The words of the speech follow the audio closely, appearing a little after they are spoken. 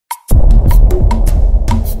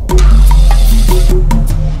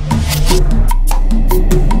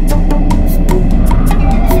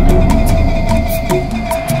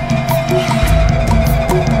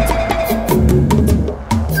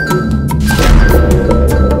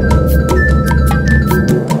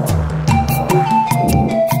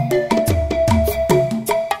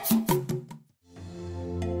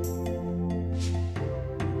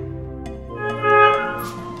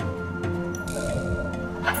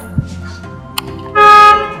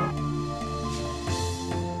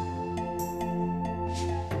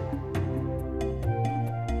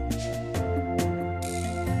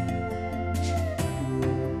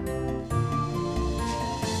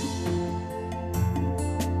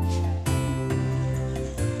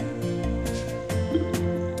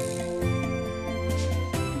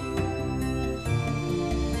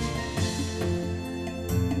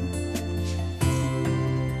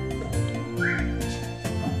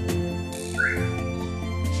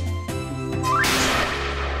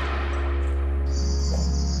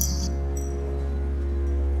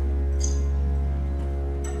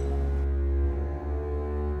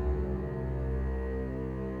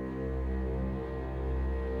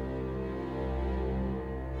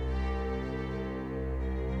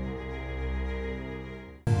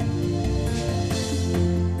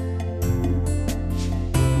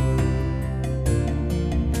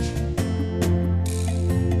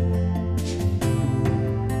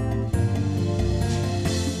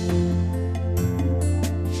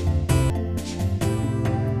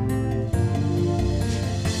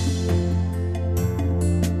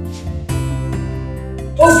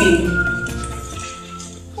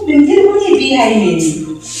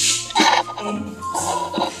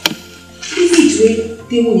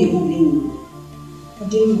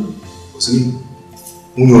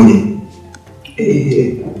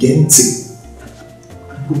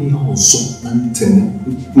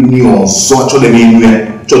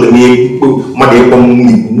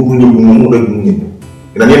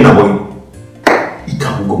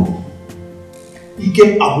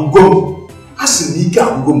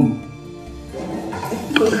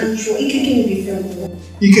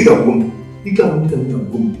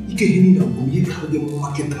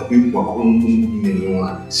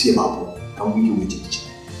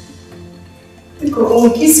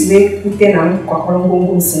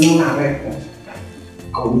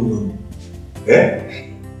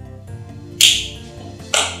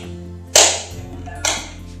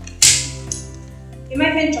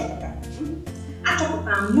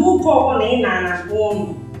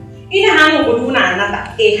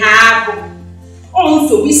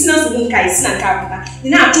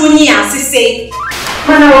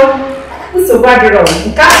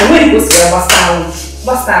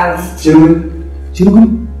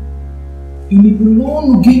Ini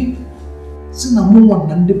belum lagi senamu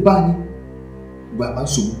dan depan bapak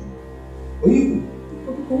subuh. Oh iya,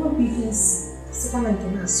 kau bisnis sekarang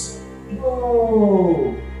kenas.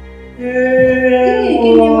 Oh,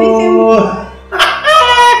 ini macam.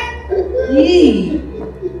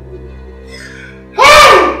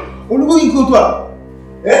 Oh, lu ikut tu ah?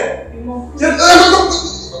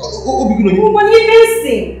 Oh, bikin aja. Bukan ini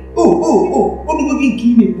bisnis. Oh, lu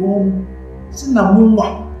gini pun senamu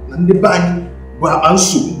dan depan bapak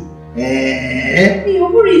subuh. Iya,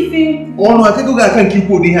 briefing. Oh, no, aku gak akan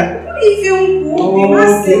kipu dia. Briefing ku,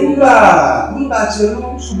 masih. Enggak,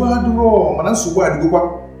 cerita subah dulu. Mana subah dulu pak?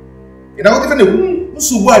 Kita kau tiba nih,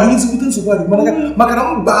 subah dulu sebutin subah dulu. Mana kan?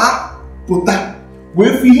 Makanan bah, putar. Gue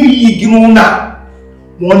pilih gimana?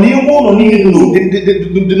 Mau nih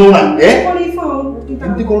nona,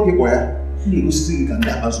 Nanti kalau kau ya, ini gue sih kan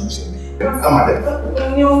dah langsung sini. Amat deh.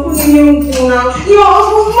 Yo,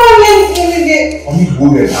 aku mana ini? Ini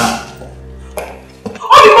gue ah.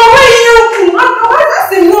 Oh, mama ini aku. Apa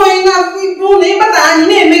sih mau ingat ibu nih? Pada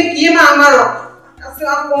ini make gimana lo?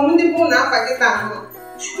 Asal aku mesti pun apa kita?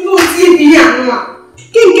 Lu sih biang mah.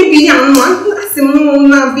 Kini biang mah. Asal mau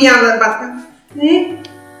na biang lah bata. Ini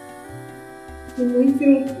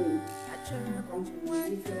film.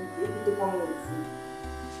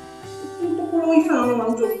 Kalau ikan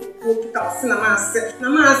manjo, kita senamase.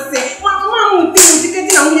 Mama mungkin jika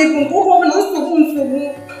dia punya pun, kau pernah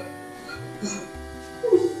subuh.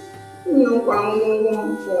 Não falo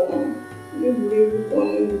nenhuma forma. Eu vivo com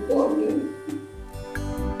ele, pode.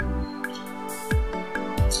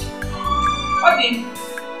 Pode.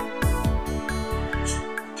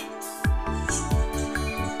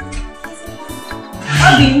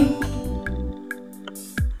 Pode.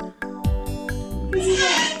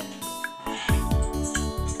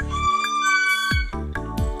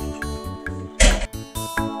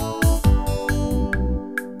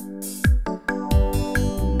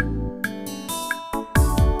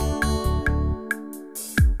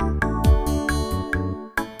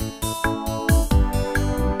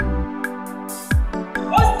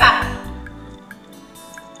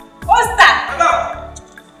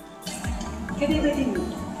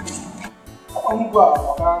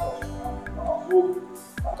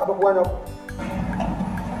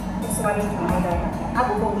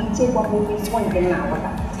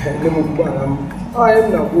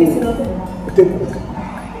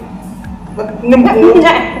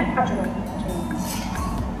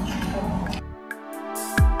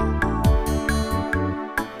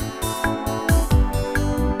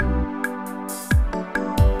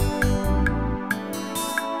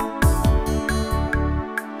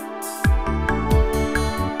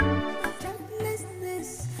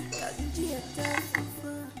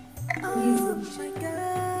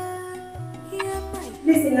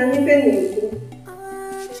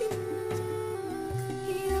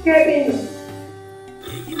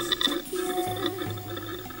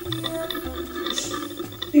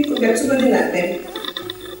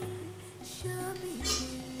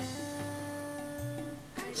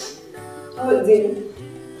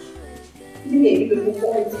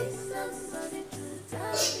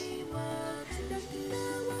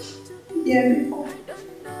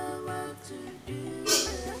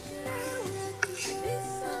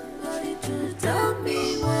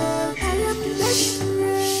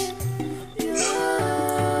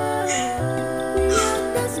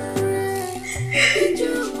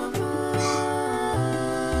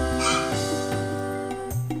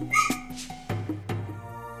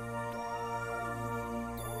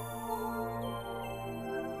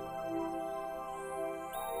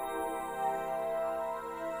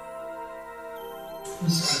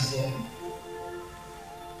 Excusez.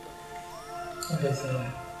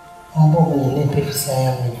 On va vous donner des petits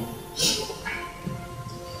amis.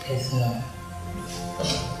 Qu'est-ce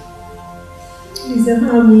Les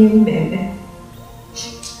amis, bébé.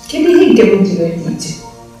 Quel est le bon Dieu dit?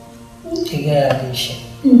 Tu gardes les chiens.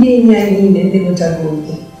 Ndi nyani ne ndi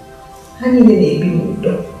mutagogo. Hani ne ebi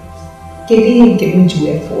mudo. Quel est le bon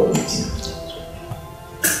Dieu pour dit?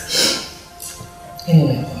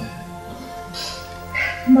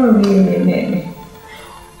 Mami,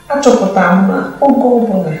 achọpụtara m na oge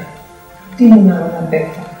ọbụla di m nara na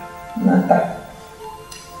befa nata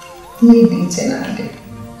ihe dị iche na-adị.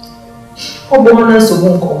 Ọ bụ ọ na nsogbu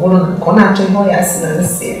nke ọ bụrụ na nke ọ na-achọ ihe ọ ya si na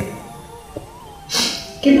nsị ya.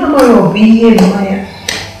 Kedu amaghị ọ bụ ihe mma ya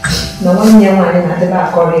na nwanne ya nwaanyị na-adịba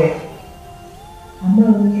akọrọ ya.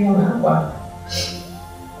 Amaghị ihe ọ na-agwa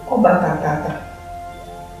ọ batatata.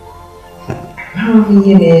 Amaghị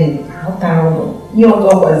ihe na-elu ahụtara ụlọ. Ihe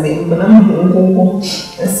ọzọ gwaziri mgbe na mbụ ngwongwo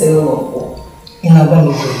esiri ụlọ kwụ. Ị na-agwa m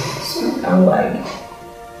okwu? Ka m gwa gị.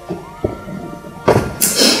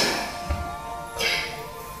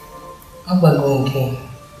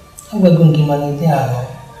 Agwago gị mana ịdị ahụ.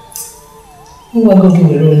 Ngwago gị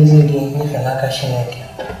were onye gị nyefe n'aka Chineke.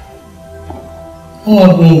 Nwa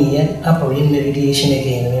bụ enyi ya apụrụ imeri gị ihe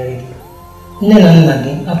Chineke emeri gị. Nne na nna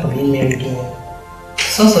gị apụrụ imeri gị ya.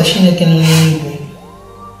 Sọsọ Chineke nọ n'eluigwe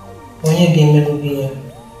onye ga-emerụ gị ya.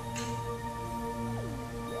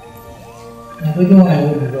 N'obodo nwaanyị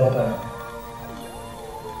oriri ọbara.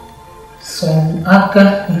 Sọ aka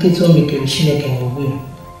nkịtị o mekere Chineke n'ogbe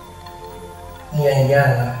nyanya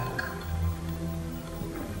ala.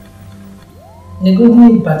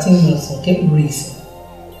 Negodu Batinus nke kpuru isi.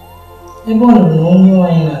 Ebe ọ nụrụ na onye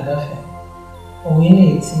nwaanyị na-agafe, o wee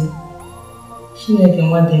na-eti, Chineke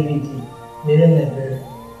nwa David mere m ebere.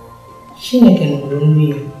 Chineke nụrụ nri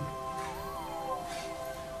ya.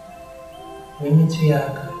 Wee metụ ya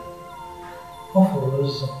aka. Ọ fụrụ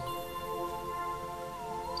ụzọ.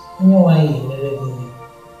 Onye nwaanyị emere gị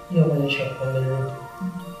ihe ọbụla ịchọrọ mere gị.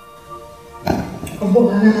 Ọ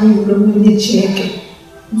bụghị na nwere onye Chineke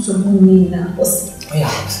nsogbu niile na-akwụsị.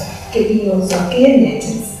 Kedu ihe ọzọ ka ihe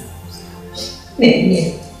na-echezi na-eme?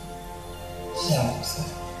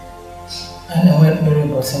 A na-enwe ekpere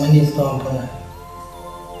ụbọchị Wenezdee ọbụla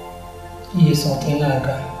ihe so ka ị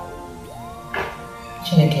na-aga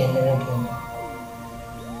Chineke emere gị.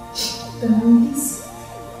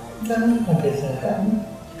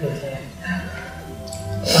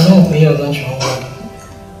 Ana nkwe ihe ọzọ nchọrọ nwa gị.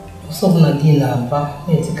 Ọsọ bụ na di na-aba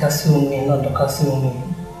na-etikasị onwe na-adọkasị onwe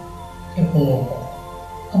ịkwụ n'ụkwụ.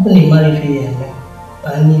 Ọ bụ na ị mara ife ya eme,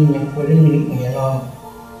 baa n'ime were mmiri kpunye n'ọnụ.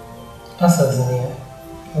 Asazina ya.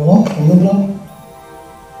 Enugo?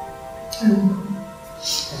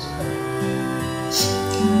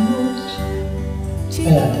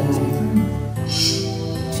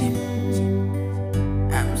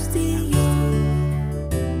 I'm still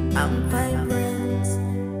young, I'm vibrant.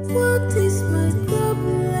 What is my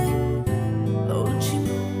problem? Oh, Jim,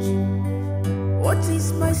 what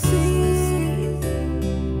is my sin?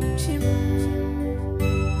 Jim,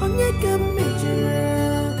 on your major,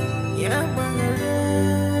 yeah,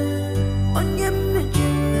 on your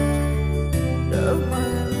major,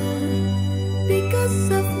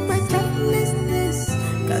 because of my joblessness,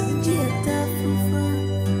 can't you tell?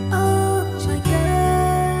 Oh my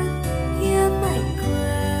God, hear my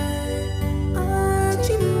cry. Oh,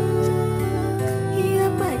 Jim, hear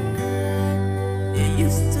my cry. You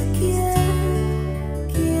used to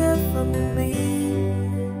care for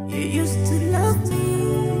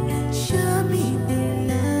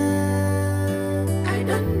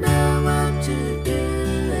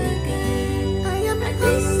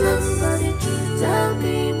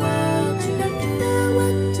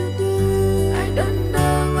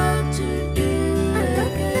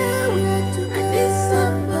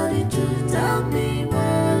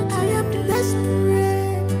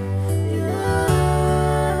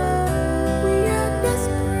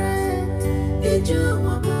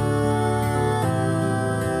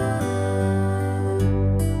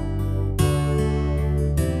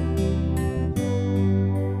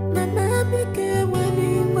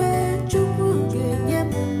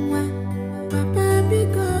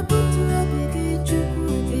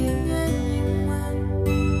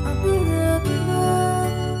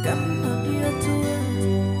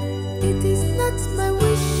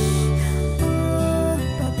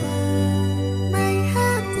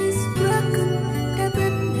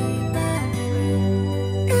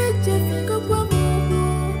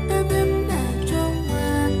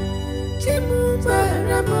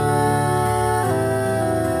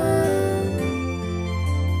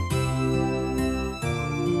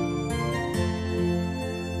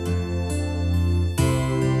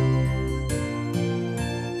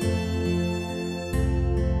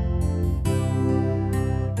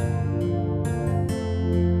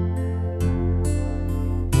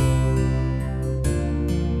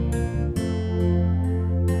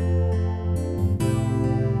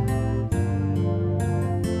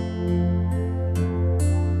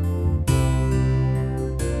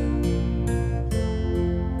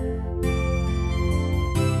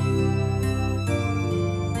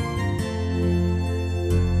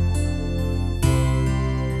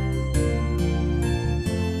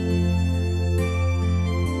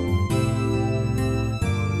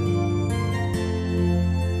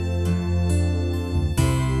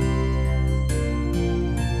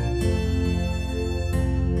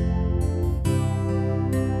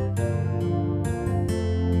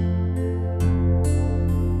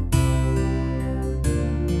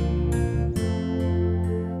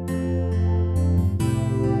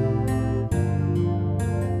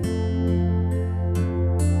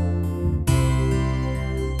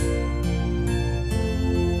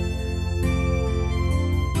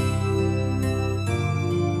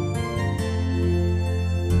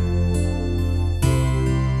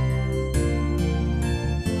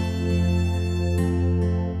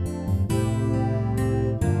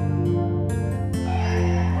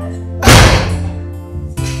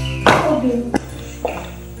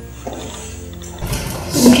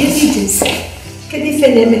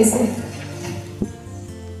na-emezi.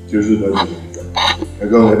 Jesu da ji.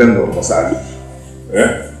 Ego ebe ndo pasali.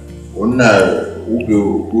 Onna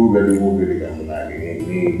ugo ga na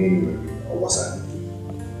ni pasali.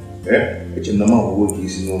 Eche na ma wo ki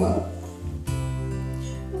si no na.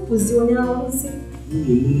 Ozi onye ahụ si.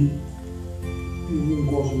 Ni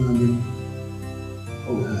ngo so na bi.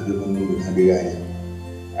 O ga de ko no ga de ga ya.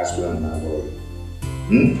 Asura na go.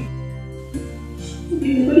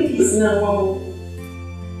 Ngoli kisi na wawo.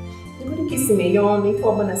 Ngoli kisi me yo mi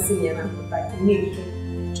ko bana sinya na kota ni.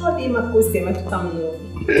 Chodi ma ko se ma tutam no.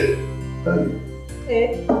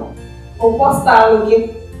 O posta alguém.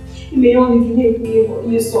 Me yo mi kine ku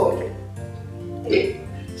ye so.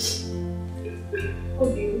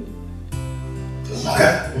 Maka.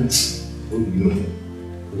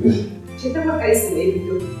 Cheta ma kai se me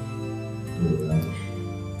bido.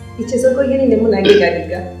 Ichezo ko yini ne mo na giga.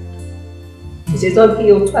 Ichezo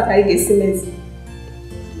ki o tu akai ge simezi.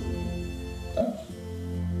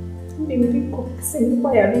 Mbiko se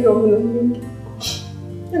kwa ya ri o mo ni.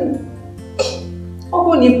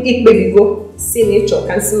 Obo ni ikpebigo si na ịchọ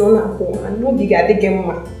ka nsị nọ na-akwụ n'obi ga-adị gị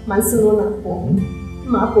mma ma nsị nọ na-akwụ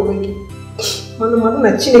ma apụrụ gị mana mmadụ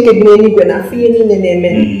na Chineke bi n'eluigwe na afọ ihe niile na-eme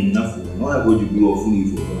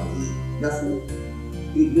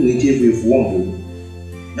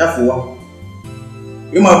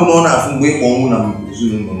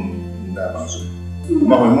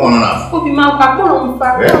obi m akwa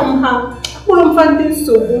akpụrụ mfa ndị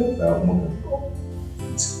nsogbu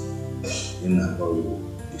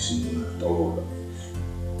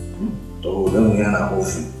todo não ia na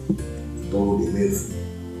ofi todo de mefu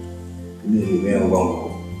ni me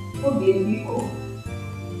ngwango obi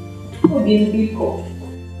mbiko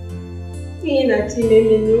ihe na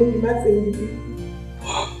chimeme ni obi masị ndị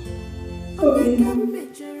obi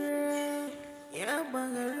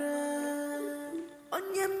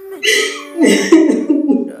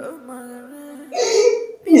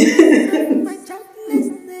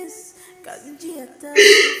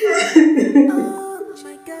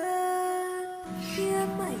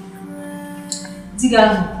Diga,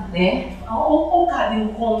 né? O cadê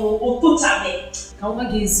como o tochame? Calma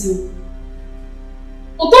gezio.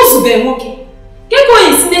 O tosu be nwoke. Ke ko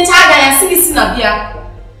yin ne chaga ya sigi na bia.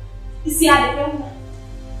 Isi ade pe mma.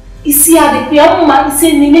 Isi ade pe mma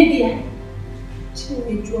isi ni ne bia.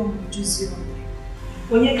 Chineke jụọ m juzi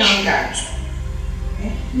onye ka m ga-ajụ.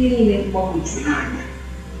 Ihe niile mgbagwoju n'anya.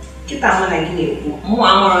 Kịta mụ na gị na-ekwu mụ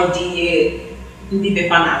amụrụ dị ihe ndị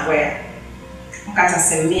bepa na-agwa ya.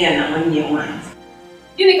 Ọkachasị mme ya na nwanne ya nwaanyị.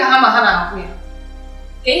 Gịnị ka ha ma ha na-akwụ ya?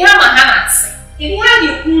 Ka ihe ama ha na-asị? Kedu ihe a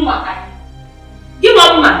na-ekwu maka ya? Gị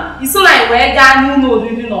ma mma isoro anyị wee gaa n'ụlọ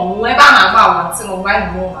oriri na ọṅụṅụ ebe a na-agba agbantị na mgbe anyị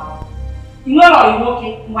nọ n'ụlọ akwụkwọ. I nwere ọyị nwoke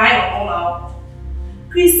mgbe anyị nọ n'ụlọ akwụkwọ.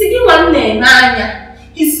 Kristi gị nwa nna n'anya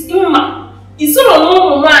mma isoro na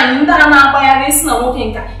ụmụ nwaanyị ndị a na-agbagharị esi na nwoke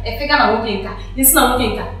nka efega na nwoke nka esi na nwoke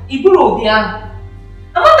nka iburu ụdị ahụ.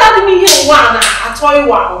 Amataghị m ihe ụwa a na-achọ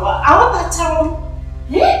ịwa ụwa aghọtachara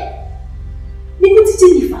m. N'ikute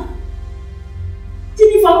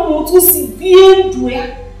Jennifer mụ otu si bie ndụ ya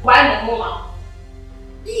mgbe anyị nọ n'ụlọ akwụkwọ.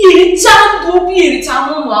 Biyericha ndụ biyericha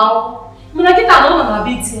n'ụlọ akwụkwọ. Mana kịta na ụlọ na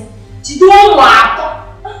be di ya jide ụmụ atọ.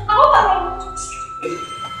 Aghọtara m.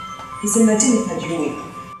 Isi na Jennifer ji onwe.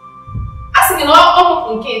 A sị gị na ọ mụpụ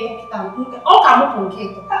nke ịtọ kịta ọ ka mụpụ nke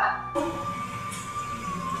ịtọ.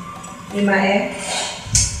 Ịma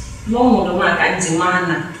n'ọnọdụ maka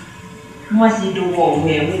njimana mmadụ idowe onwe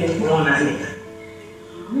ya nwere mkpụrụ na amịta.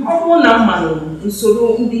 Ọ bụrụ na mmanụ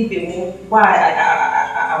usoro ndị ibe m gbaa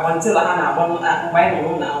agbantịla ha na-agba mgbe anyị nọ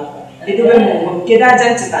n'ụlọ akwụkwọ edobe m onwe m kedu aja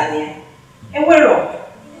ncheta anya enwero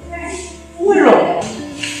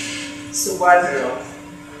nsogbu adịrọ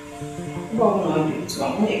mgbe ọbụla ọ dị otu a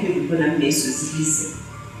mụ ekpebigo na mma esozi isi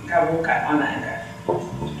nke bụ ka ọ na-aga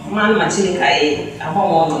mmanụ ma Chineke anyị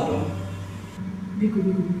agbanwe ọnọdụ Biko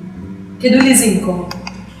kedu izi nke ọma?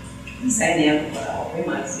 Isi anyị ya bụkwara ọkwa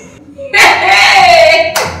ịmazi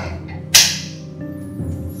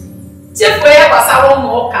chefuo ya gbasara ụmụ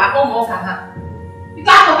ụka ha.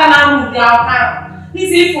 Ike akụka na-amụ ụdị aka ahụ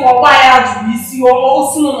n'isi ifuru ọgba ya jụrụ isi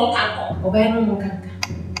osi n'ụlọ ụka nkọ ọbanye n'ụlọ ụka nka.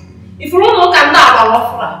 Ifuru ụlọ ụka ndị agbara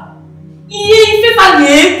ọfụrụ a ihe ifefa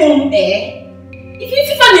na-ekwo m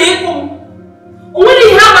ifefa na-ekwo m o nwere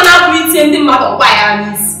ihe ama na-abụ itinye ndị mmadụ ọgba ya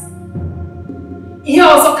n'isi. Ihe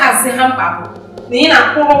ọzọ kazi ha mkpa bụ na ị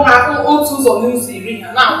na-akwụrụ ha otu ụzọ n'ụzọ iri ha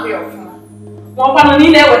na-akwụ ya ọfụma ma ọkwa na ị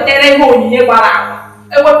na-ewetara ihe onyinye gbara agba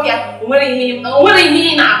ewepụ ya o nwere ihe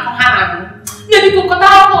ị na-akọ ha na-abụ na-ebikọta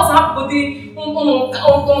akwụkwọ ọzọ hapụgodị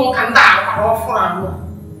ụmụụka ndị a gbara ọfụrụ anụ.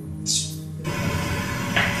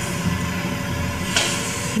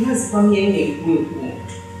 Mazikwa m ihe na-ekwu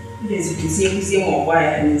Ezekiel mo gwa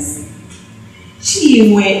ya n'isi.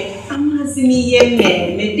 Chinwe amazi m ihe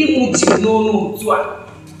mmemme dị m ji n'ọnụ otu a.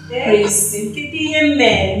 Esi kedu ihe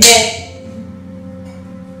mmemme?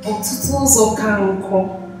 Ọtụtụ ụzọ ka nkọ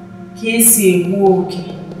ka esi egbu oke.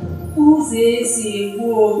 Ụzọ esi egbu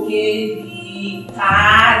oke dị ka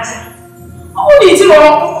aja. Ọ bụ na itiri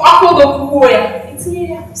ọkụ oge kwuo ya,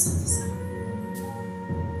 etinyere ya tụsatụsa.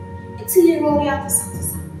 Etinyere ọrịa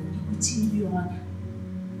tụsatụsa, ikwuchiri ọnya.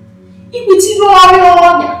 Ikwuchiri ọrịa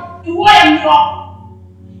ọnya, iwuo ya mmiri ọkụ.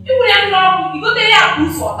 Iwu ya mmiri ọkụ, igote ya akpa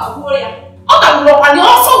ụzọ ọtagbuo ya. Ọ tagburu ọkwa na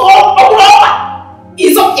ọsọ ọbụrụ ọkwa,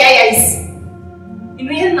 ịzọpịa ya isi.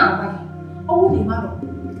 Ịnụ ihe nna agwa gị, ọ bụrụ na ị mara,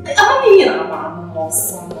 amaghị ihe na-agbara m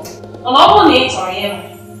ọsọ. Mana ọ bụrụ na ị chọrọ ya,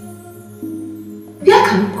 bịa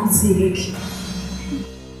ka m kụziere gị.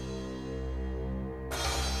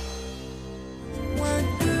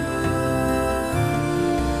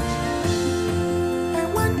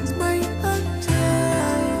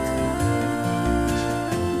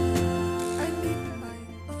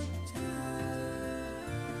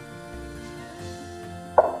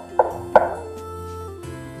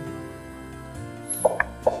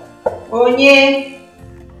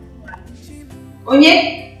 Onye?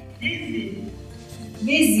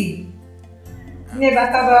 Busy.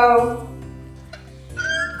 Nebataba.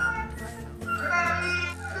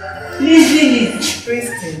 Lizzie,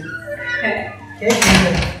 Kristen.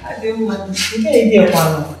 I don't want to be a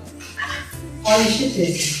one. All shit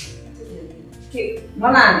is.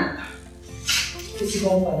 Monan. This is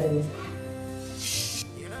all for them.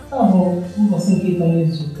 Oh, who was thinking on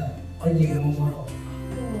his zuka? I didn't know.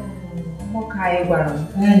 Okay, well.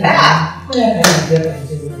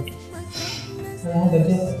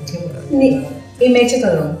 Image it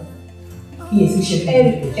alone. Yes, you should.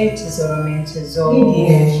 It is all meant to so.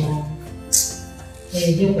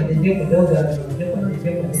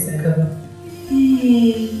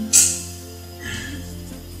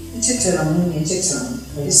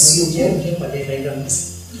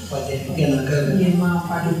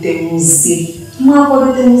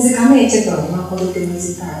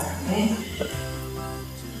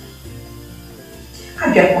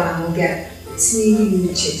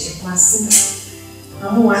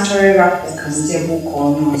 I'm going to wrap the book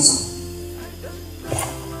on also.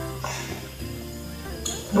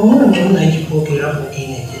 No one can like you book it up in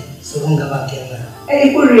it, so don't go back in.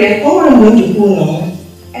 Eh, put it on when you go on.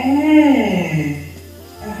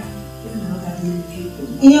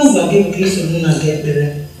 You know, I give peace of Nuna get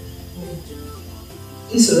better.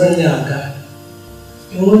 It's a run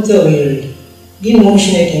you won't tell me. Give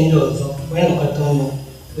motion again, though, when I don't know,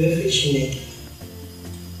 we're fishing.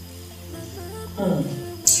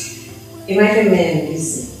 You might have been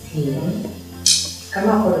busy. Come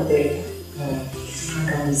up for the day.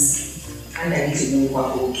 And I need to know what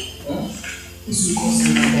book. This will cost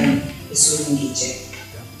me them a sewing kitchen.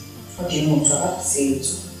 What do you want to have to say it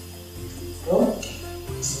to? Oh?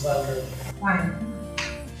 It's about her. Why?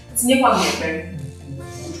 It's never my friend.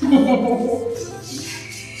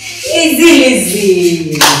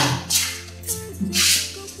 Easy.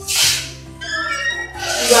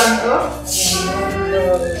 You want to?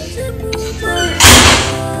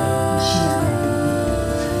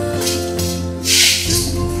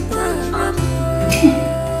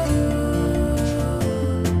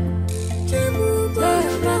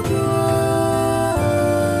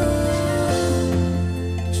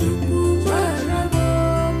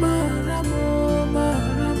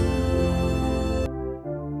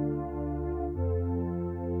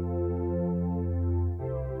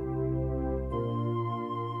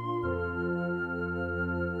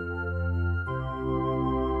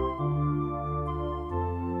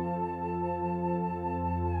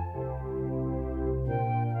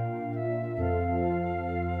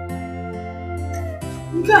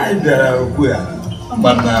 I got a queer,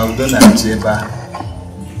 but now don't have Jeba.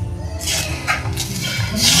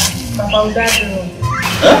 About that,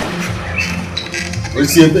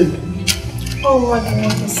 what's your bed? oh, what do you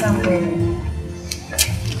want to somewhere?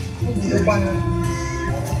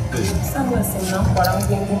 Somewhere,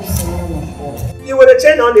 you will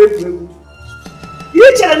chain on it.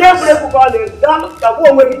 Each and every book on it, down the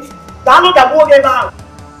wall with it, down the wall game out.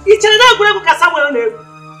 Each and every book has somewhere on it.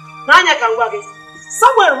 Nanya can work it.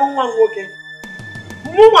 Somewhere wrong one walking.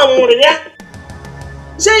 Muma Moria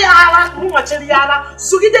Jayala, Muma Cheliana,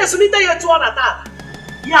 Sugida Sunita Yatuana.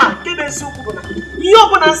 Ya, give me soup. You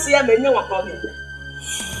open and see a menu upon it.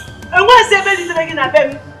 And what's the belly dragging at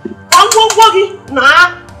them? I'm walking,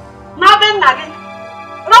 nah, Ben Naggy.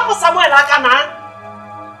 Not somewhere like a man.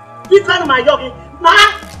 You can't my yogi,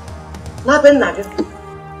 nah, Ben Naggy.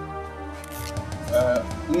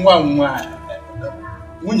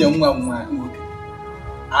 nwunye nwa nwoke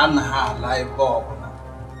anaghị ala ebe ọbụla.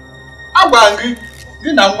 Agwa gị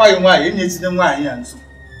na nwa gị nwaanyị enyezina nwaanyị ya nso.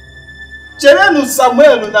 Cherenụ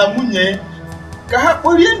Samuel na nwunye ka ha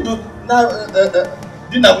kporie ndụ na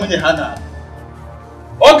di na nwunye ha na.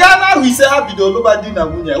 Ọ gaa n'ahụ ise ha bido lụba di na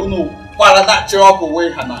nwunye unu kwara na chịrị ọkụ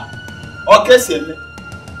wee ha na. Ọ kesi eme.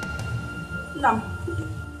 Nna m,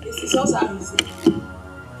 esi sọsọ ahụ ise.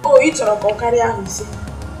 O, ị chọrọ ka ọ karịa ahụ ise.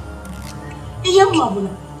 Ihe mma bụ na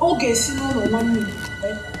ọ ga-esi n'ụlọ nwanne m.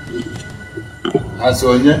 Asị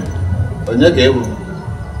onye ka ewu?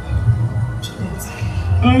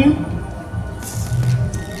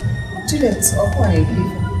 Juliet, ọkwa na-ekwu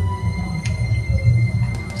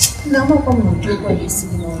na amakwa m na nke ekwe ga-esi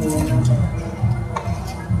gị n'ọrụ ya n'ọjọọ.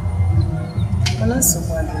 Mana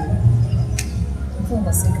nsogbu adịghị. Ofe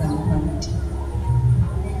mbọsị ka amụba ndị.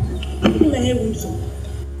 Ịma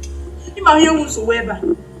ihe ewu nsogbu ebe a.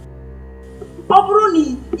 Ọ bụrụ na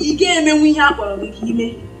ị ga-emenwu ihe a kpọrọ gị ka ime,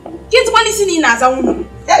 ka ịtụkwa n'isi na ị na-aza nwunye.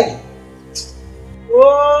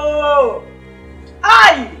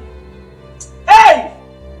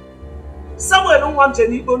 Samuel nwa m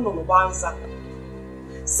jere ikpo nnụnụ gbaa nza.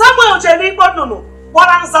 Samuel jere ikpo nnụnụ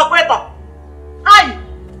gbara nza kwetọ.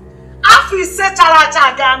 Afọ ise chara acha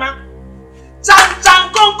agana. Chan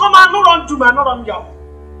komkom anụrọ ndum anụrọ m yọ.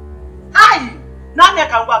 N'anya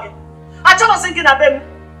ka ngwa gị. Achọrọsị gị na be m.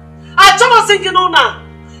 Achọrọsị gị n'ụlọ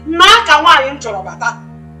na aka nwaanyị m chọrọ bata.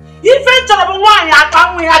 Ife m chọrọ bụ nwaanyị aka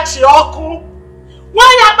nwa ya chi ọkụ.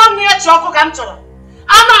 Nwaanyị aka nwa ya chi ọkụ ka m chọrọ.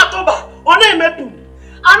 A na-atụba, ọ na-eme pum.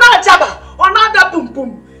 A na-ajaba, ọ na-ada pum pum.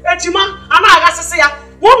 Ejima, a na-agasịsị ya.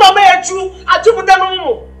 Ụlọ m eju ajụpụta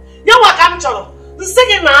n'ụmụ. Nyewa ka m chọrọ. Nsị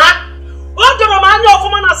gị na o doro m anya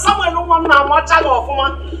ọfụma na Samuel nwa m na-amacha gị ọfụma.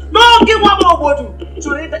 N'oge nwa m obodo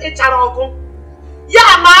chụrụ ịchara ọkụ. Ya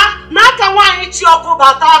n'aka nwaanyị chi ọkụ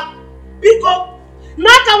bata. Biko,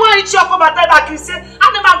 n'aka nwaanyị chi ọkụ bata ebe aka ise,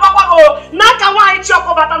 ana m agwakwa gị n'aka nwaanyị chi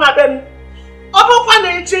ọkụ bata na be m. Ọ bụkwa na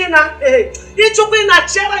ịchụkwa ị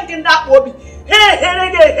na-chiara gị ndị akpa obi, ha ehere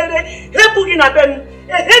gị ehere, hepụ gị na be m,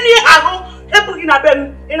 ehe n'ihe ahụ, hepụ gị na be m,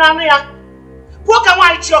 ị na-anụ ya? Pụọ ka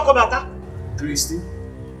nwaanyị chi ọkụ bata. Kristi,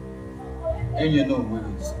 enye na onwe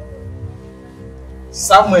gị.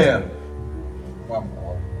 Samuel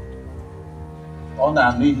ọ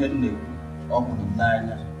na-anụ ihe m na-ekwu, ọ hụrụ m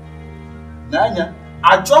n'anya.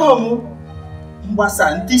 Achọghị m mgbasa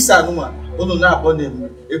ntịsa anụma unu na-akpọ na-eme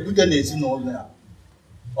ebute n'ezinụlọ ya.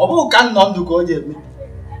 Ọ bụghị ka nnọ ndụ ka ọ ji eme.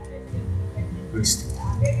 Kristi,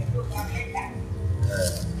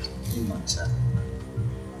 ịmacha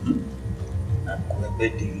akụ ebe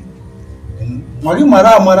dị gị. Ma gị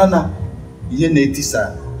mara amara na ihe na-etisa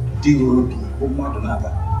dị gị obi bụ mmadụ na-aba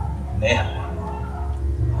na ya.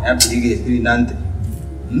 Ya bụ ị ga-ekiri na ntị.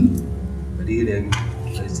 Bere ire gị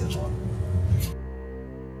eze ọrụ.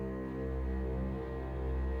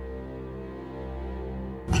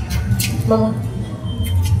 Mama,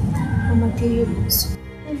 ke ihe bụ nsogbu?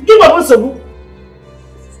 Gị gbapụ nsogbu?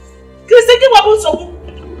 Kristi, gị gbapụ nsogbu?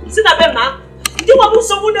 Si na be m na gị gbapụ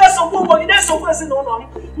nsogbu na-esogbu ụgbọ gị na-esogbu ezinụlọ m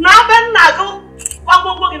na be nna gị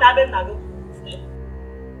gbagbo gị na be nna gị.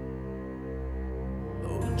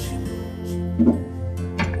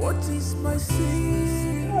 What is my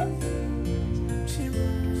sin?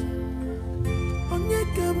 Onye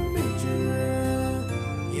ka mejere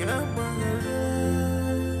ya gbaghara.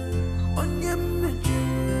 Onye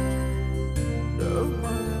mejere no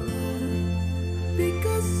gbaghara.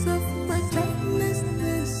 Because of my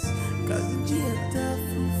childlessness, kanji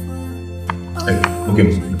atafufa. Okay,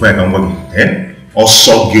 before I can work,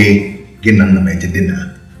 also gay na na mete dinner.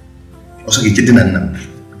 Also gay dinner na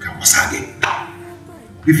ka wasage.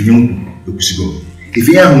 If you go, if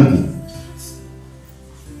you are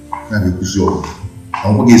na be kuzo,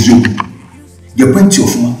 on go gezu. Ye plenty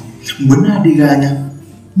of ma. Mgbe na adịghị anya,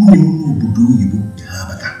 nwunye m n'obodo oyibo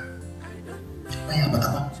ga-abata. Anya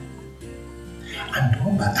bataba. And ọ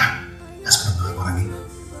bata, asịkwa na agwara gị.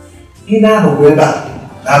 Gị na-anọkwa ebe a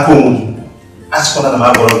n'aka onwe gị. Asịkwa na m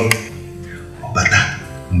agwara gị. Ọ bata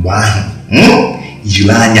mgbe ahụ,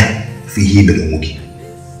 ijiri anya fe ihe ibere onwe gị.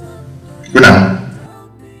 Gwana m.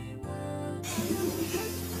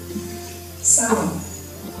 Sama.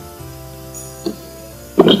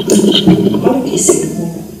 Ọ ga-esi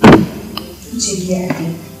uche gị adị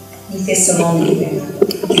n'ife so n'ọnụ ibe na.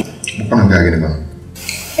 Mkpana gị agịnị ma?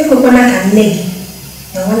 Ekwekwana ka nne gị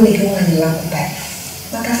na nwanne gị nwaanyị lapụta ya.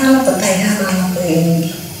 Maka ha lapụta ya ha na-alapụghị nne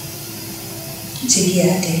gị. Uche gị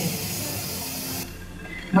adị.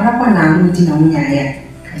 Marakwa na alụmdi na nwunye ya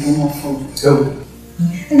ka bụ nwa ọfụrụ.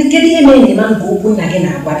 Ndị kedu ihe mere na nke okwu nna gị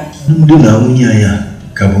na-agwa gị? Ndị na nwunye ya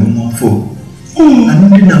ka bụ nwa ọfụrụ.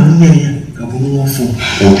 And then now we are going for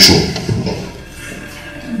Ocho.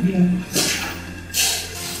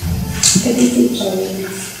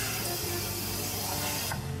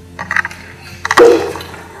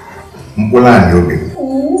 Mpola and Yobi.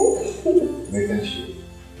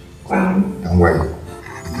 And why?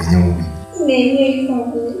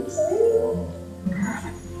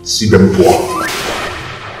 See them poor.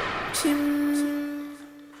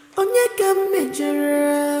 Onye ka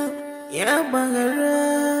mejere ya gbagara,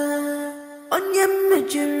 onye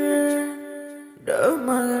mejere do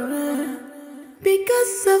magara.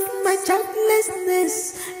 Because of my childlessness,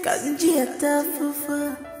 kanji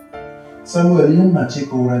atafufa. Samuel, ihe nna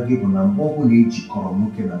chekọwara gị bụ na mgbe ọbụla ejikọrọ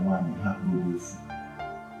nwoke na nwaanyị ha bụrụ ofu.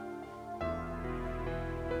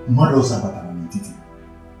 Mmadụ ọzọ batara n'etiti.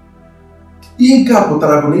 Ihe nke a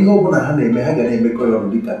pụtara bụ na ihe ọbụla ha na-eme ha ga na-emekọ ya ọrụ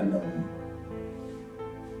dịka dị na nwunye.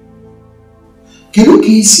 Kedu ka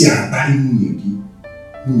ị si akparị nwunye gị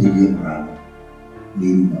nọrọ anọ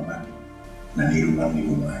n'iru mama gị na n'iru nwanne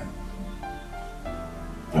gị nwaanyị?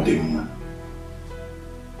 Ọ dị mma.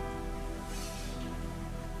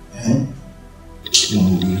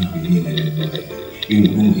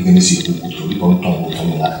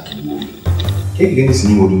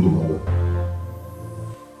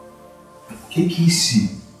 Keke isi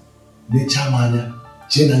necha m anya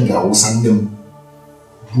jee na nga awụsa nne m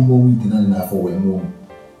bụ ọnwa ite naanị n'afọ wee mụọ m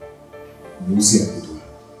n'ozi a pụtara.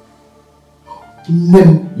 Nne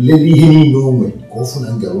m lele ihe niile o nwere ka ọ fụ na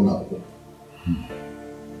m gara ụlọ akwụkwọ.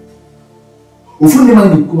 Ofu ndị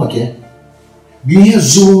mmadụ na-ekwu maka ya bụ ihe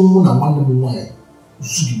zụrụ mụ na nwanne m nwaanyị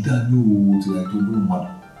zụgide anyị otu ya ka ọ bụrụ mmadụ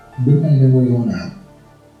mgbe nwaanyị na-enweghị ọ na-ha.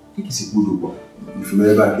 Keke si kpodo ụgbọ ifuru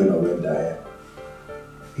ebe a ka ị nọ wee daa ya.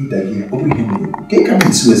 Dikeh, ọ bụrụ ihe mere nke ka m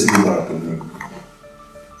esi wee sị gị gbarapụ nne gị.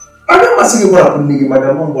 Aga masị gị gbarapụ nne gị maka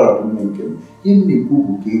na m gbarapụ nne nke m. Ihe m na-ekwu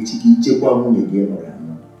bụ ka echi ka ichekwa nwunye gị nọrọ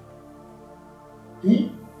anọ.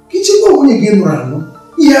 Ka ichekwa nwunye gị nọrọ anọ,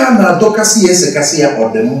 ihe a na-adọkasị ya esekasị ya ọ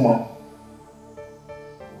dị mma.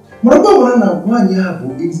 Mara gbawara na nwaanyị a bụ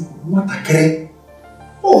nwatakịrị.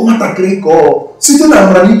 Ọ nwatakịrị ka ọ site na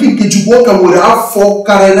amara n'ike nke Chukwu ọ ka nwere afọ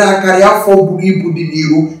karịrị akarị, afọ buru ibu dị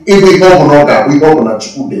n'iru ebe ihe ọ bụla ọ ga-abụ ihe ọ bụla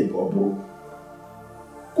Chukwu dị ka ọ bụrụ.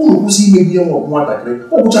 Unu kwụsị imebi ya nwa nwatakịrị,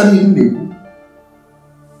 ọ bụcha n'ihe m na-ekwu.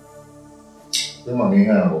 Ịma na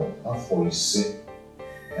ihe ahụ afọ 5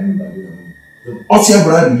 ọsọ ya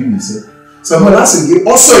bụrụ afọ 15. Samuel asị gị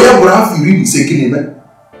ọsọ ya bụrụ afọ 15 gịnị mee?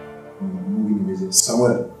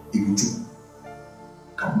 Samuel ịbụ Chukwu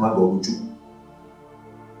ka mmadụ ọ bụ Chukwu.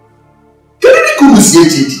 Kedu ka unu si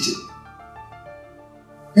eche echiche?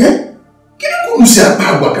 Kedu ka unu si akpa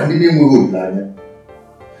agwa ka ndị na-enweghị olileanya?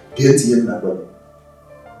 Ga-etinye m na agwa gị.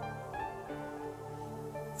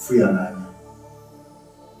 Fụ ya n'anya.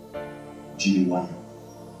 Jiri nwayọọ.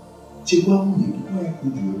 Chekwaa nwunye gị nwa ya ka o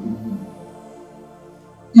ji wee bụrụ nwunye.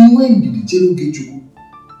 Inwe ndidi chere oge Chukwu.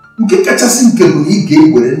 Nke kachasị nke bụ na ị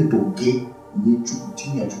ga-ewere ndụ gị nye Chukwu,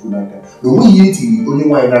 tinye Chukwu n'aka. Na o nweghị ihe etiri onye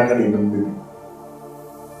nwaanyị n'aka na-eme mmebi.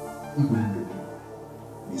 Igwe ndụ gị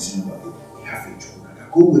n'ezinụlọ gị ịhafe Chukwu n'aka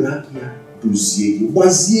ka o were aka ya dozie gị,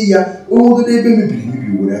 gbazie ya, onwegide ebe mebiri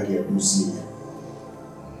emebi were aka ya dozie ya.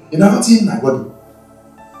 Ị na-aghọta ihe na-agwa gị?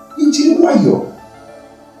 Ijiri nwayọọ.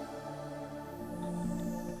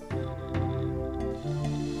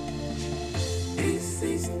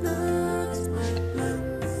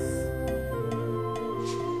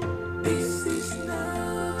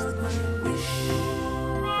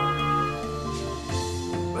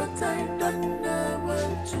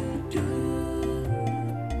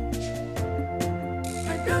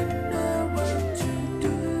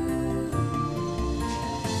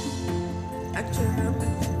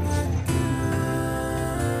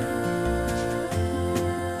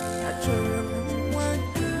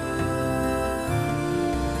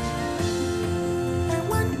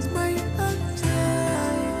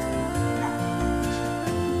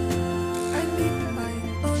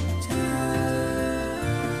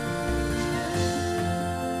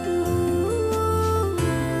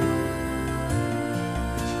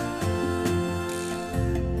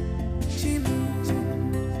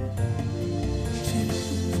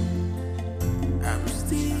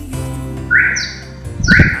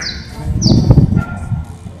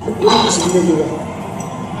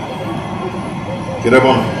 Kira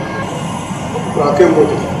bom. Kwa ke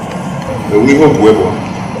mbote. Ewi ho buebo.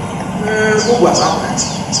 Bugwa sa.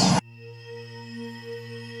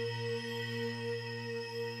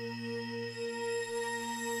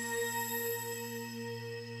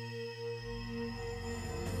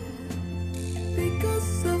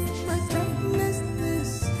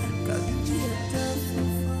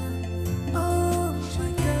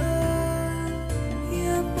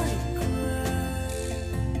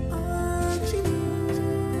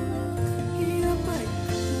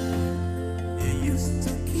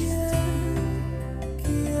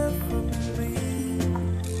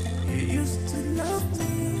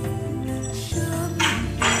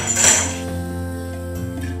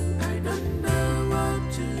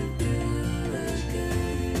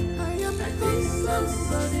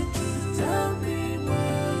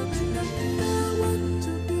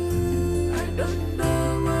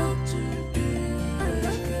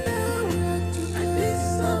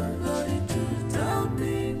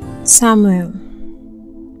 Samuel,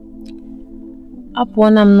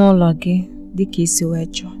 apụọna m n'ụlọ gị dịka isi wee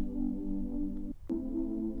chọọ.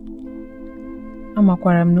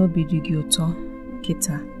 Amakwara m na obi dị gị ụtọ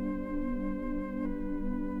kịta.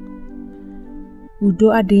 Udo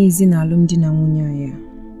adịghịzi n'alụmdi na nwunye anyị.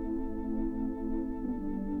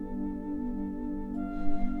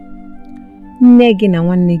 Nne gị na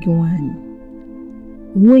nwanne gị nwanyị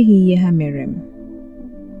onweghị ihe ha mere m,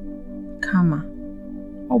 kama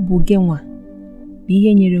ọ bụ gị nwa bụ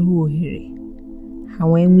ihe nyere ha ohere ha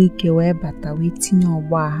wee nwee ike wee bata wee tinye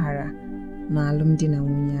ọgba aghara n'alụmdi na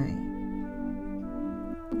nwunye anyị.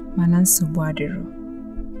 Mana nsogbu adịrọ.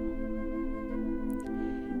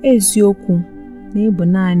 Eziokwu na ịbụ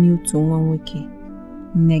naanị otu nwa nwoke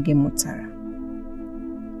nne gị mụtara.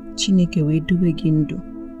 Chineke wee dobe gị ndụ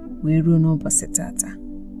wee ruo n'ụbọchị tata.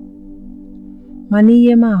 Mana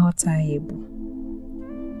ihe m aghọtaghị bụ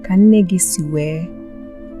ka nne gị si wee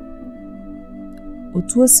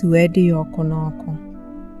otu o si wee dị ya ọkụ n'ọkụ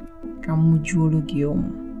ka m mụjuolu gị ụmụ.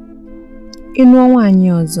 Ịnụọ nwaanyị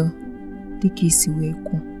ọzọ dịka isi wee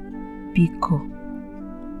kwu, biko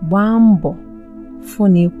gbaa mbọ fụ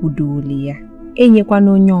na ekwudooli ya.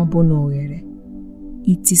 Enyekwana onye ọbụla ohere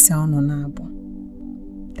itisa ọnụ n'abụ.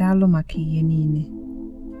 Daalụ maka ihe niile.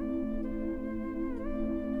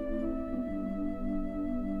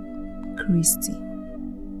 Kristi.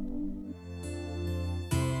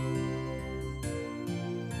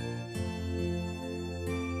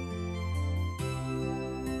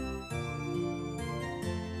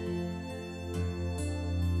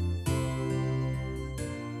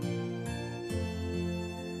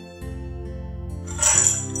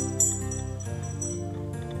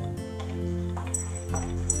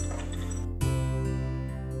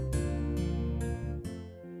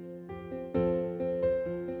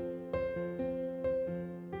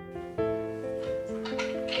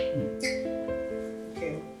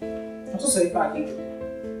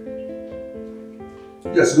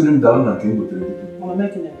 Yes, good evening, darling. I came with you. I'm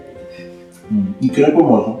making it. You can't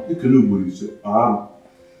come on. You can't do what you say. I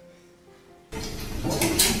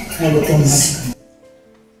will come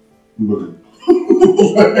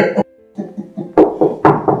back.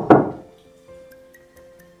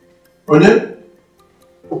 Onye?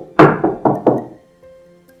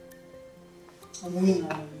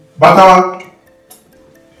 Batawa.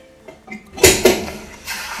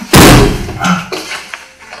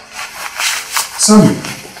 Sammy.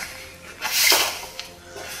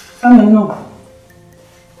 Sammy, no.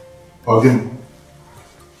 Again.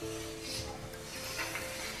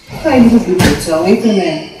 Why you do so? Wait a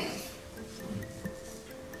minute.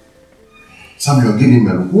 Sammy, again,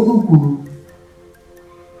 man. What do you do?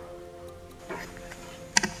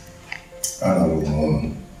 I don't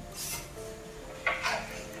know.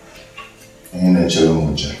 I'm not sure how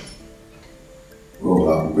much. Go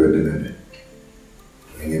up with the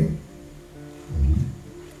name.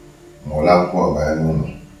 Mola kwa ba no.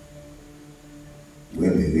 We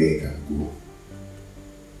be we ka go.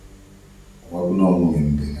 Wa bu no mu mi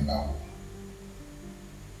be na ba.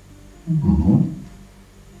 Go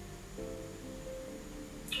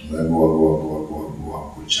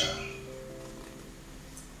kucha.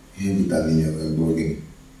 Hindi tani niya go again.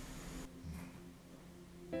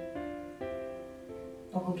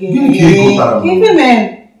 Okay. Give him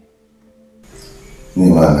man. Ni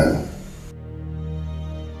mana.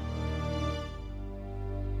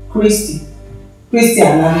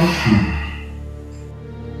 Christiana.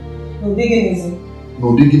 No digging is it? No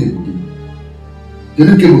digging it.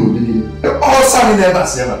 Kedu ke no digging? Oh, Sammy never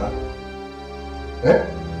say that.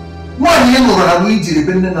 Nwaanyị nụrụ na ijiri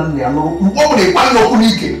be nne na nna ya nụrụ mgbe ọ bụla ịkpanye ọkụ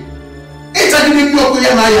n'ike. Ịchagide ndị ọkụ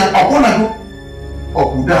ya na ya ọkwụnago.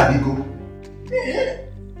 Ọkwụdo adịgo.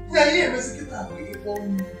 Ya ihe emezi kịta bụ ịkpọ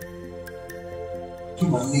nne.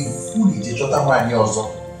 Tụma nne gị unu ije chọta nwaanyị ọzọ.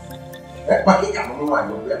 Maka ị ka nụrụ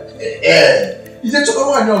nwaanyị ọbụla. Ije chọta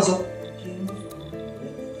nwaanyị ọzọ.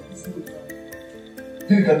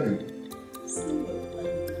 Gịnị ka nne?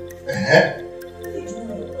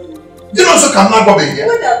 Dị n'ọzọ ka m na-agwabeghị ya.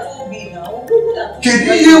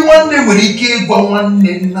 Kedu ihe nwanne nwere ike ịgwa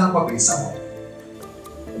nwanne na-agwabeghị sama?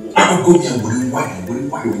 Akụkọ ya nwere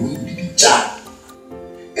nwayọọ onye ndidi chaa.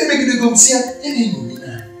 Emegidego m si ya,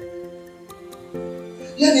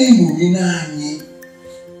 ya na-eṅomi n'anyị.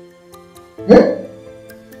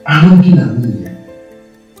 Alụmdi na nwunye ya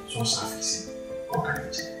sọsọ afọ ise ọ ka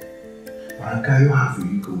na-eche. Mana nke anyị hafụ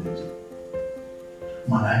iko na-eche.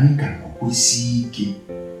 Mana anyị ka na-akwụsị ike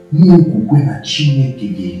n'okwukwe na Chineke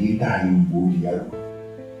ga-eleta anyị mgbe oge ya ruo.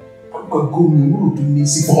 Agwago m nwere otu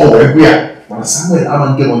n'isi fọ ọwa egwu ya, mana Samuel ama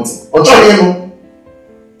nke ntị. Ọ chọrọ ịnụ.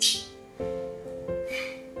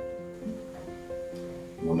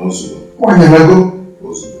 ozugbo. Nwanyị anago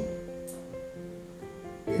ozugbo.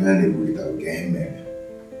 Ihe a na-ekwurịta bụ ka ihe mere.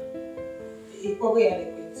 Ịkpọgo ya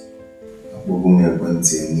n'ekwentị? Akpọgo m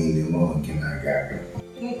ekwentị ya niile n'ụlọ nke na-aga aga.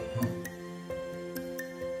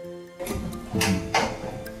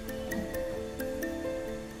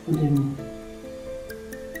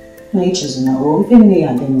 Na ichezina o ife nne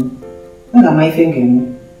ya dị m. M ga-ama ife m ga-eme.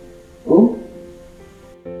 O?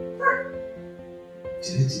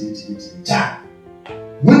 Chaa!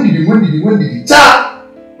 Nwendidi! Chaa!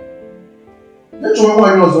 Na-echọwa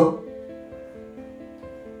nwaanyị ọzọ.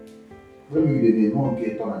 Nwendidi na-eme nke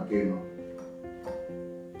ịtọ na nke ịnọ.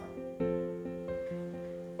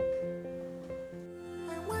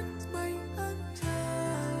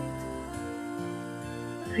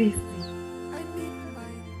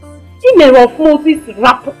 I mere ọfụma otu isi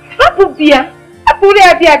rapụ bịa hapụrụ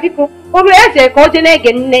ya bịa biko o mere ya jee ka o jee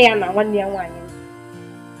na-ege nne ya na nwanne ya nwaanyị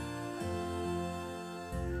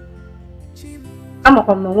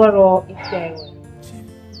amakwa m na nwere isi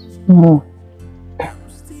enwe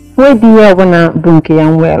nwee dị ihe ọbụla bụ nke ya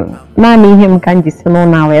nwere naanị ihe m ka m ji si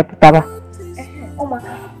n'ụlọ a wee pụtara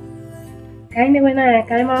ụmụaka ka anyị na-enwe n'anya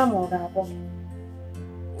ka anyị mara ma ọ ga-abụ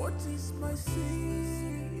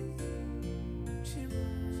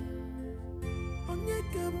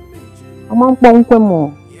ọma mkpọmkwe m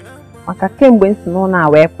maka kemgbe m si n'ụlọ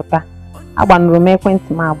a wee pụta agbanụrụ m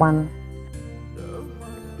ekwentị m agbanụ.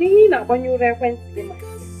 Ihe ị na-agbanye ụra ekwentị gị maka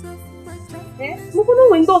mụkwụ na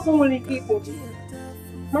onwe ndị ọzọ nwere ike ikpo gị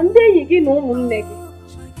ma ndị enyi gị na ụmụnne gị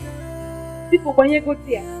biko gbanyegoti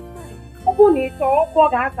ya ọ bụrụ na ị chọọ ọkụ ọ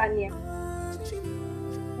ga-azanye ya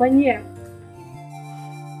gbanye ya.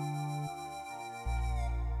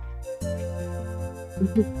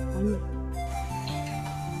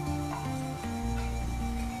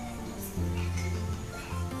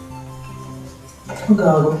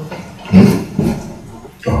 Gago.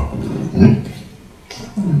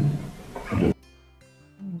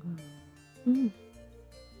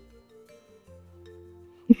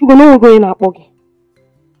 Ifugo na onwego onye na-akpọ gị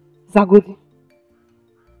zagodi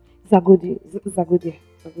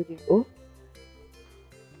o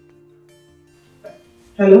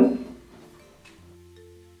Hello?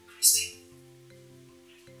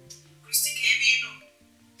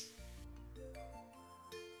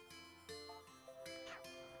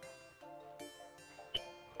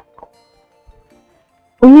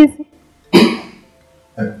 onye isi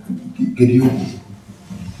kedu ihe okwu?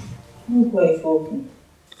 Nkwa ife okwu.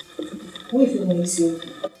 Nwee ife nwere isi okwu.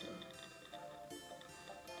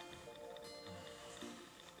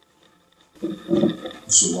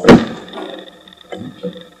 Nsogbu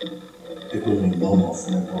ekweghị mgbe ọ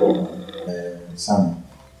ọfụma Sam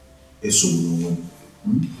esogbu n'onwe m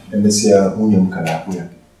emesịa nwunye m kara akpụ ya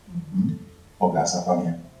ọ ga-asakwa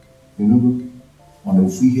ya enugo mana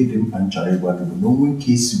ofu ihe dị mkpa m chọrọ ịgwa gị bụ na onwe nke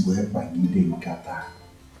esi wee kpagide nke taa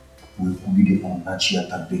wee kwugide ọnachi ya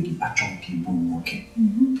tabeghị achọ nke ịbụ nwoke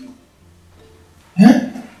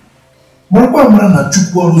marakwa mara na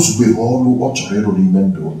Chukwu arụzubeghị ọrụ ọ chọrọ ịrụ n'ime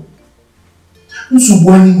ndụ ụlọ. Nsogbu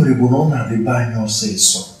anyị nwere bụ na ọ na-adịba anyị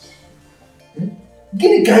ọsịsọ.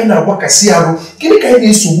 Gịnị ka anyị na-agbakasị arụ? Gịnị ka anyị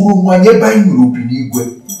na-esogburu onwe anyị ebe anyị nwere obi n'igwe,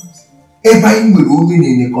 ebe anyị nwere onye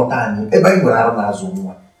na-elekọta anyị, ebe anyị nwere arụ n'azụ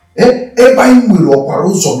nwa, ebe anyị nwere ọkwara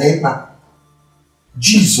ụzọ n'ịkpa?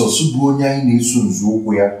 Jizọs bụ onye anyị na-eso nzọụkwụ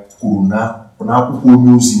ya kwuru n'akwụkwọ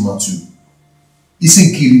onye ozi Matiu isi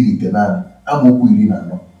nke 19 amaokwu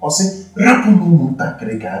 14 ọ sị rapụ na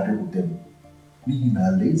ụmụntakịrị ga-abịakwute m n'ihi na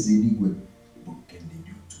alaeze eluigwe bụ nke ndị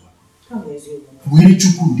dị otu a. Nwere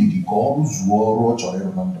Chukwu ndidi ka ọ rụzuo ọrụ ọ chọrọ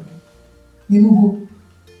ịrụ na ndụ gị. Ịnụgo?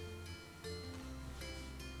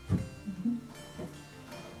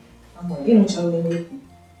 Ịnụcha mmemme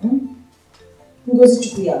ngozi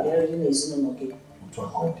Chukwu ya abịarịrị n'ezinụlọ gị.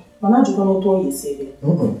 Mana ajụkwa n'otu ọ ga-esi ebe.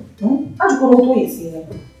 Ajụkwa n'otu ọ ga-esi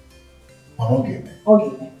ebe. Mana ọ ga-eme. Ọ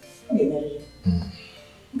ga-emerịrị.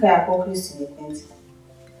 Nke a akpọ Kristi n'ekwentị.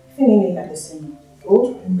 Ife na-eme ka dịsị mma.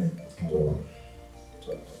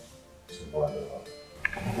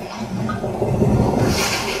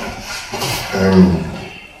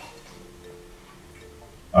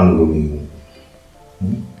 Anụrụ m iwu.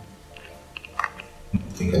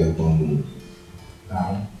 Ekelekwa m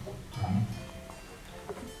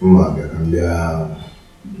mma bịa ka m bịa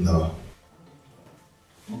nawa.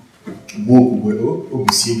 Mgbe okwukwe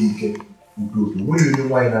obi sie ike udo nwere onye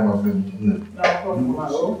nwaanyị na-ama mme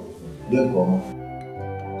bịa nke ọma.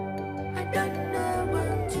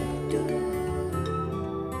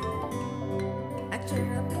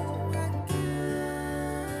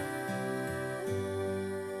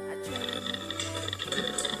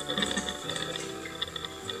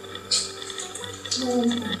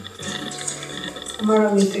 Amara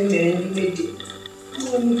m ife mere n'ime dị.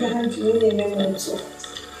 Nwa m ife ha ji onye eme m otu.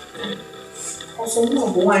 Ọsọ mụ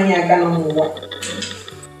bụ nwaanyị aga nọ n'ụwa.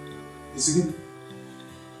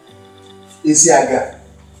 Esi aga.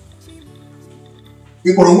 Ị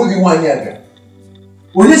kpọrọ onwe gị nwaanyị aga.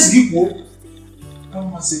 Onye si gị kwuo?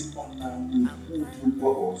 Amasị na ụkwụ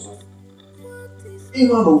ọzọ.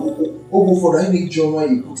 Ịma na oge ụfọdụ anyị na-eji ọnụ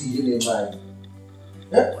anyị ekwute ihe na-eme anyị.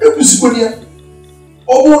 Ekwusikwana ya.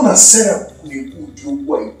 Ọ bụrụ na Sarah na-ekwu ụdị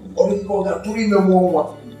okwu a ekwu, ọ dị ka ọ ga-atụrụ ime nwa nwa.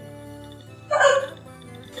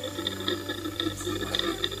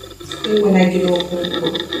 Enwena gị n'okwu mkpụ,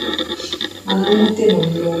 mana mwute nọ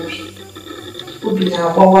n'obi. Obi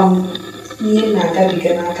na-agbawa m n'ihe m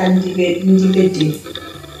na-agabiga n'aka ndị be di m.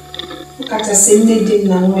 Ọkachasị nne di m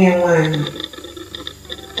na nwa ya nwaanyị.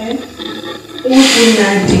 Ewepụ nna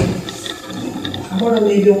di m, agbara m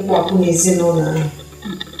ebe nkwapụ n'ezinụlọ ahụ.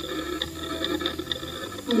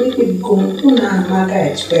 Mgbe ekpebigo m, ụnụ ahụ m agaghị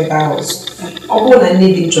ejikwa ebe ahụ ọzọ. Ọ bụrụ na nne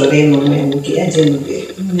di m chọrọ ịnụ nwa ya nwoke, ya jee nube.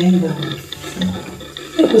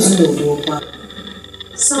 Ekwesịrị ụdị ụkwa.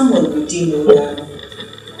 Samuel bụ di n'ụlọ ahụ.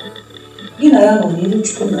 Gị na ya nọ n'ihu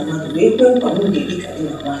Chukwu na mmadụ wee kwe nkwa n'oge dị ka di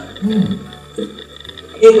na nwaanyị.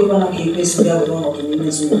 Ekwekwana ka ekwesị bịa were ọnọdụ n'ime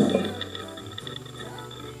ezinụlọ ya.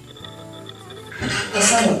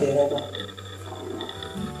 Samuel bịara ebe a.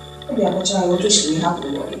 Ọ bịa bụchara otu siri hapụ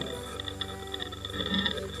ụlọ gị.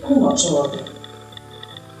 Ụlọ chọrọ gị.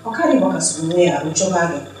 Ọ karịa gbakasịrị onwe ya arụ chọba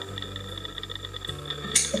gị.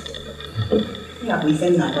 Ya bụ ife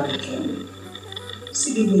nna agwa gị kemgbe. Si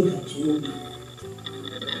gị bụ ịdajụ obi.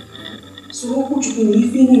 Soro okwu Chukwu na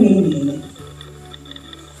ife niile ị na-eme.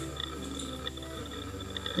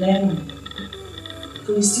 Lee m.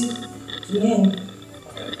 Kristi, tụnye m.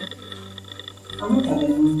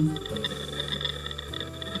 Amụtabeghị m.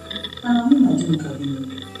 Mana mụ na di m ka dị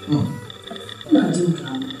n'obi. Mụ na di m ka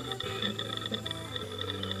m.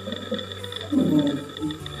 Ọ gwara m.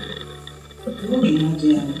 Oge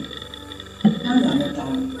na-adịghị anya. A ga-amụta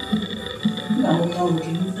m. M ga-amụta nwoke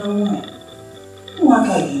mụta nwaanyị.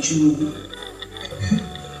 Ụmụaka ga-eju obi.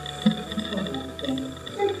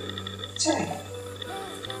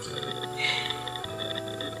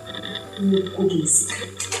 Nnukwu ga-esi.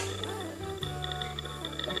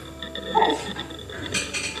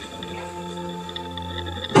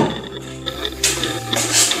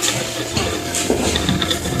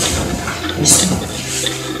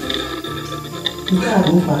 Nke a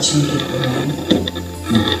bụ nkwa Chineke kwere anyị.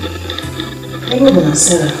 Ebe ọ bụ na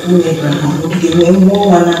Sarah, nwunye Abraham, ga-enwe mmụọ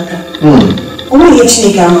nwa n'aka. O nweghị ihe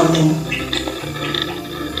Chineke amaghị m.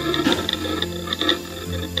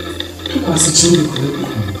 Tụkwasị Chineke obi.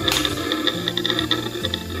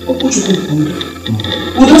 Okwu Chukwu bụ ndụ.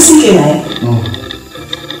 Udosi ike na ya.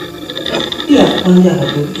 Ị ga-akwụkwọ ndị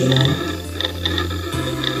agbata obi gị n'anya.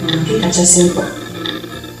 Mana nke kachasị mkpa,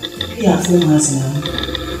 ị ga-afụ ụmụazị n'anya.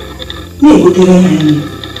 Na-egotere ha nri.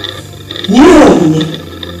 Nye ha onyinye.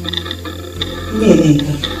 Na-eme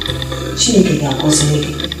nke Chineke ga-agọziri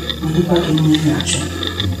gị ma dịkwa gị mma ị na-achọ.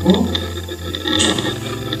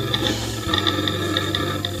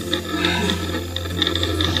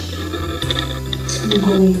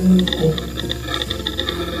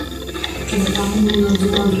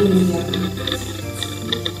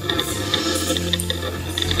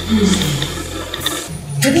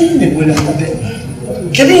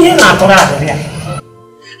 Kedu ihe na-atọrọ adịrị ya?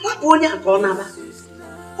 Hapụ onye a ka ọ naba.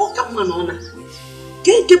 Ọ ka mma na ọ na.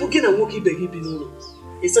 Nke bụ gị na nwoke ibe gị bi n'ụlọ.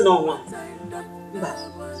 Isi n'ọnwa. Mba,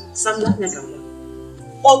 Sam anya ka mma.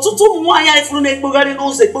 Ọtụtụ ụmụ nwaanyị anyị fụrụ na-ekpogharị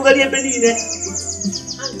n'ụzọ ekpogharị ebe niile.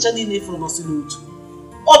 Ha ncha niile fụrụ nọsị n'otu.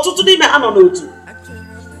 Ọtụtụ n'ime ha nọ n'otu.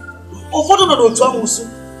 Ụfọdụ nọ n'otu amụsụ.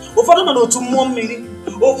 Ụfọdụ nọ n'otu mmụọ mmiri.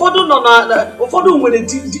 Ụfọdụ nwere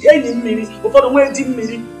enyi mmiri. Ụfọdụ nwere di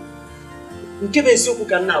mmiri. Nke bụ eziokwu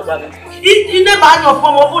ka m na-agwa gị. Ịneba anya ọfụma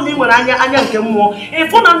ma ọ bụrụ na ị nwere anya nke mmụọ,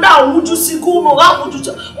 ịfụ na ndị ahụ nwụjụsigo ụlọ ha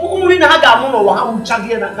kwụjụcha nri na ha ga-amụ n'ụlọ ha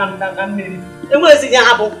nwụchaghị na mmiri. Enweghịzi ihe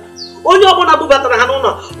ha bụ. Onye ọbụla bubatara ha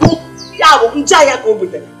n'ụlọ ya bụ nje ahịa ka o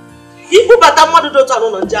butere. Ibubata mmadụ dị otu a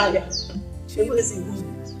n'ụlọ nje ahịa. Enweghịzi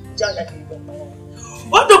nje ahịa ka ibata.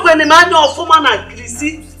 O dokwere m anya ọfụma na Kristi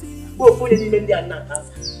bụ ofu onye n'ime ndị a na-aka.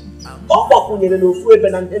 Ọ gbakwunyere n'ofu ebe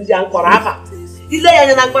na ndị a mkpọrọ afa. Ile ya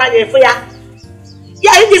anya na mkpọrọ anya efu ya.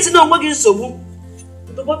 Ya ị ga-esi na onwe gị nsogbu.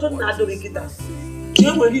 Ndụmọdụ na-adọrọ nkịta ka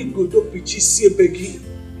e nwere igodo pichi si ebe gị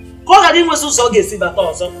ka ọ ghara inwesị ụzọ ọ ga-esi bata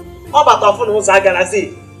ọzọ. Ọ bata ọfụ na ụzọ agarazi.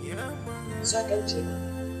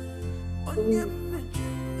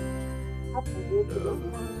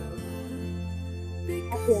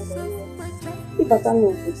 Ịbata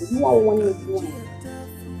n'obodo, mụ ọwụwa nne gị nwaanyị.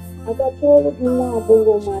 Aga chọọrọ gị nwa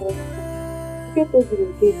agbọghọ mara nke tozuru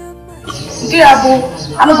nke. Nke ya bụ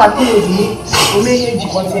anụbata ozugbo ome ihe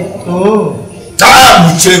ejikọta ya.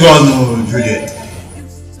 Buchie gị ọnụ, Juliet.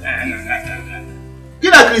 Gị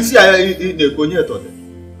na Christian na-ekwu onye tọdụ.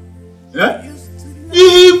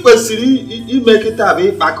 Ihe kwesịrị ime kịta bụ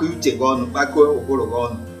ịkpakọ uche gị ọnụ, kpakọ ụbụrụ gị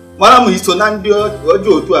ọnụ. Mara ma iso na ndị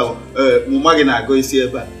ọjọọ otu a mụma gị na-agụ isi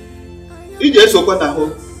ebe a. Iji esokwa na ahụ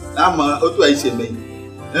na ama otu a isi eme ihe.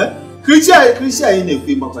 Christian anyị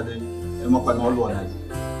na-ekwu ịmakwa na ọlụ ọna gị.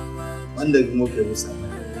 Nwanne gị nwoke bụ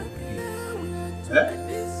Samuel.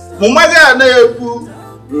 Mụma gị a na-ekwu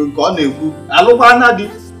nke ọ na-ekwu alụkwa na di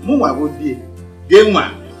mụ nwa bụ di gị nwa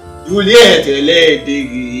Juliet ele di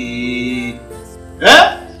gị.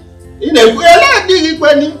 Ị na-ekwu ele di gị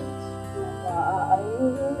kwani?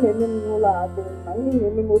 Na-eme m n'ụlọ adịghị mma, ihe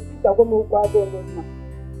na-eme m osisi agwa m okwu adịghị mma.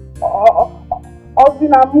 Ọ sị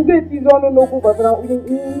na m ga-etizi ọnụ n'okwu gbasara ihe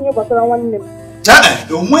gbasara nwanne m.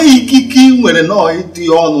 O nweghị ikike ị nwere na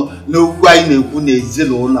itinye ọnụ n'okwu anyị na-ekwu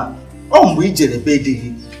n'ezinụlọ a. Ọ mgbe i jere be di gị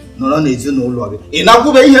nọrọ n'ezinụlọ gị ị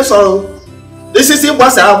na-akwube ihe sọrọ isisi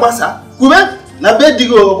gbasara agbasa kwube na be di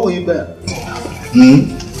gị ọ bụghị ibe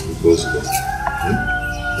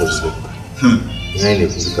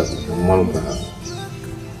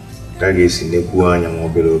ka ga-esi nekwu anya nwa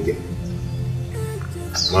obere oge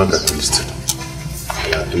maka Kristi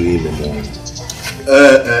ya atụghị ime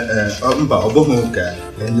mba ọ bụghị ka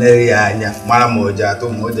eleghị ya anya mara ma o ji atụ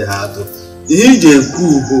ma o ji ha atụ ihe iji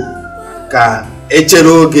ekwu bụ ka echere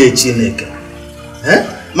oge Chineke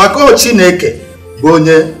maka Chineke bụ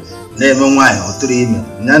onye na-eme nwaanyị ọ tụrụ ime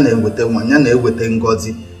ya na-eweta nwa ya na-eweta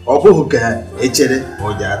ngọzi ọ bụghị ka echere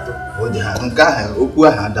o ji atụ o ji ha nke ahụ okwu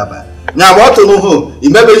ahụ adaba nya bụ ọtụ n'ụhụ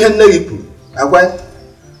imebe ihe nne gị kwuru agwa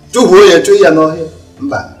tụhuo ya chụọ ya n'ọhịa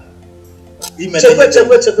mba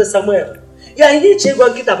chekwe Samuel ya ihe iche ịgwa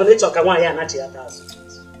nkịta bụ na ịchọ ka nwaanyị anachi ya taa azụ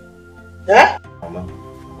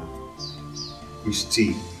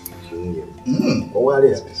Kristi nwunye m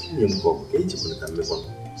ọwarị ya nwunye m bụ ka echepụrụ ka mmekọ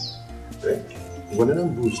ngwanara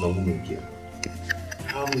mbụ na nwunye nke ya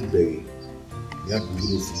ha mụbeghị ya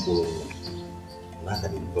bụrụ ofu mkpụrụ nwa n'aka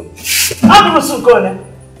n'ikọ abụrụsụ nke ole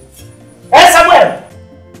Samuel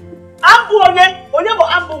abụ onye bụ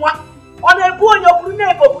abụ nwa ọ na-ebu onye okpuru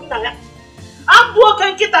na-ekogbu nna ya abụ oke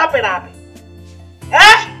nkịta apịrị apị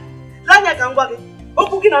lanya ka ngwa gị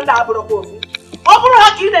okwu gị na ndị abụrụkwa ofu ọ bụrụ ha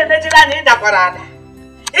ka ị na-enejere anya ịdakwara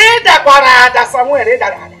ada Samuel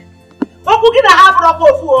ịdara ada okwu gị na ha abụrụkwa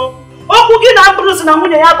ofu okwu gị na abụrụsụ na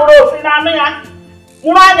nwunye ya bụrụ ofu na anụ ya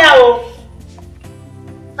nwụrụ anya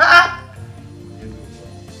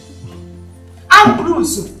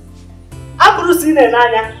abụrụsụ ị na-ene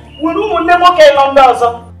anya nwere ụmụnne nwoke ịnọ ndị ọzọ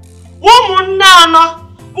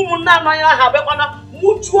ụmụnne anọ ya ha bịakwana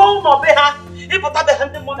mụjuo ụlọ be ha ịpụta be ha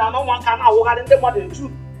ndị mmadụ anọ nwa ka na-awụgharị ndị mmadụ eju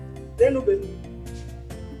n'enube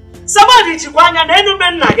Samuel jikwa anya na enube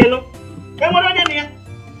nna gị nụ enwere onye na ya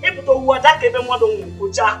ịpụta owuwe ọja ka ebe mmadụ nwere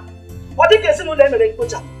mkpocha ọ dịka ezinụlọ emere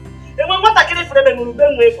mkpocha enwe nwatakịrị fere ebe nwere ube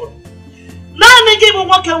nwa ịfụrụ naanị gị bụ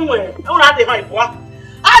nwoke nwere enwere adịghị ịbụa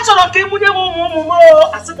achọrọ ka ịmụnye m ụmụ m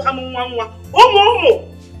asịkwa ha m nwa ụmụ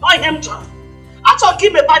ọ ihe m chọrọ achọrọ ka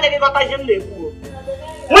imepe anya gị ghọta ihe m na-ekwu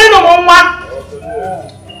nwere m nwa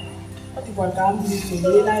Ọ dịkwa ka m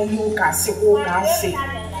na ihe ụka asịkwa ụka asị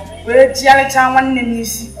wee jigharịcha nwanne m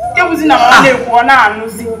isi nke bụzi na ọ na-ekwu ọ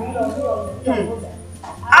na-anụzi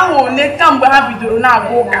ahụ ole kamgbe ha bidoro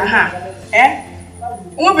na-agwa ụka ha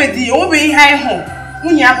onwebeghị ihe anyị hụ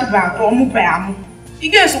nwunye ya tụba atọ ọmụbeghị amụ ị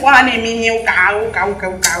ga-esokwa ha na-eme ihe ụka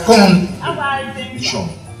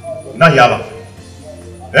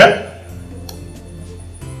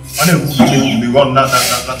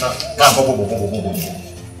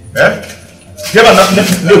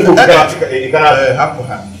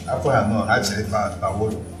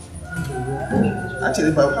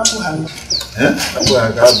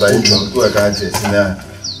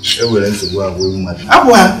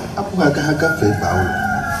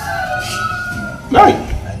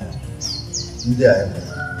ndị a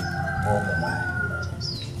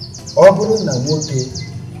ọ bụrụ na nwoke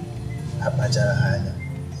akpachara ha anya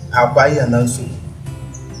ha gba ya na nsogbu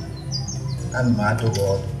ana m adụ gị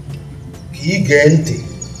ọdụ ka ị gee ntị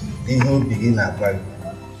n'ihe obi gị na-agwa gị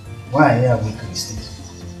nwaanyị a bụ Kristi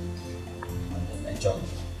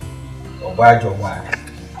ọgba ajọ nwaanyị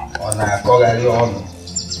ọ na-akọgharị ọnụ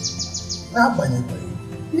n'agbanyeghị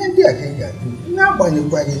ihe ndị a ka ị ga-adụ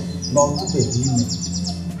n'agbanyeghị na ọtụbeghị ime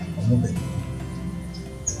ọmụbeghị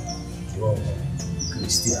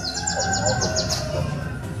Kristian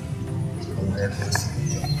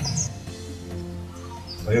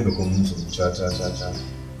onye bekwa m nsogbu cha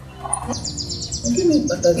gịnị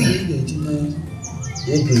kpatara ị ga-eji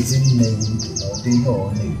egezi nne gị ntị na ọ dị ihe ọ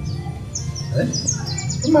na-ekwu.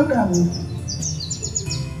 Maka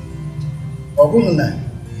ọ bụghị na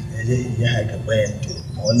ihe ha ga-agba ya ntị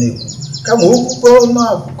ma ọ na-ekwu kama okwukwe ọnụ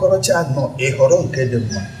agụkọrọcha nọ ịhọrọ nke dị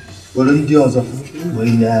mma were ndị ọzọ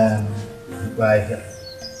wee na-ekwe ahịa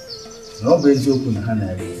na ọ bụ eziokwu na ha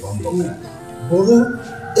na-egbo mbọ ka bụrụ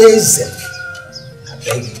eze na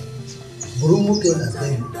be gị bụrụ nwoke na be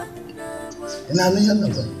gị ị na-anụ ihe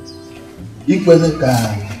nọgọ ikwere ka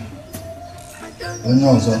onye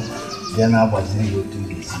ọzọ bịa na-agbaziri gị otu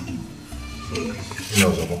ga-esi dị onye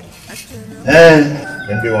ọzọ bụ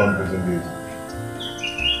ndị nwa nkụzi ndị ezi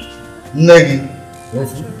nne gị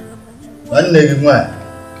nwanne gị nwanyị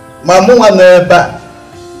ma mụnwa nọ ebe a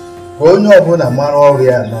ka onye ọbụla mara ọrụ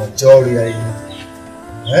ya na ọchị ọrụ ya ihe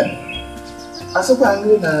asịkwa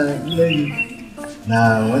nri na nne gị na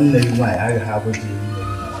nwanne gị nwanyị agaghị abụghị nne gị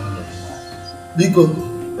na nwanne gị nwanyị biko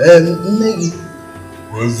nne gị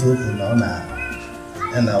bụ eziokwu na ọ na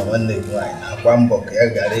ya na nwanne gị nwanyị na-agba mbọ ka ya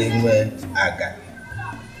ghara inwe aga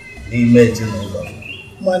n'ime ezinụlọ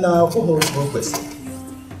mana ọbụghị otu o kwesịrị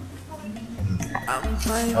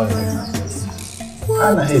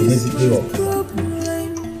anaghị emezikpe ọfụma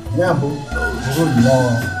ya bụ bụrụ nnọọ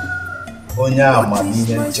onye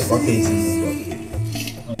amamihe nchịkọta ezinụlọ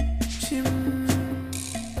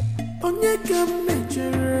onye ka m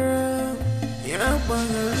mejọrọ ya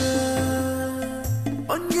gbaghara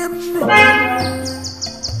onye m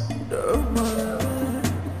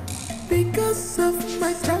because of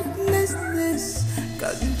my childlessness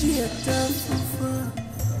can't you tell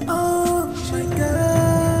oh my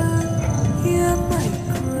God hear my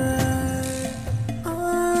cry oh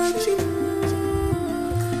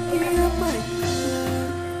hear my cry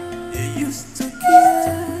you used to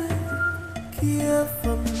care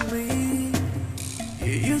for me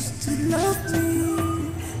you used to love me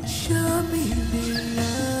show me the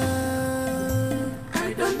love I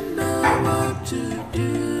don't know what to do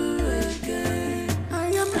again I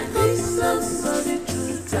need somebody to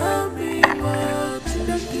tell me what to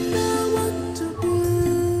do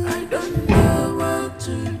I don't know what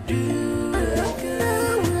to do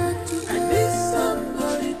again I need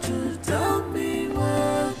somebody to tell me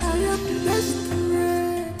what I am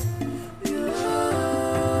desperate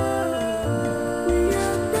we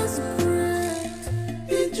are desperate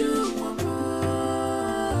did you want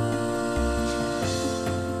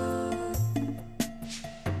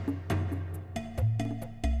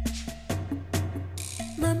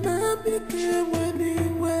Mama became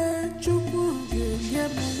anywhere, Chukwu gave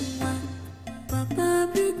me one. Papa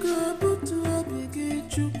became butu abigi,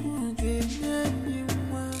 Chukwu gave me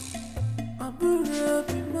one. Abura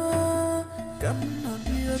bima, come not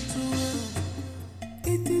be a tool.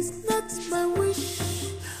 It is not my wish,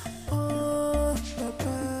 oh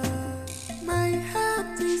Papa. My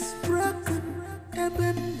heart is broken,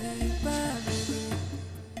 eben baby.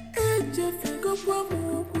 Eje fego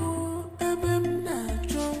pamugo, eben na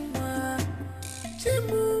choma.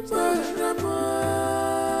 Chimu baramo,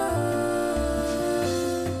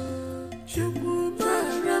 chimu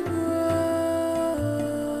baramo,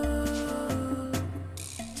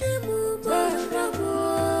 chimu baramo,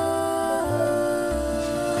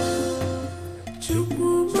 chimu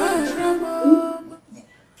baramo.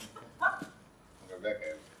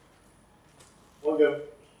 Okay.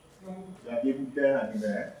 Ya kita hari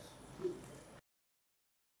ni.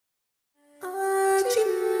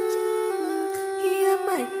 Hear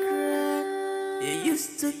my cry. You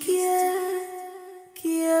used to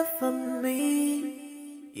care for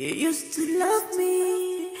me. You used to love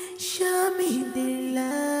me, show me the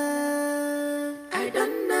love. I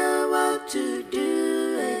don't know what to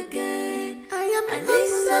do again. I need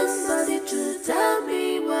somebody to tell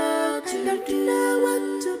me what to do. I don't know what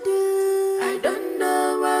to do. I don't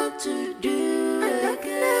know what to do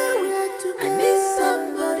again. I need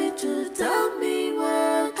somebody to tell me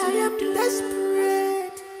what to do. I am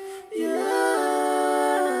desperate. Yeah,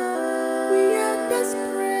 we are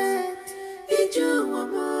desperate. Did you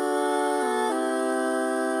want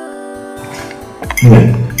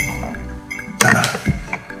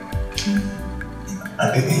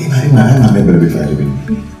I'm never be fine with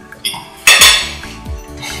you.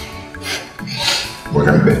 What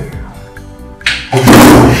am I?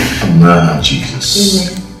 Nah,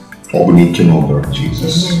 Jesus. All we need to know about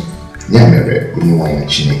Jesus. Yeah, maybe when you want to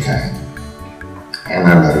change kind. And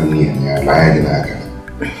I'm not only in your life in Aga.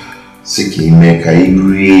 Siki make a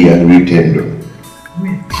agree tender.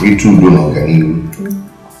 Free to do no can you.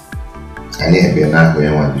 And yeah, be not where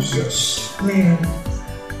you want to Jesus.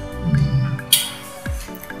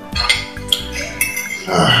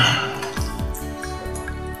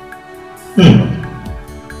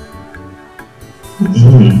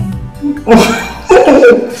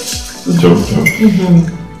 Ciao.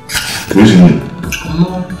 Cuisine.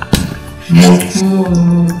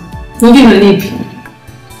 Non viene lì.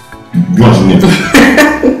 Non so niente.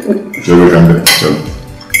 Ce lo cambia. Ciao.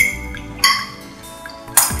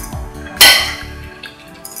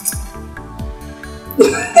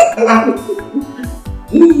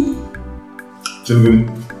 Cembeli.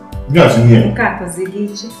 Non so niente. Così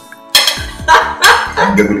dice.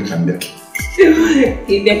 Cambia quelli cambia.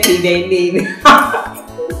 Che dai lì.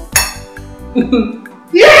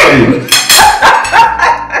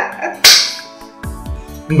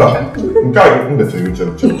 Enggak, enggak saya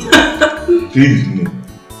cari. Jadi di sini.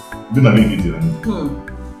 Dia nanti di sini.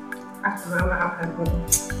 Mama akan pun.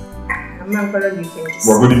 Mama kalau di sini.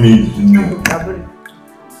 Baru di sini. Kabur.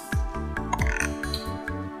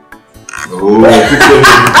 Oh,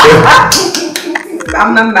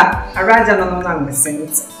 Mama, araja no nang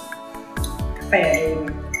sense. Apa ya ini?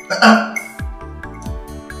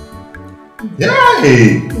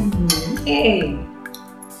 Yay! Hey.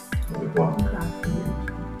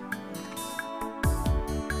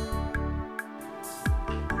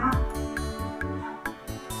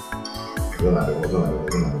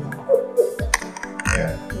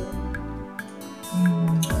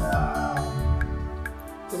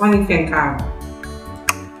 One thing car.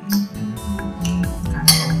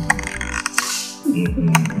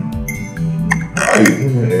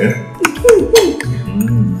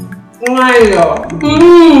 Ayo.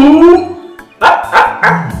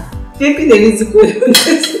 Pipi dari suku.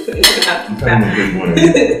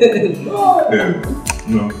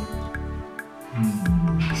 No. Amen.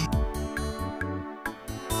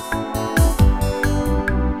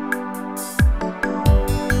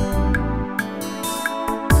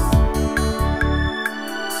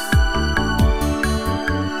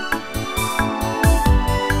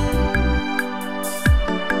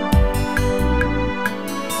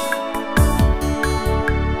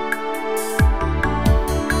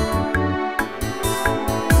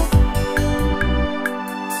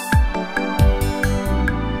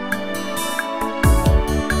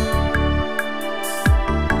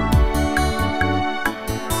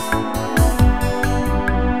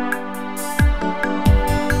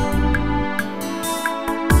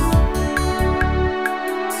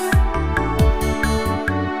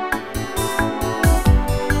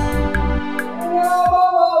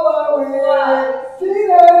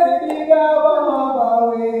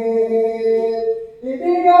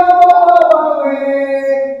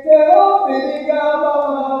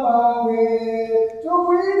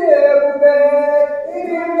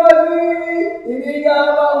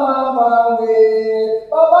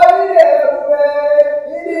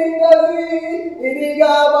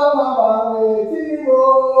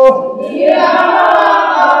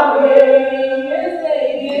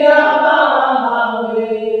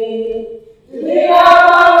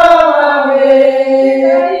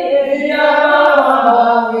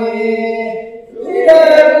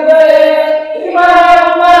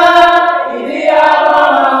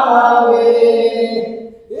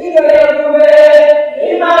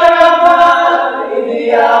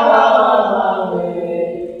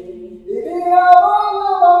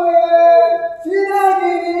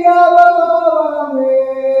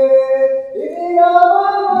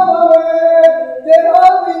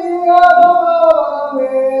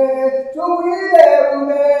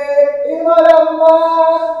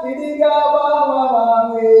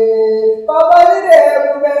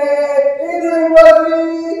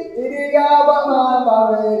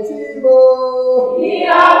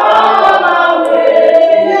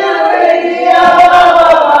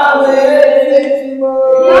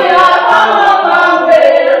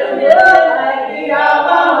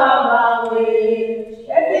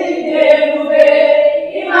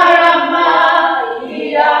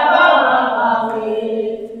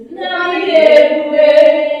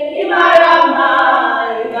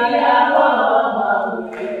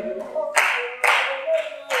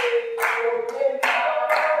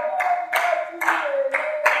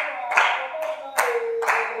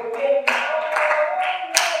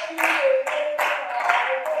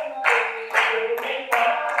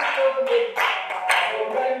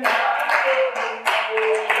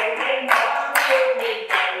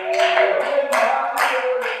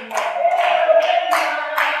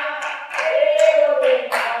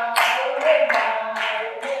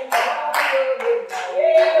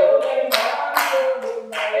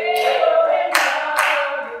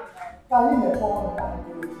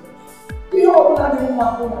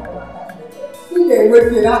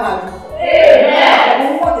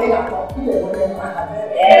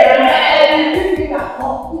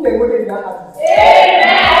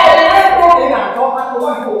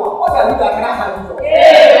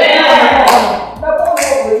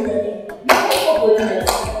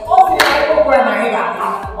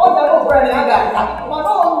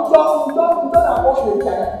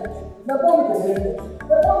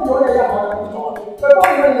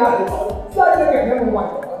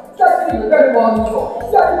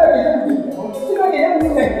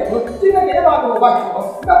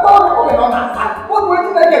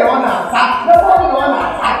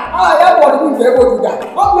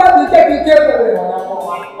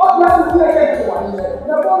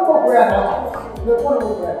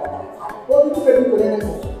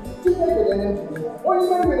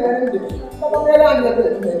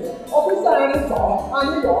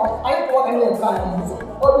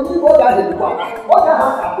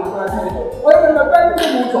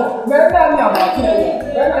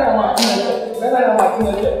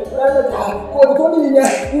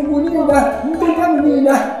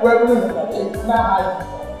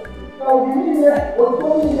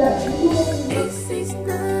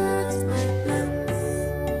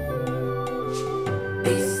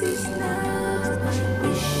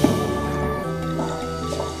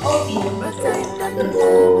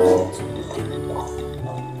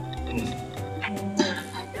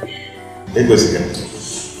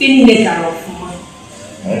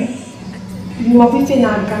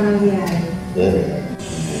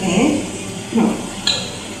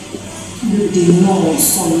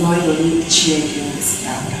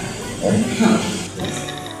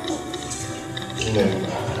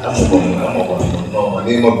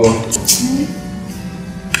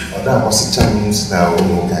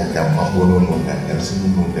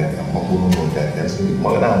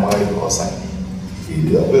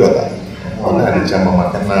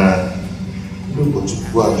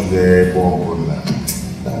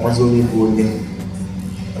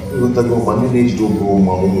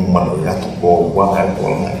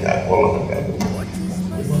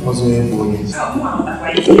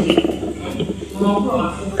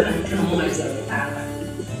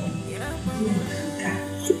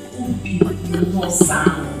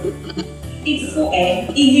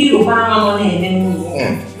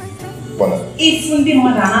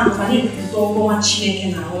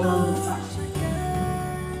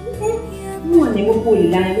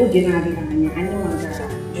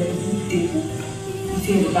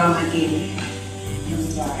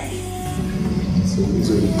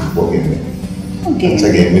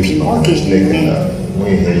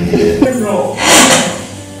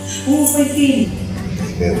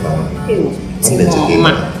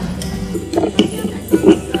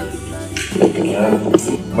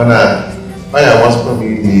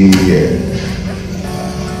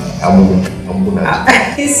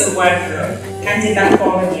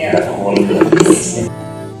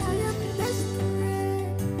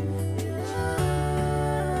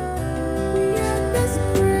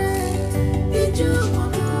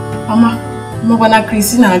 Mama,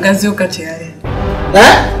 Christina agazi ukachegharị.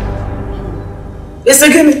 Ese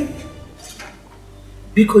gịnị?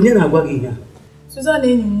 Biko onye na-agwa gị ihe a? Susan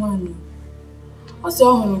enyi m nwaanyị. Ọ sị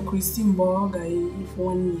ọ hụrụ Christy mgbe ọ ga-efu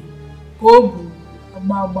nwanne ya. Ka o bu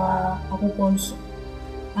agba akwụkwọ nsọ.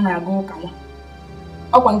 A na-aga ụka nwa.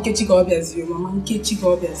 Ọkwa Nkechi ka ọ bịaziri, mama Nkechi ka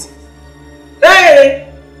ọ bịaziri. Ee!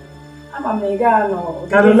 Ama m ịga nọ.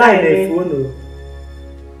 Caroline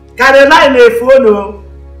na-efu onu.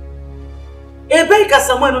 Ebe ka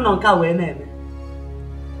Samuel nọ nke a wee na-eme.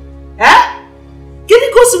 Gịnị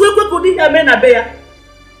ka o si wee kwe ka ụdị ya mee na be ya?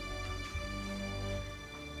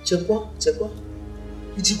 Chekwa.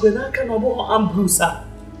 Ijikwe n'aka na ọ bụghị Ambrose a.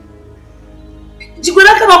 Ijikwe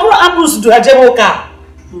n'aka na ọ bụrụ Ambrose du ha jebe ụka.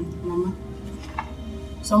 Mama,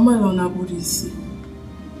 Samuel ọ na-abụrụ isi.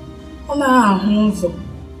 Ọ na-ahụ ụzọ.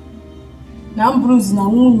 Na Ambrose na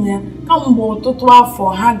nwunye ya kamgbe ọtụtụ afọ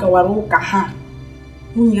ha gawara ụka ha.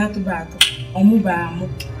 Nwunye ya tụba atọ. Ọmụba amụ.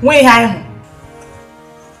 Nwe ihe anyị hụ.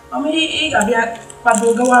 Mama, ị ga-abịa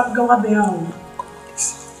kwado gawa be ya ọrụ.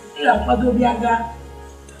 Ị ga-akwado bịa gaa.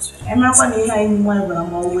 Emerakwa na ihe anyị nwa gwara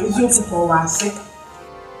ma ọ wee eziokwu ka ọwa asị.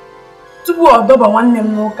 Tupu ọ dọba nwanne m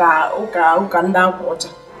n'ụka ndị akwa ọcha.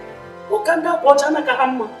 Ụka ndị akwa ọcha anaghị ha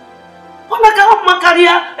mma. Ọ na-aka ha mma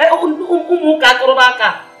karịa ụmụ ụka akụrụba aka.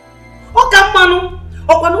 Ọ ka mmanụ.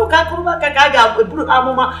 Ọkwa n'ụka akụrụba aka ka a ga-eburu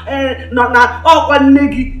amụma na ọkwa nne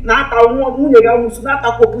gị na-ata nwunye gị amụsụ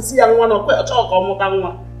na-atakwa opusi ya nwa na ọkwa ọcha ọka ọmụta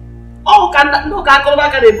nwa. Ndị ụka akụrụba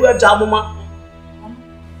aka na-ebu eji amụma.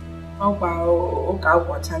 Ọkwa ụka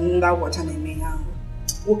agwọcha ndị agwọcha na-eme ihe ahụ.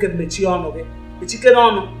 Nwoke mechie ọnụ gị, mechikere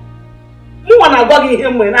ọnụ. Mụnwa na-agwa gị ihe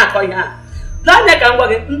mgbe na-akọ ihe a. Lee anya ka m gwa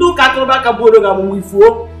gị, ndị ụka akụrụba aka buoro gị amụma ifuo.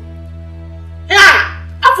 Ya,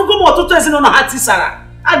 afụgo m ọtụtụ ezinụlọ ha tisara,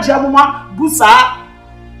 ha ji amụma busaa.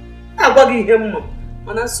 Na-agwa gị ihe mma,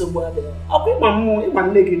 mana nsogbu adịghị. Ọ bụ ịgba mmụọ, ịgba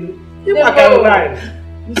nne gị, ịgba Caroline,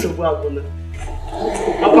 nsogbu agwụla.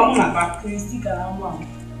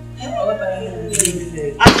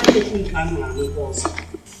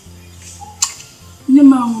 Nne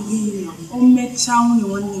m ahụghị ya, o mechaa nwunye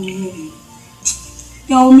nwanne m ihe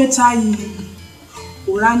ya, o mechaa ihe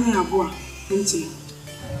ụra anya abụọ ntị.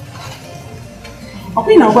 Ọ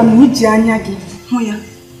bụghị na agwa m iji anya gị hụ ya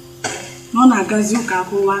na ọ na-agazi ụka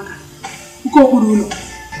akwụwa aka ụka okpuru ụlọ.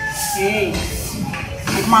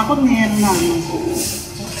 Agụmakwụkwọ ihe nna m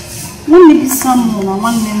nwanne gị Sam na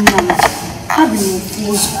nwanne nna m ha bi n'ofu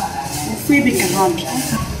ụzọ ofu ebe ka ha bi.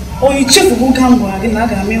 Oyi chefugo ka m gwara gị na a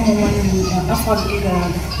ga m ịhụ nwanne m afọ gị gara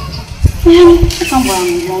aga. Ka m gwara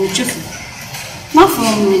m gwa o chefu n'afọ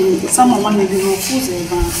m Sam nwanne gị n'ofu ụzọ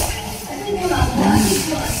ebe ahụ.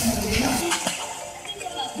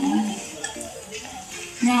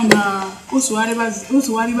 Ya na o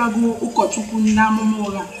sogharịbago ụkọchukwu ndị amụma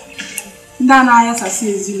ụgha, ndị anaghị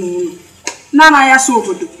ezinụlọ, ndị anaghị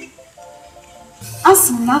obodo. A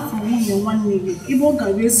sị m na afọ nwunye nwanne gị ebe ọ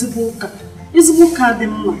gara ezigbo ụka dị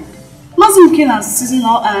mma. Maazị nke na-asịzi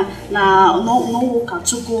na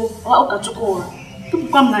ụkọchukwu ụgha.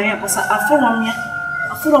 Tụpụkwa m na ya kwasa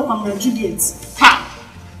afọrọkwa m na Juliet.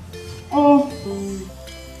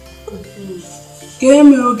 Ka e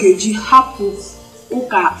mere ọ ga-eji hapụ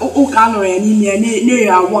ụka a nọrọ ya n'ime ya na-eyi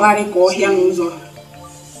agbagharị ka ọhịa n'ụzọ.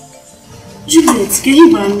 Juliet, ka ihe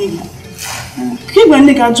gwara nne gị? Ka ị gwara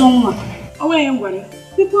nne gị ajọ nwa? Onwe ya gwara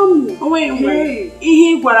ihe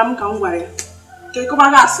ị gwara m ka m gwara ya. Ka ịkọba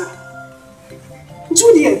gị asị.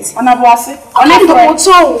 Juliet, ọ na-abụ asị? Ọ na-ekwe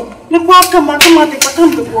ụtọ ọwụ. Lekwa aka m dịkwa ka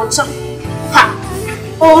m dịkwa ọcha. Ha!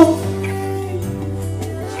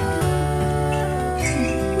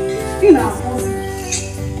 Ị na-ahụ ozi.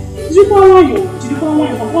 Jirikwa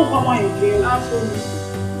nwayọọ gwagwa nwayọọ ka ị na-afọ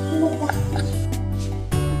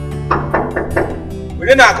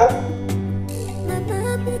onye na-akụ?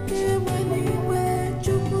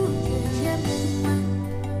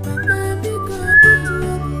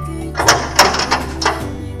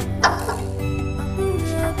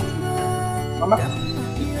 Mama,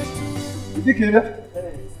 Dikeh ya?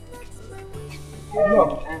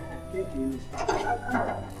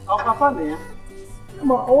 Papa na ya.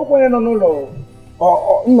 Ma ọ kwenye nọ n'ụlọ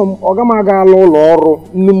nna m ọ gama agaala ụlọ ọrụ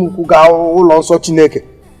nne m ukwu gaa ụlọ nsọ Chineke.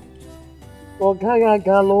 Ọ gaghị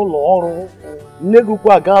agala ụlọ ọrụ nne gị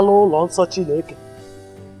ukwu agala ụlọ nsọ Chineke.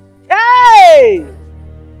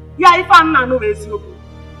 Ya ife a nna n'ụlọ eziokwu.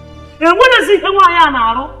 Enwerezi ihe nwaanyị a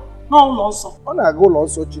na-arụ n'ụlọ nsọ. Ọ na-aga ụlọ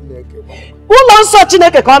nsọ Chineke. Ụlọ nsọ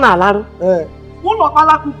Chineke ka ọ na-alarụ. Ụlọ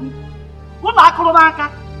kpalakwukwu, ụlọ akụrụ n'aka.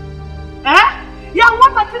 Ya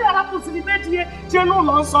nwatakịrị arapụsịrị ibe ji jee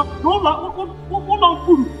n'ụlọ nsọ na ụlọ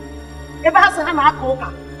mkpụrụ ebe ha sị ha na-aka ụka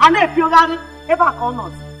a na-epiogharị ebe a ka ọ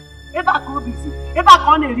nọzi, ebe a ka obi si, ebe a ka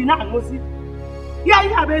ọ na-eri na-aṅụzi. Ya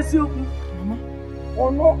ihe a bụ eziokwu.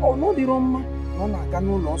 Ọnụ dịrọ mma na ọ na-aga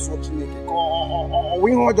n'ụlọ nsọ Chineke ka ọwụ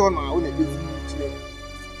ihe ọjọọ na ọ na-ekpezi Chineke.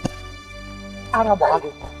 Ara gbaa gị.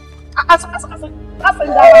 Asị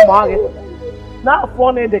ndị ara gbaa gị. N'afọ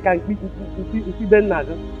na-ede ka mkpibe nna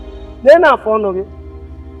gị. Lee n'afọ ọnụ gị,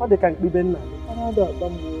 ọ dị ka mkpibe nna gị.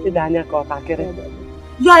 Ịdị anya ka ọtakịrị.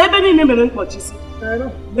 Ya ebe niile mere mkpọchisi.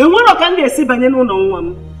 Enwere ka m ga-esi banye n'ụlọ nwa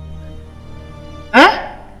m.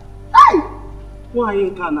 Nwaanyị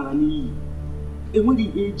nke a nara n'iyi. Enweghị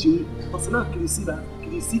ihe eji ọsana kirisi.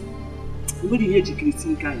 Enweghị ihe eji kirisi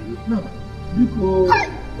nke anyị. Biko,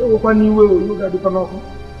 ewekwa n'iwe olu ga-adịkwa n'ọkụ.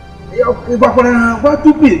 Ị gwakwara ha gwa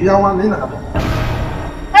tupu ị bịawa na ị na-abụ.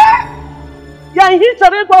 Ya ihe ị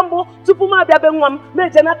chọrọ ịgwa mbụ tupu m abịa be nwa m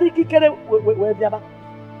na-eje nata ikikere wee bịaba.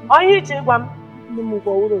 Ọ ihe ịchọ ịgwa m. Nne m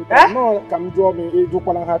gwa ụlọ ka m jụọ m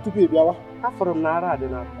ịjụkwara ha tupu ị bịawa. Afụrụ m na ara dị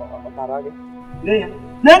na ọbara gị. Lee ya.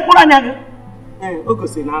 Lee mkpụrụ anya gị. O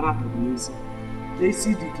gosiri na ara dị n'ezi. N'isi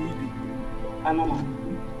dị ka ibi anụmanụ.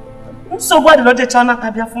 Nsogbu adịla ojecha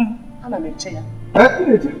nata bịa fụ m. Ana m eche ya.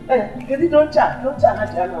 Kedu dị oche a? Oche a ha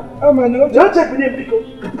ji anụ. Oche binye biko.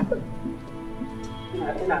 Ị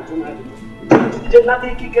na-ajụ m ajụjụ. Je nata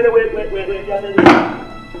ikikere wee bịa n'elu.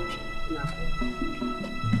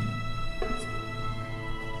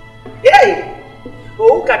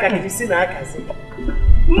 Ụka ka kirisi na-akazi.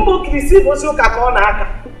 Mbụ kirisi bụ ozi ụka ka ọ na-aka.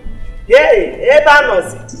 Ebe a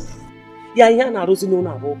nọzi. Ya ihe a na-arụzi n'ụlọ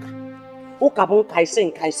abụ ụka. Ụka bụ nka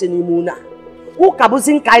isi n'ime ụlọ a. Ụka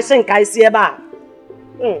bụzi nka isi ebe a.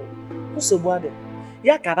 Nsogbu adị.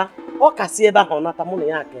 Ya kaba ọ kasị ebe ahụ ọ nata mụ na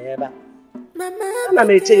ya aka ebe a. Ana m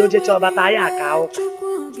eche ya ojecha ọbata ya aka ahụ.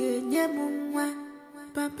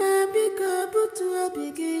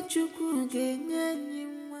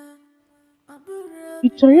 Ị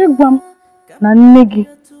chọrọ ịgwa m na nne gị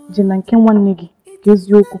je na nke nwanne gị ka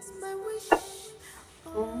eziokwu?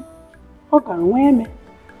 Ọ gara nwee eme.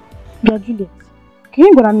 Bịa Juliet, ka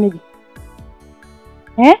ị gwara nne gị?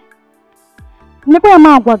 Nnekwa ya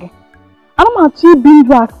ma agwa gị. Ana m achọ ibi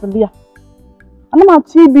ndụ asịrị ya. Ana m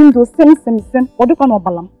achọ ibi ndụ sem ọ dịkwa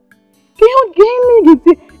n'ọbala m. Ka ihe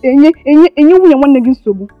ga-esi enye nwunye nwanne gị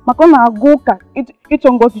nsogbu maka ọ na-agụ ụka ịchọ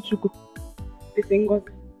ngọzi Chukwu.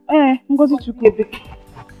 Ngọzi Chukwu ebe.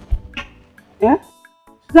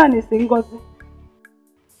 Suzanne ese ngọzi.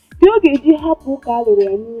 Ka ọ ga-eji hapụ ụka a lụrụ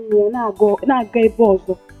ya n'ime ya na-aga ebe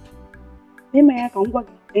ọzọ. N'ime ya ka m gwa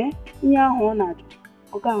gị, ihe ahụ ọ na-ajụ,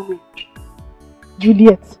 ọ ga-ahụ ya.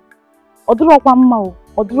 Juliet, ọ dịrọkwa mma o,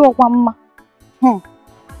 ọ dịrọkwa mma.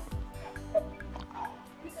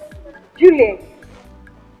 Juliet,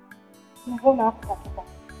 mbụ na-apụta.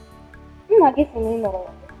 Nna gị si na ị nọrọ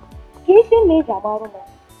ya. Ka isi na eji agbarụ m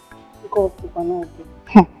nke osikwa n'oge.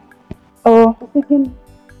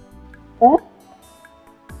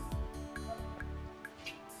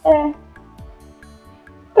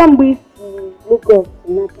 Kamgbe isi Lagos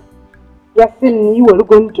n'aka, ya sị m na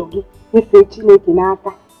iwerugo njọ gị nyefee Chineke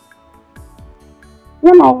n'aka.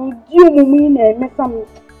 Ya na ụdị omume ị na-emesa m,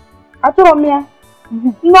 achọrọ m ya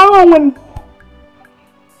n'ọrụ onwe m.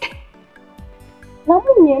 Na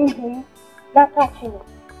nwunye m dị n'aka Chineke.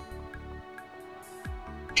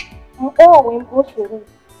 Mkpọ wee mbụ soro m.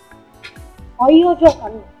 Ọ ihe ọjọọ ka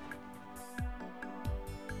m mere.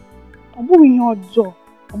 Ọ bụghị ihe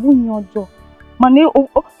ọjọọ, mana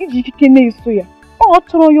iji ikike na-eso ya. Ọ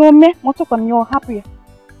chọrọ ya ome, ma ọ chọkwana ya ọ hapụ ya.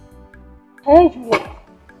 Juliet,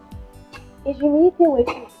 eji m ike wee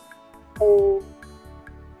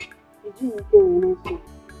ejighị ike wee na-eso.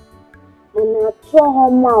 Mana achọghị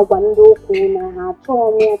m agwa ndị okwu na ha achọrọ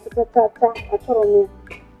m ya tatata, achọrọ m ya.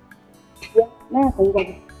 Ya, na ya ka ngwa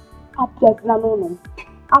gị. Abịazila n'ụlọ m.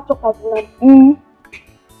 Achọkwazila m.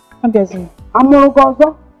 Abịazila. Amụrụ gị ọzọ,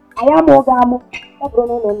 anyị amụrụ gị amụ, ọ bụrụ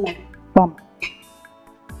n'ụlọ nna gị. Gbam.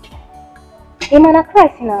 Ị ma na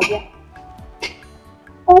Kraịst na-abịa?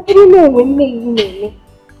 Ọ bụrụ na enwe mmehie ị na-eme,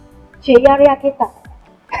 chegharịa kịta.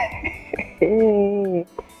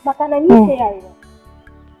 Maka na n'ichegharịrị,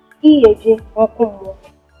 ị ga-eje ọkụ mmụọ.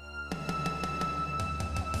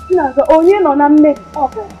 Nna, onye nọ na mmehie? Ọ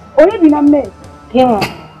bụ onye bi na mmehie? Gị nwa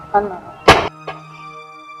ka nna.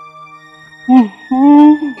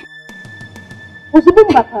 Ozugbo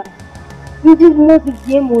m batara, ndị mmụọ ozi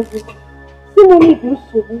zie m ozi si m n'ibi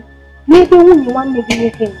nsogbu n'ebe nwunye nwanne gị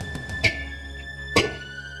nwoke nọ.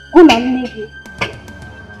 Gụ na nne gị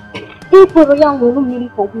ịkpụrụ ya nwere mmiri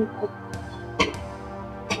ka gị iko,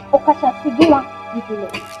 ọkachasị gị nwa bidoro.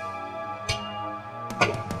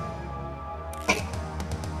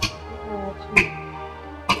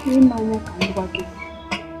 Ịmanya ka m gwa gị,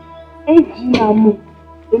 ejina m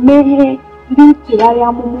eme ihe ndị nchegharị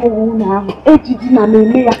amụma owu na ahụ. Ejidina m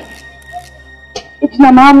eme ya. Ejina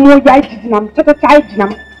m amụ ya, ejidina m chachacha, ejina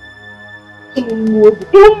m. Ịhụ mmụọ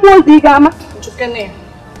ozi ị ga-ama.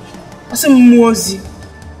 Ọsị mmụọ ozi.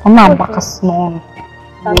 Ọ na-agbakasị n'ọnụ.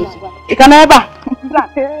 Ị ka n'ebe a?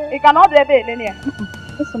 Ị ka na ọ dị ebe elele ya?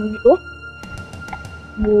 Eso m gị.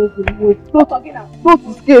 Mmụọ ozi. N'otu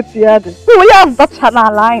sketi ya dị. Ya zacha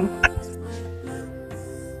n'ala anyị.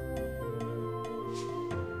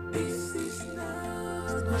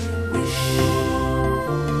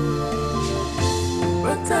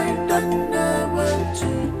 But I don't know what to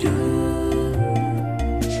do.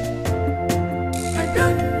 I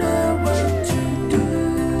don't know what to do.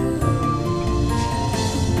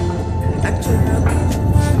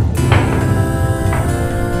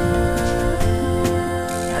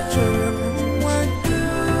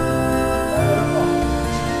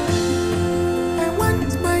 I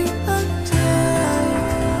want my own child.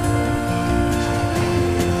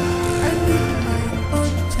 I need my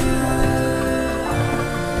own child.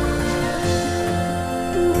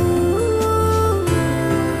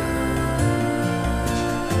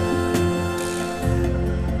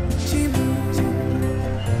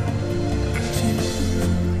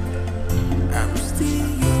 I'm still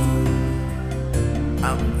young,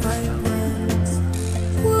 I'm vibrant.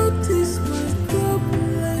 What is my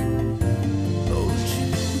problem? Oh,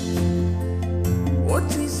 what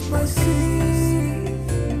is my sin?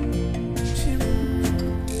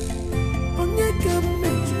 Onye ka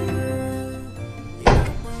mejọrọ?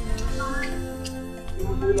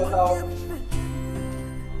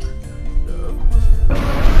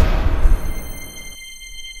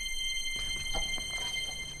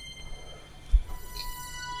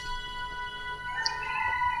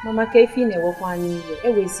 Mama ka ife na-ewekwa anyị iwe,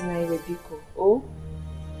 ewezina iwe biko.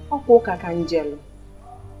 Ọkwa ụka ka njelu.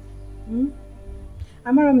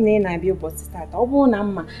 Amara m na ị na-abịa ụbọchị tata. Ọ bụrụ na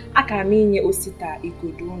mma, akara m inye osita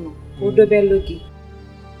igodo ụlọ ka o dobelu gị.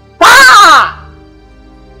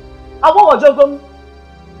 agbọghọ jogom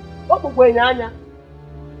okpukwenye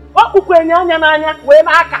anya n'anya wee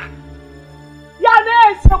n'aka ya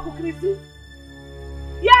na-esi okwu Kristi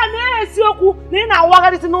ya na-esi okwu na ị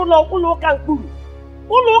na-awagharịsị n'ụlọ ụka mkpụrụ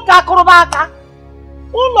ụlọ ụka akụrụba aka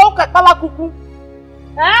ụlọ ụka kpalakwukwu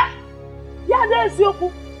ya na-esi okwu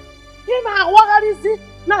ị na-awagharịsị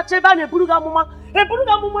na-achọ ebe a na-eburu gị amụma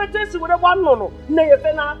etu esi were gba nnụnụ nne ya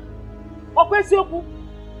efe na ọkwa eziokwu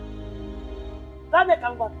Daniel ka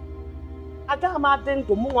ngwa agaghị m adị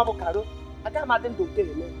ndụ mụ nwa bụ Karo agaghị m adị ndụ nke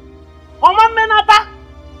eme ọma mmenata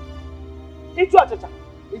ịjụ ọchịcha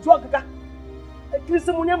ịjụ ọgịga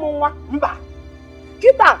Kristi mụnye m nwa mba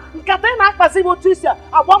kịta nkata ị na-akpasi m otu isi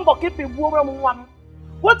agba mbọ ka ịpịgbuo m nwa m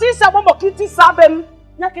otu isi agba mbọ ka itisa be m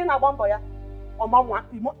ya ka ị na-agba mbọ ya ọma nwa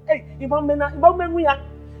ịma mmenwu ya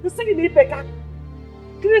nsị gị na ipe ka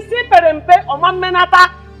Kristi pere mpe ọma mmenata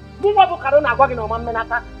mụ nwa bụ Karo na-agwa gị na ọma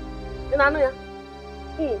mmenata ị na-anụ ya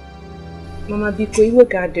Mama biko iwe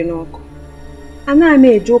ga-adị n'ọkụ anaghị m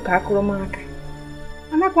eje ụka akụrụmaka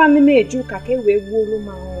anakwana m eje ụka ka e wee gbuoro m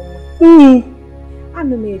ọnwa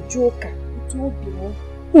ana m eje ụka otu obi m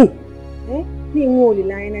na-enwe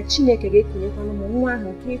olileanya na Chineke ga-ekenyekwana m nwa ahụ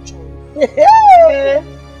nke ị chọrọ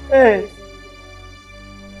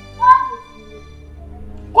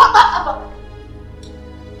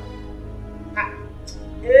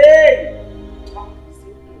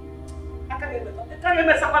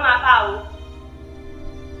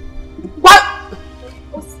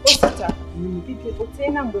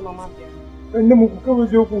Nne m nke bụ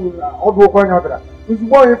eziokwu ọdụ okwu anya bịara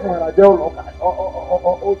ozugbo anyị fụnyere aja ụlọ ụka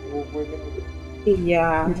otu okwu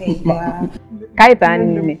ka anyị baa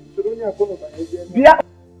n'ime bịa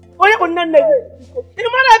onye bụ nne gị ị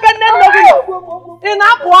mara ebe nne gị nọ ị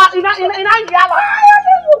na-apụ ị na-ayị ala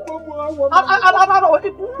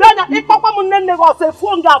ịkpọkwa m nne gị ọzọ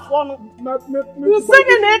efuo m ga-afụ ọnụ nsị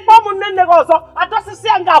gị na ịkpọ m nne gị ọzọ adọsịsị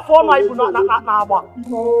ya m ga-afụ ọnụ anyị bụ na-agba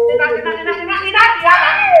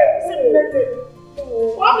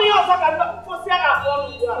ọ bụ ihe ọzọ ka mposi ya ga-afụ ọnụ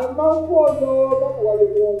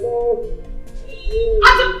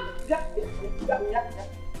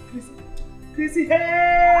Kristi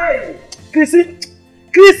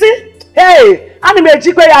ana m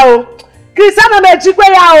ejikwe ya o Kristi ana m ejikwe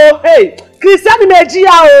ya o Kristi ana m eji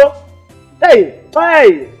ya o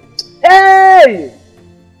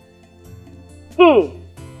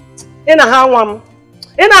ị na ha nwa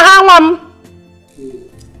m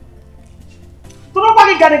tụrụkwa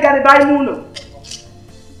gị garịgarị baa ime ụlọ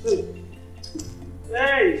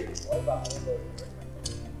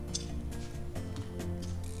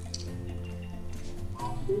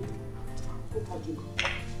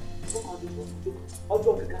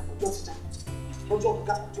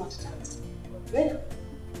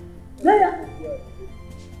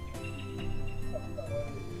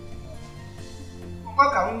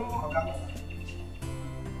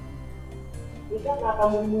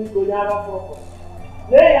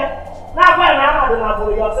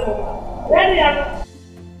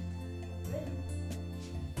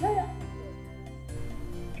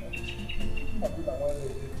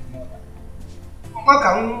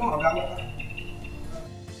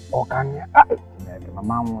ọkanya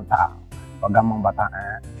mama nwụta ọgamambata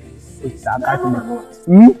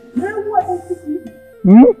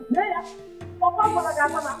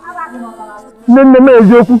nne m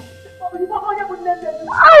eziokwu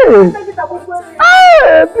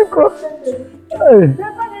biko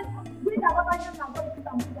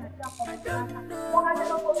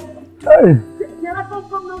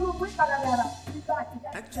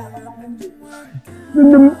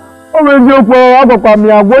ọ bụ eziokwu agwakwa m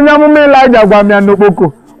ya gwa onye amụma Ịlaịja gwa m ya n'okpoko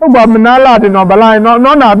ọ gwa m na ala dị n'ọbara anyị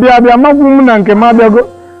nọ na-abịa abịa makwu m na nke m abịago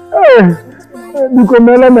biko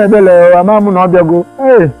meele m ebele ama m na ọ bịago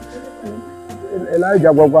Ịlaịja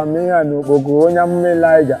gwakwa m ihe a n'okpoko onye amụma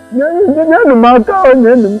Ịlaịja nyenụ m aka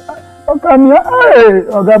nyenụ m aka m ya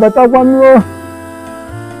ọ ga-abatakwa m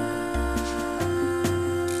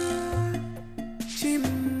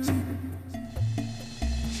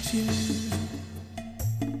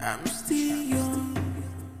I'm still young,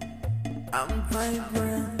 I'm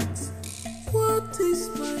vibrant. What is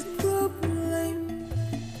my problem?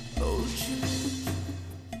 Oh, Jim,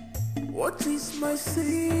 what is my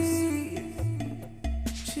sin?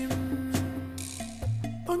 Jim,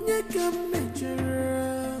 onye ka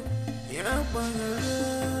mejọrọ ya gbaghara,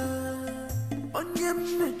 onye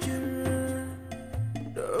mejọrọ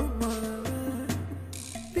dọgbara,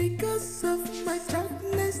 because of my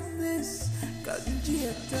thoughtlessness.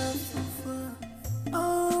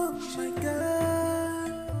 Oh my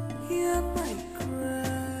God, hear my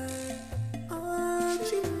cry. Oh,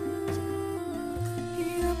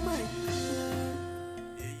 hear my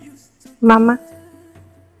Mama.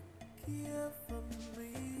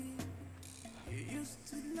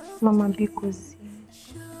 Mama bikozie.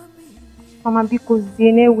 Mama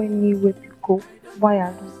bikozie na-ewe n'iwe biko.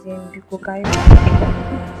 Gbaya lụzie biko ka anyị.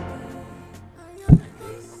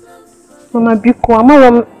 Mama biko amara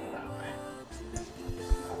m.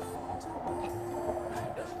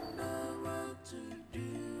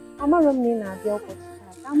 Amara m na ị na-abịa ụbọchị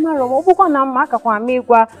taa. Amara m ọ bụkwa na mma akakwa m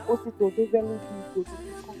ịgwa osisi odozelu gị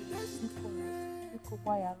biko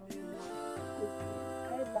gbaya lụzie.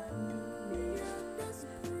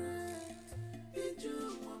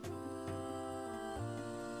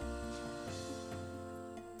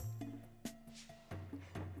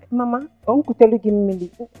 Mama, I'm going to tell you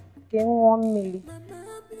mmiri. Ke nwa mmiri.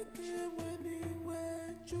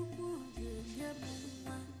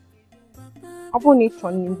 Ọ bụ na ị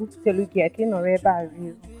chọrọ na mbupụtelu gị ka ị nọrọ ebe a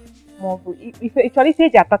rie ma ọ bụ ị chọrọ isi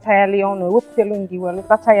eji atachaghalị ọnụ ewepụtelu gị were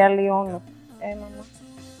tachaghalị ọnụ. Mama,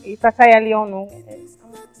 ị tachaghalị ọnụ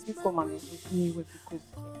biko mama egosi n'iwe biko.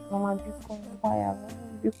 Mama biko gbaya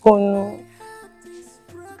biko nụ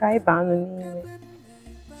ka ị baa nụ n'ime.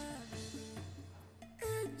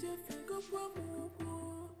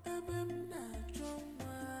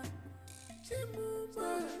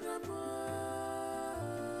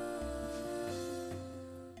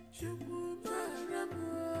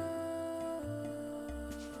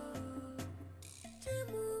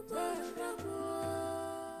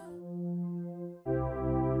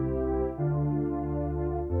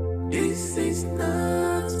 This is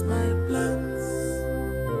not my plans.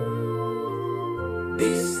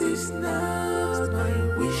 This is not my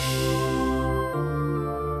wish.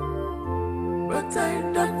 But I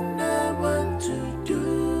don't know what to do.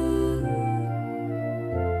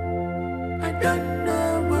 I don't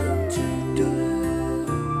know what to do.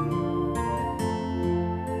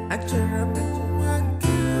 I try to one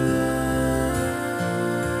girl.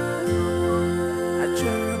 I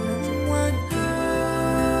try to one girl.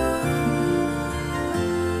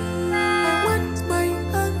 I want my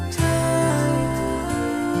own child.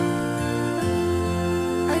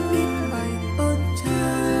 I need my own child.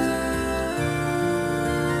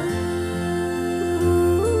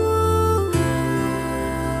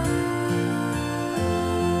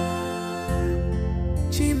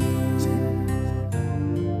 Chim,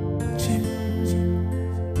 chim,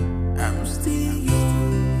 I'm still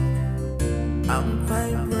young. I'm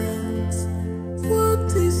vibrant.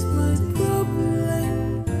 What is my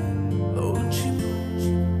problem? Oh, chim,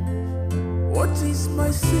 what is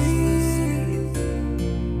my sin?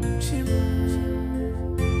 Chim,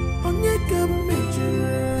 onye ka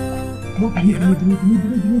mejọrọ.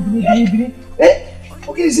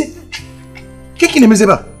 Okay, is it? Kiki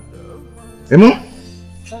nemezeba. Emo?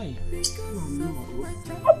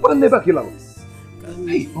 Apa neba kila?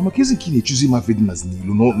 Hey, mama kezi kine choose ma fedi na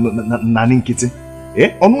znilu na nkịtị.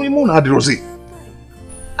 Ọnụ ime na adịrọzi.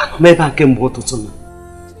 Meba nke mbụ ụtụtụ na.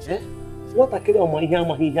 Nwatakịrị ọma ihe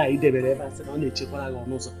amaghị ihe a idebere ebe a sị na ọ na-echekwara gị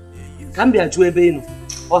ọnụ ụzọ. Ka m bịa jụọ ebe ị nọ.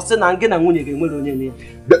 Ọ sị na gị na nwunye gị enwere onye na-ya.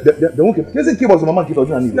 Bịa nwoke, kezi nke gbazụ mama nkịtị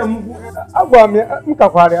ọjọọ niile. Agwa m m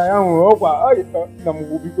kakwara ya nwụ ọkwa na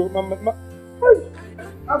mgbu biko mama.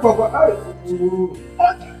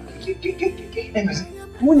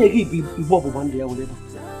 Nwunye gị bụ igbe ọgbụgba ndụ ya were ebe.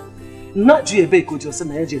 Nna jụ ebe ka o ji ọsị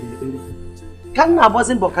na ya jere ekpere. Ka m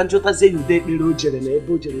na-agbazi mbọ ka m jụtazie ya ude ekpere o jere na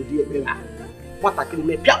ebe o jere ụdị ekpere a. Nwatakịrị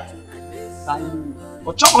mepịa.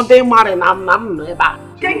 Ọ chọrọ ndị marị na m nọ ebe a.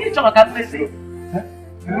 Ke ihe chọrọ ka m mesi?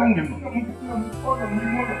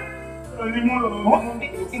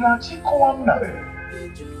 Ị na-achị kọwa m na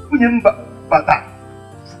nwunye m bata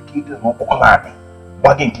ide na ọkpọkọla anyị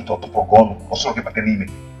gwa gị nkịta ọtụpụ gị ọnụ ọsọ gị bata n'ime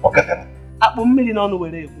ọ gafere akpụ mmiri n'ọnụ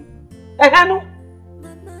were ekwu ehenụ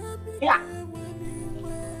ya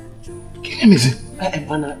gịnị mezi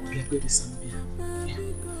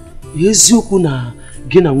eziokwu na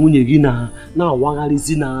gị na nwunye gị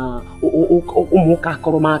na-awagharịzi na ụmụ ụka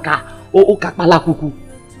akọrọmaka ụka kpalakwukwu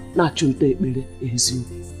na-achụ nta ekpere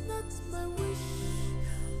eziokwu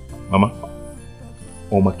mama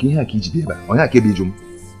ọ maka ihe a ka iji bịa ebe onye aka ebe ịjụ m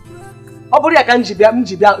ọ bụrụ ya ka m ji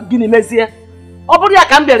bịa gịnị mezie ọ bụrụ ya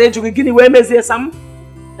ka m bịara ịjụ gị gịnị wee mezie sam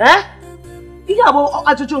ihe a bụ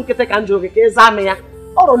ajụjụ nkịtị ka m jụrụ gị ka ị zaa m ya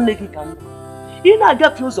ọrụ nne gị ka m ị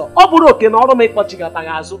na-agafe ụzọ ọ bụrụ oke na ọrụ m ịkpọchigata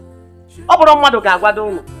gị azụ ọ bụrụ mmadụ ga-agwado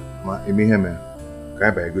ụlọ ma eme ihe mere ka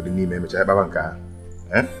anyị banyegodi n'ime emechaa ịbaba nke ahụ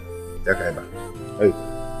ya ka ịba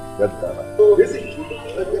ya dịka aba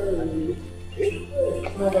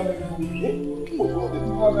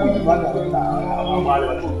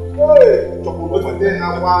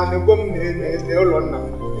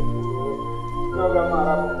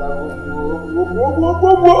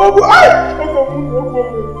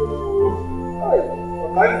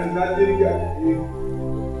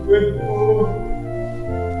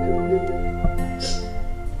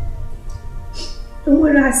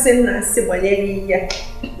Nwere asị na asị banyere ihe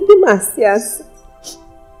ndị m asị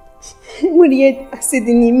nwere ihe asị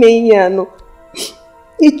dị n'ime ihe anọ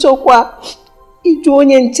ịchọkwa ịjụ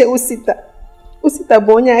onye nche Osita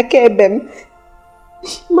bụ onye akaebe m.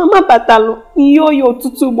 Mama batalụ ihe oyi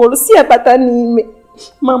ọtụtụ ugboro si abata n'ime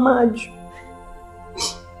mama ajụ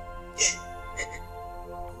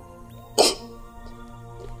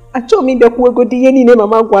achọghị m ịbịakwu egodi ihe niile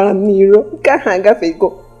mama gwara m n'iro nke ahụ agafego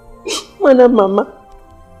mana mama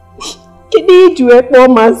kedu iji wee kpọọ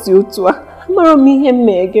maazị otu a amara m ihe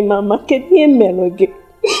mee gị mama kedu ihe mere gị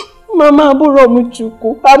mama abụrụ m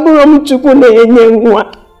Chukwu na-enye nwa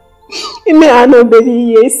ime ha na obere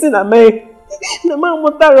ihe isi na m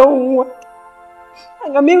amụtara nwa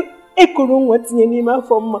aga m ekuru nwa tinye n'ime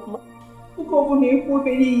afọ mama nke ọ bụla ekwu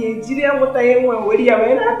obere ihe jiri amụtaghị nwa were ya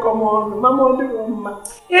wee na-akọ m ọnụ mama ọ dịrọ mma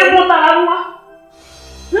ịmụtara nwa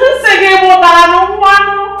nsị gị mụtara nwa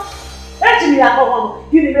ejiri ya akọ ọnụ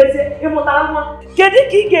gịnị mezie ịmụtara nwa kedu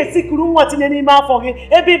ka ị ga-esi kuru nwa tinye n'ime afọ gị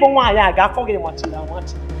ebe ịbụ nwaanyị a ga-afọ gị machiri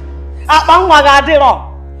amachi akpa nwa ga-adịrọ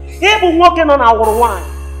ịbụ nwoke nọ na awụrụ nwaanyị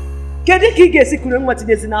kedu ka ị ga-esi kuru nwa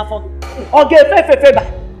tinyezi n'afọ gị ọ ga-efe efeba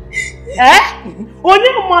onye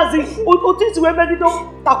maazị otu isi wee megide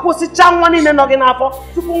takwụsịcha nwa niile nọ gị n'afọ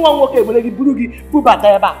tupu nwa nwoke egbere gị buru gị bubata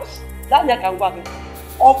ebe a anya ka ngwa gị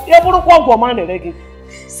e bụrụkwa ọgwụ ọma na-ere gị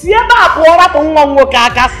si ebe a pụọ rapụ nwa nwoke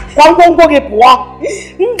aka kwa ngwongwo gị pụọ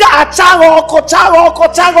m ga-acha gị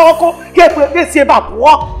ọkụ ga-ekpe si ebe a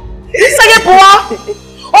pụọ isi gị pụọ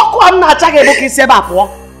ọkụ a m na-acha gị bụ ka isi ebe a pụọ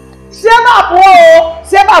si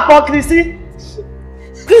ebe a pụọ Kristi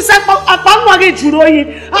akpa nwa gị jụrụ oyi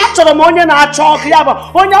achọrọ m onye na-achọ ọkụ ya bụ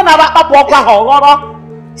onye ọ na-akpapụ ọkụ ahụ ọghọrọ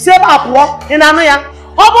si ebe a pụọ ị na-anụ ya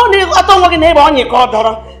ọ bụrụ na ịghọta onwe gị na ịba onye ka ọ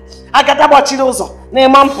dọrọ agada gbachiri ụzọ na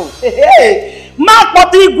ịma mpụ ma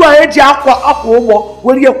kpọta igwe a eji akwa ụgbọ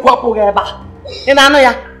were ekwapụ gị ebe a ị na-anụ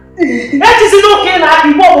ya ejizi n'ụka ị na-aka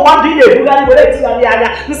igbe ọgbụgba ndụ ị na-ebugharị were etigharị anya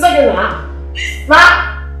nsị gị na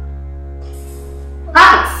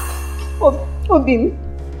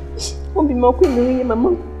obi m ọkwa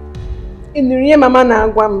ịnụrụ ihe mama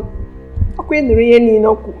na-agwa m ọkwa ịnụrụ ihe niile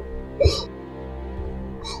ọkwụ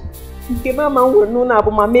nke mama m nwere n'ụlọ abụ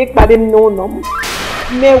mama ịkparị m n'ụlọ m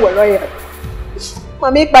mee were ya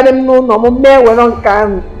mama ịkparị m n'ụlọ m mee were nke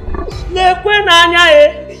ahụ na-ekwe n'anya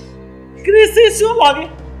Kristi isi ụlọ gị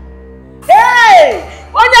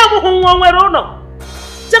onye amụghị nwa nwere ụlọ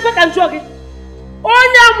chekwa ka njụọ gị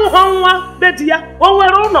onye amụghị nwa be di ya o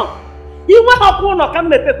nwere ụlọ inwe ọkụ ụlọ ka m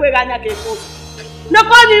mepekwe gị anya ka efe ụzọ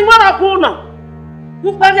nekwa anya inwere ọkụ ụlọ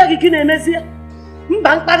mkparịa gị na-emezie mba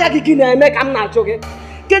mkparịa gị na-eme ka m na-ajụ gị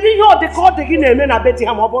kedu ihe ọ dị ka ọ dị gị na-eme na be di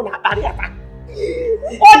ha ma ọ bụrụ na akparị afa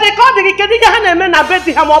ọ dị ka ọ dị gị kedu ihe ha na-eme na be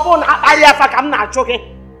di ha ma ọ bụrụ na akparị afa ka m na-ajụ gị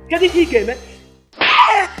kedu ihe ị ga-eme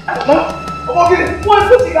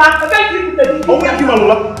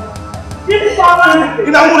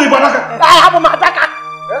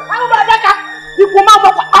ikwu ma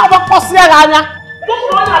agbakpọsị ya anya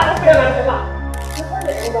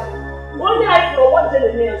onye anyị fụrụ ụgbọ nje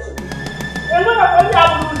na-eme ya nso enwere onye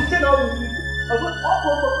abụrụ nche na ọrụ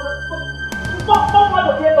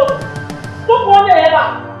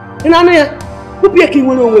ị na-anụ ya tupu ya ka ị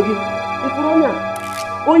nwere onwe gị ịfụrụ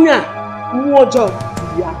onye a mmụọ ọjọọ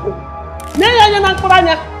tiri ya akụ na-enye anya na mkpụrụ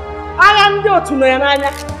anya agha ndị otu nọ ya n'anya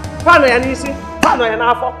ha nọ ya n'isi ha nọ ya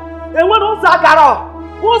n'afọ enwere ụzọ agara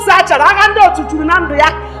ụzọ a chọrọ agha ndị otu juru na ndụ ya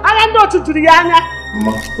agha ndị otu juru ya anya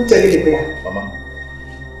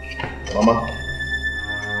mama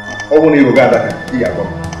ọ bụ na iwoga adaka ihe agwa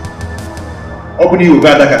m ọ bụ na iwoga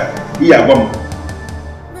adaka ihe agwa m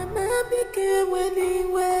mama biko enwere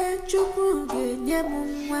iwe Chukwu ga-enye m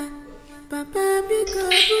nwa papa biko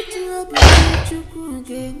butu obi Chukwu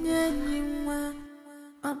ga-enye anyị nwa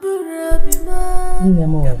ọ bụrụ obi m nne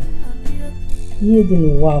m nwere ihe dị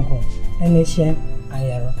n'ụwa bụ emechie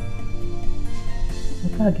ayarọ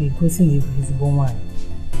nke a ga-egosi na ịbụ ezigbo nwaanyị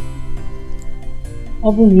ọ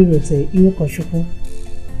bụ na irote ihe ụkọchukwu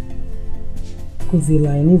kụziri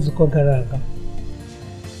anyị n'izuụka gara aga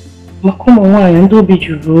maka ụmụ nwaanyị ndị obi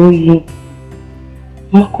juru oyi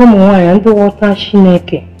maka ụmụ nwaanyị ndị ghọta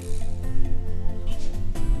Chineke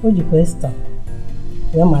o jikwa Esta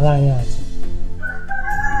wee mara anyị atụ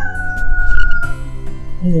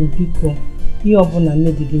nne m biko ihe ọbụla nne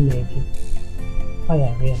di gị mere gị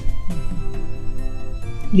gbaghara ya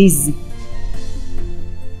Lizzie,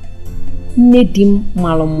 nne di m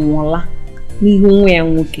mara m ụla n'ihu nwa ya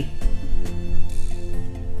nwoke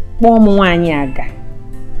kpọọ m nwaanyị aga.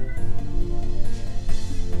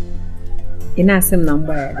 Ị na-asị m na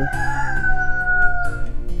mgbaghara.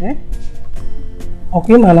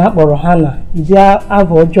 Ọkwa ịma na akpọrọ ha na ịdị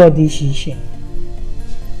abụ ọjọọ dị iche iche.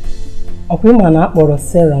 Ọkwa ịma na akpọrọ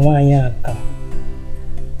Sarah nwaanyị aka.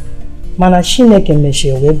 Mana Chineke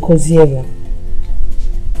mechiri wee gọzie ya.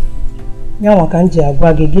 Ya maka m ji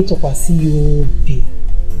agwa gị gị tụkwasị ya obi.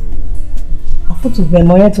 Afụtụbeghị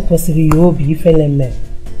m onye tụkwasịrị ya obi ifele mere.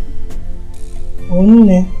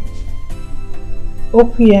 Onne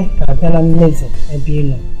okwu ya ga-abịa na mmezu ebe ị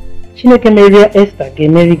nọ. Chineke merie Esther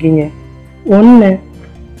ga-emeri gị nye. Onne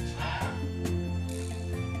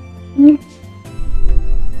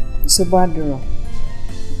nsogbu adịrọ.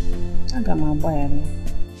 Aga m agbaghara.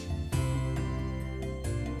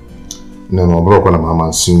 No, ọ bụrụkwa na mama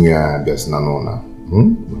nsị ya bịasị na n'ụlọ.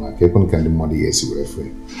 Mana ka ekwe ka ndị mmadụ ya esi were fe.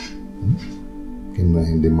 Ke nna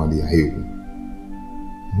ndị mmadụ ya ha ekwu.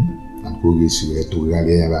 Na ka oge esi were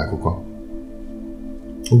tụgharịa ya bụ akụkọ.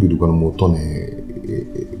 Obi dịkwana m ụtọ na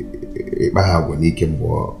ịkpa ha agwa n'ike mgbe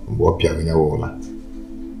ọ pịara ya ụla.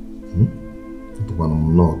 Dịkwana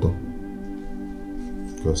m n'ụtọ.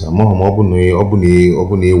 Because amaghị m ọ bụ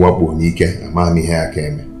na ịwakpo n'ike amaghị m ihe aka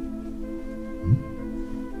eme.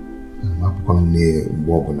 Amapụkwana m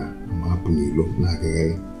mgbe ọbụla amapụ n'ilo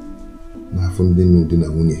na-agagharị n'afọ ndị nne ụdị na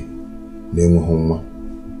nwunye na-enweghị nwa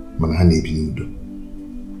mana ha na-ebi n'udo.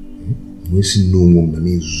 Wee si n'onwe m na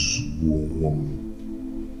na-ezugbo onwe m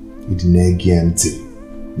ịdị na-ege ya ntị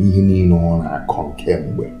n'ihe niile ọ na-akọ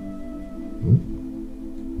kemgbe.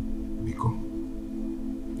 Biko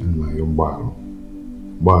ana m ayọ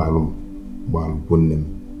gbaghalụ bụ nne m.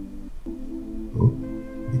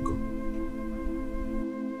 Biko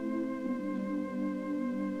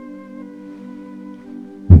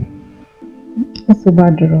nsogbu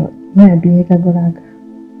adịrọ na-abịa ihe gagoro aga.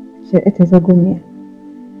 Echezogo m ya.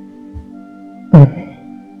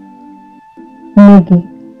 Nne gị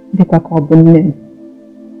dịkwa ka ọ bụ nne m.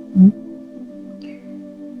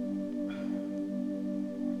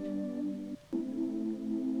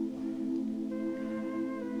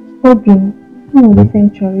 Obi m, nwere ife m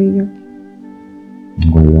chọrọ iyo.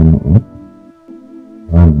 Ngwa ya nọ.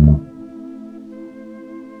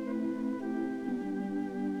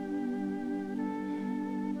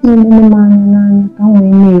 Na-ememe m anya n'anya ka m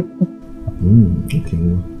wee na-ekwu. Okay,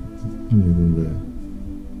 nwa. Na-eru ya.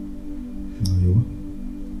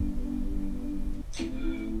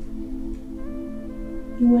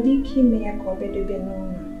 Ị nwere ike ime ya ka ọ bedebe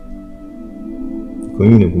n'ụlọ? Ka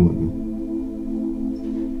onye na-ekwu maka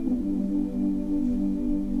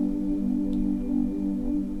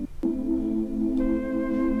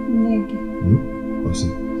nne gị. Ọsị.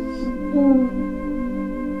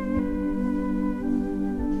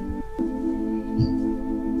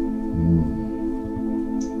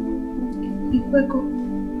 Ikwego.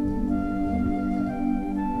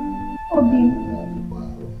 Obi m.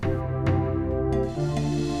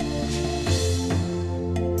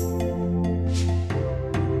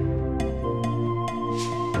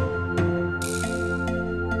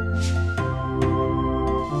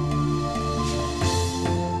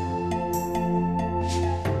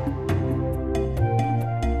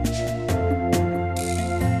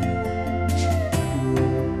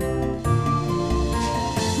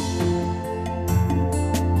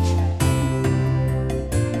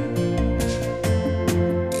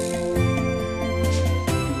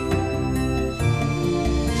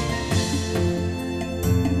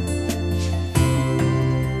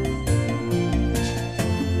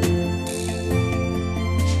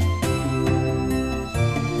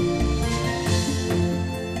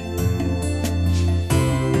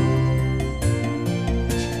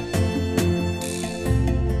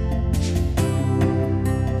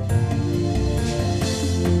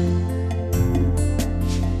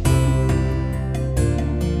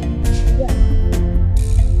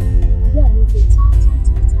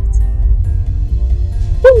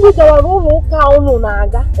 Mgbe gawara ụlọ ụka unu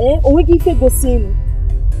na-aga, onweghị ife gosi elu.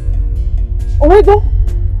 Onwego?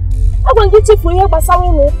 Agwa gị chefuo ihe gbasara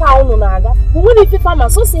ụlọ ụka unu na-aga. Nwere ife fama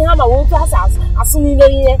so si ha ma otu asụ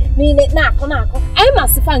niile na-akọ. Anyị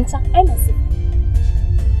masị fa ncha, anyị masị.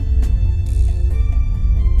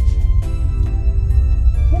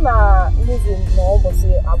 Mụ na Lizzie na ụbọchị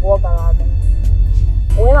abụọ gara aga.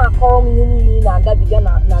 Onye na-akọrọ m ihe niile ị na-agabiga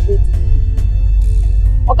na be di.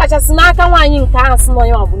 Ọkachasị n'aka nwaanyị nke ahụ sị na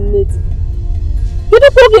onye ọ bụ nne di. Kedu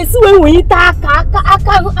ka ọ ga-esi wee wenyite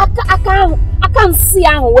aka nsị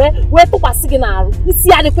ahụ wee tụkwasị gị n'arụ? Isi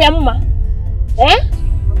ya dịkwa ya mma.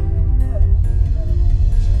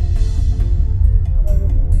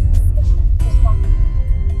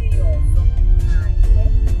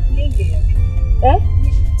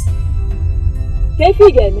 ife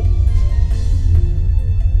ị ga-eme?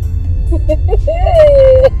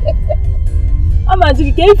 Ọ ma-ajụ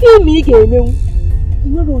gị ka ife ime ị ga-emenwu. Ị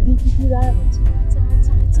nwere ụdị ikikere ahụ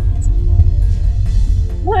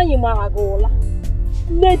nwaanyị mara gị ụla,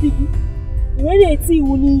 nne di gị were eti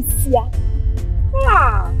iwu n'isi ya.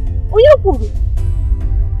 Onye kwuru?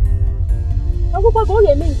 Akwụkwọ gị ọ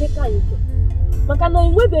ga-eme nke ka nke maka na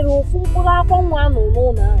enwebere ofu mkpụrụ akwa nwa anọ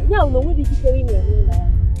n'ụlọ ahụ, ya na onwere ikikere ime n'ụlọ ahụ.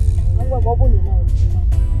 Agwa gị ọ bụ na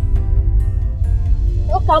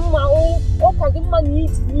ọ ka gị mma na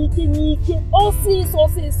iji n'ike ọsịsọ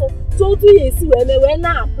tụ otu ya esi wee mee wee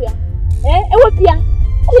na-apụ ya. Ewepụ ya,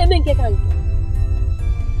 ọ ga-eme nke ka nke.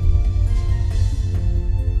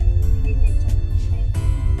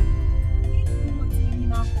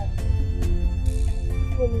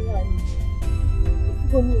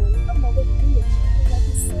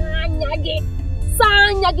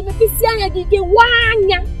 Saa gị mepesi anya gị ike waa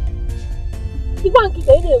anya. Ịgwa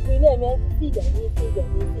nkịta ị na-ekwu ị na-eme figa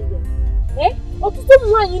ọtụtụ ụmụ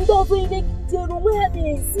nwaanyị ndị ọzọ ị na-egitere onwe ha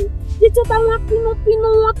na-esi ịchọta nwa pinọpinọ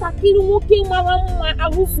nwatakịrị nwoke mara mma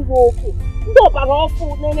ahụ zuru oke ndị ọbara ọfụ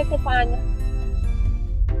na-enetefe anya.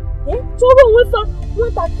 Chọrọ onwe fa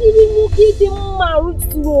nwatakịrị nwoke dị mma ahụ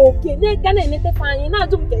zuru oke na-ega na-enetefe anya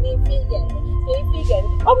na-ajụ m kedu ife ị ga-eme.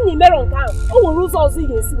 Ọ bụ na imerọ nke ahụ o nwere ụzọ ọzọ ị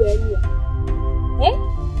ga-esi wee nye ya.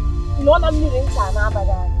 Nọ na mmiri ncha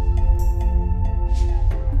na-abaghị anya.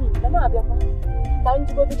 Na-abịakwa ka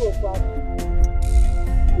njikọta gị okwu ahụ.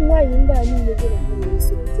 Ụmụ nwaanyị ndị a niile gị na ha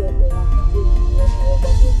na-eso eje ebe ha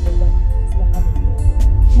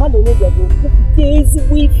mmadụ onye bịago kwupụta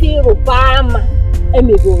ezigbo ife ịrụba ama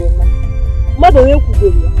emegoro ha. Mmadụ onye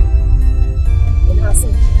kwugoro ya.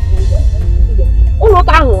 Ụlọ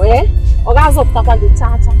ụka ahụ ọ ga-azọpụtakwa gị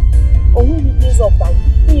chaa. O nweghị ike ịzọpụta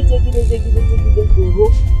gị ijegide ruo.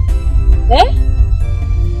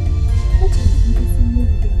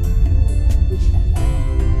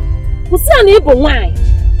 Kwụsị ya na ị bụ nwaanyị.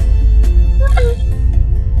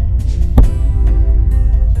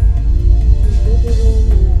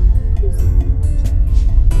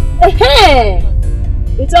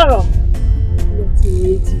 Ị chọrọ?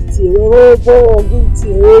 Were ụbụrụ gị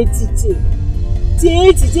tie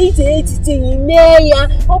echiche ị mee ya.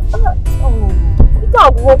 Ike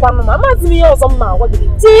ọgwụgwọ kwanụ ma amaghịzi m ihe ọzọ m ma agwa gị.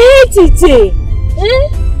 Tie echiche.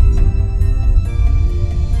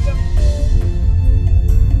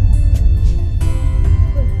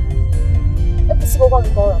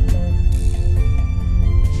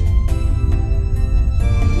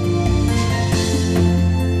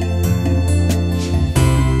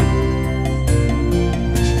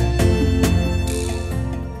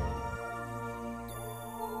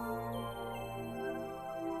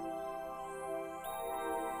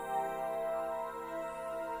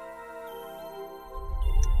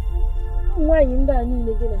 Nwaanyị ndị a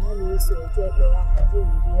niile gị na ha na-eso eje ekpere aka gị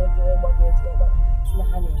yiri ihe jere gbaga ejire gbara si na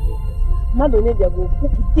ha na-eme ekpere. Mmadụ onye bịago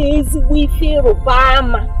kwupụta ezigbo ife ịrụba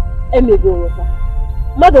ama emegoro ha.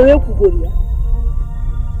 Mmadụ onye kwugoro ya.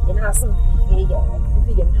 Ị na-asị m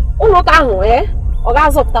ụlọ ụka ahụ ọ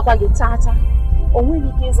ga-azọpụtakwa gị chaa. O nweghị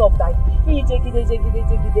ike ịzọpụta gị ijegide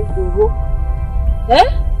ruo.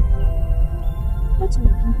 Achọrọ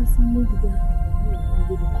m ka igosi nne gị ahụ.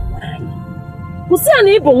 Kwụsị ya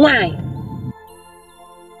na ị bụ nwaanyị.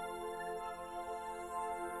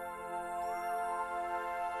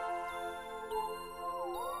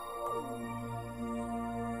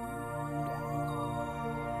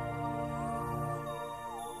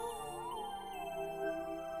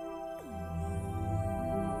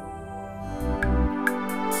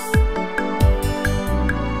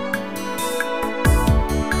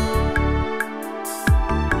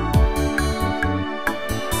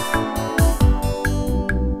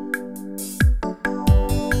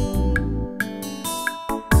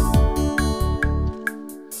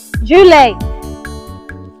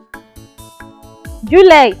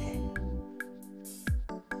 Juliet.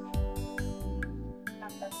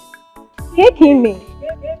 Kekime.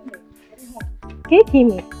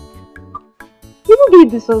 Ibu gị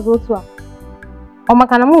bisozi otu a. Ọ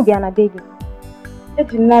maka na mụ bịa na be gị.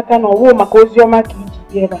 Eji m n'aka na ọwụ maka ozi ọma ka iji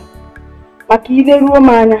bịa ebe a. Maka ile ruo m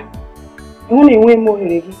anya, ịhụ na enwe m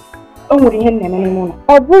ohere gị. O nwere ihe m na-eme n'ime ụlọ.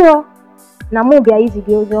 Ọ bụrụ na mụ bịa izi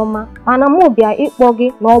gị ozi ọma, mana mụ bịa ịkpọ gị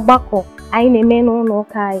n'ọgbakọ anyị na-eme n'ụlọ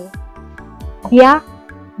ụka anyị. Bịa,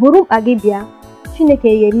 buru mkpa gị bịa.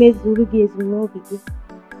 Chineke ya emezuru gị ezumnobi gị.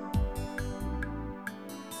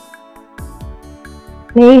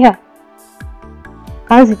 N'ihe a,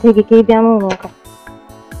 ka m zite gị ka ị bịa n'ụlọ ụka.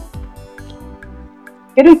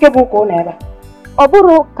 Kedu nke bụ ụka ụlọ ebe a? Ọ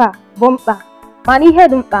bụrụ ụka bụ mkpa, mana ihe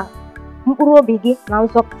dị mkpa mkpụrụ obi gị na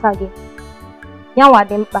nzọpụta gị. yanwa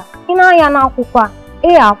dị mkpa. Ị na-anya n'akwụkwọ a,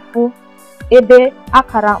 ị afụ ebe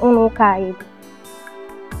akara ụlọ ụka anyị dị.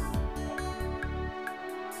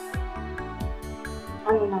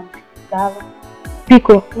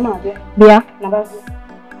 Biko, bịa.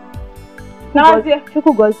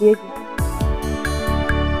 Chukwu gọzie gị.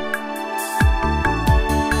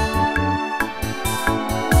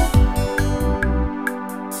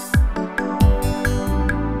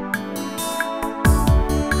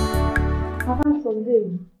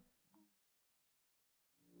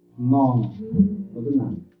 No, no.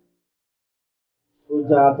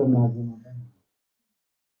 Uja to nazi.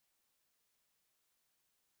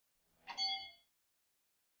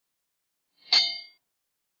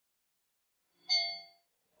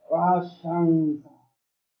 Washanga.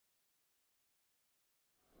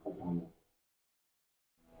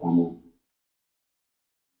 Kamu.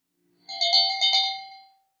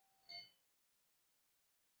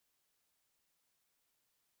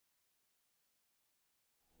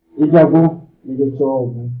 Ijago,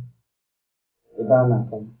 nigechogo. Ibana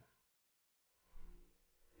kama.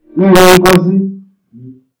 Niwe ngozi.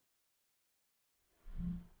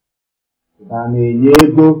 Ibana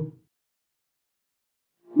yego.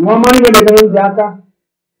 Mama ni bebe njaka.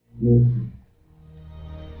 Ni.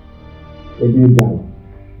 Ebe jago.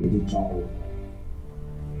 Nigechogo.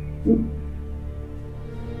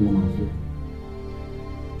 Mama.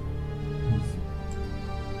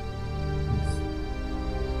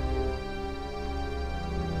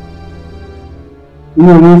 Ini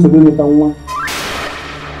ni sebelum tahu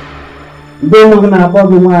dia mau kenapa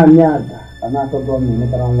gimana ada karena atau belum ini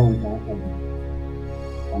terang wanita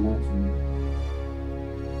karena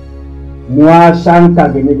muasangka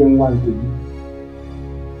gini jangan wanita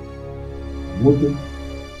mungkin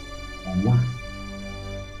karena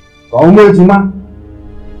kau mau cuma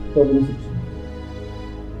kau belum sukses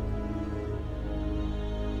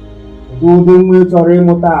dulu mau cari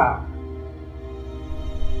muta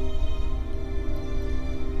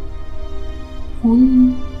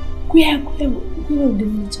Kuya udah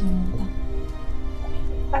macam apa?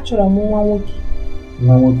 Achọrọ m nwa nwoke.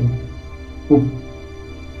 Nwa nwoke.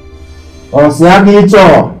 Ọ sị aga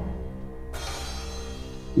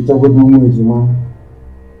ịchọgodo ụmụ ejima.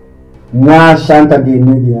 Nwa Shanta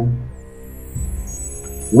ga-eme gị ya.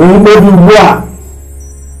 Wee mkpebi ugbu a.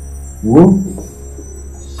 Wuo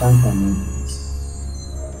Shanta mee.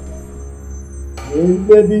 Wee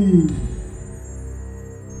mkpebi.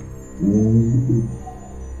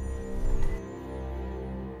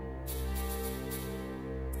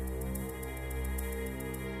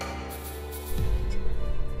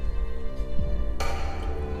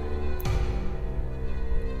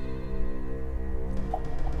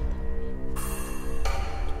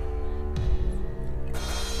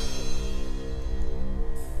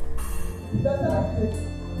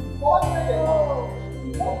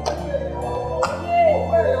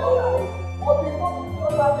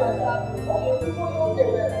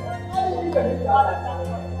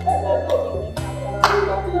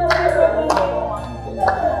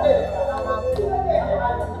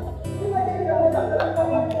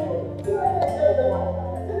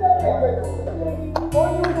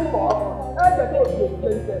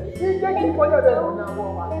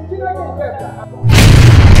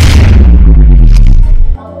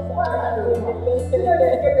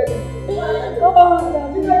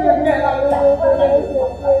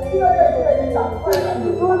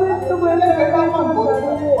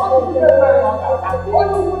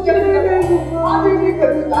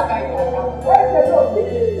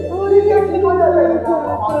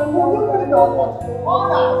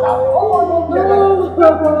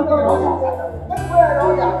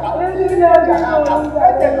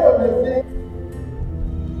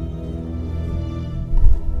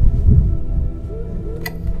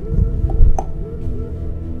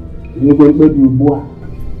 Ini pun pergi buah.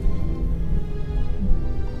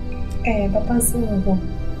 Papa sih ngomong.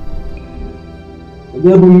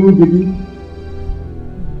 Dia bunyi jadi.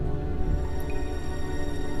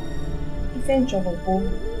 Ife nchọrọ bụ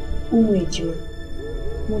ụmụ ejima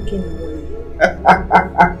nwoke na nwanyị.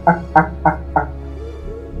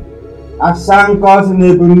 Asangka ọ sị na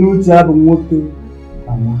ebumnuche ya bụ nwoke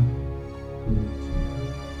na nwanyị.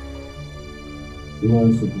 Ihe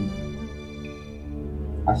nsogbu.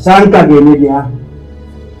 Asangka ga-eme gị ahụ.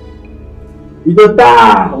 Bido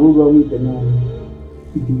taa ụlọ nwite n'ọnụ.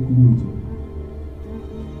 Ike kwuru njem.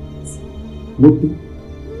 Nwoke.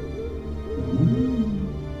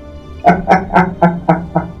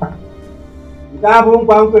 Nke a bụ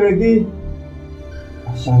nkwa m kwere gị.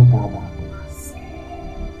 Asangka ga-abụ asị.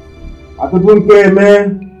 Ọtụtụ nke eme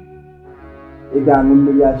ị ga-aṅụ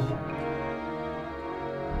mmiri asha.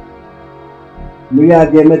 mmiri a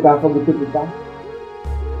ga-eme ka afọ butepụta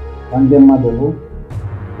ka ndị mmadụ hụ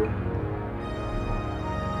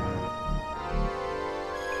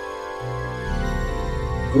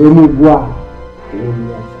Remu ugbu a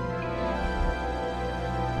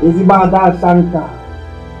ezigbo ada Ashanka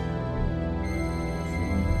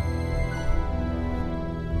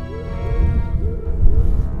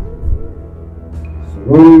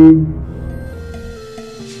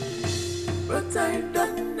But I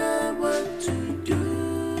don't know what to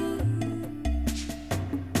do.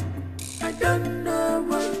 I don't know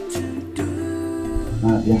what to do.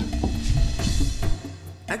 yeah.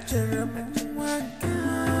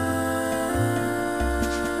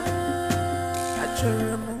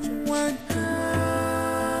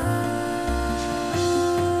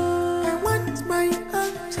 I want my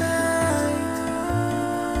own child.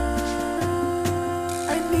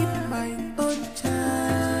 I need my own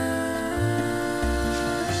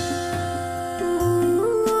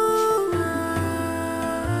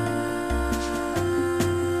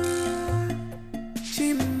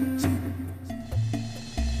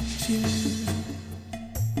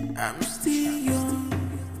I'm still young,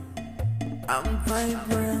 I'm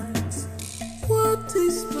vibrant. What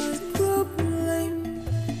is my problem?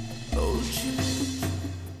 Oh Jimmy,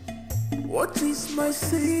 what is my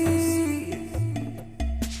sin?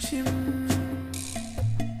 Jim,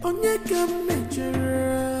 onye ka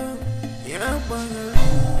mejọrọ ya gbaghara.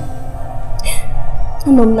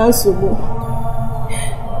 Anọ m na nsogbu.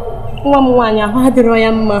 Nwa m nwaanyị ahụ adịrọ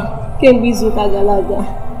ya mma kemgbe izuụka gara aga.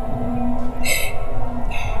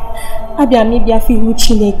 Abịa m ịbịa afọ ihu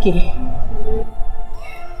Chineke.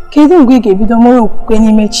 Kedu mgbe ị ga-ebido nwere okwukwe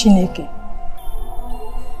n'ime Chineke?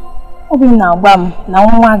 Obi m na-agba m na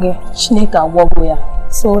nwa gị Chineke agwọgo ya.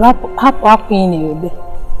 So hapụ akwa ị na-ebe.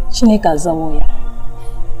 Chineke azawo ya.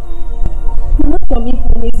 Achọrọ m ịbụ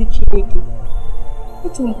n'ezi Chineke.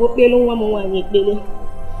 Achọrọ m ka o kpere nwa m nwaanyị ekpere.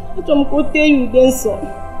 Achọrọ m ka o tee ya ude nsọ.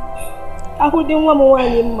 Ahụ dị nwa m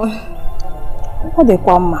nwaanyị mma. Ọ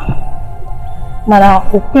dịkwa mma. Mana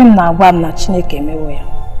okwukwe m na-agwa m na Chineke emewo ya.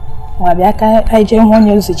 Nwa bịa ka anyị jee hụ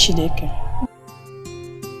onye ozi Chineke.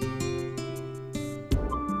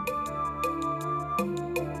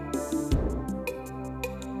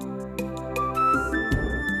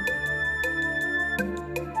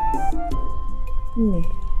 Nne,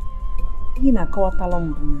 ihe na-akọwatala m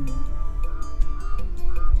bụ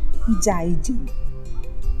ije a ije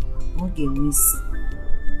ọ ga-enwe isi.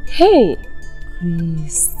 Hey!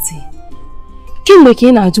 Kristi! Kemgbe ka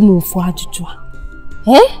ị na-ajụ m ofu ajụjụ a?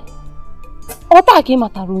 Ọ taa ka ị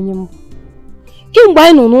matara onye mbụ. Kemgbe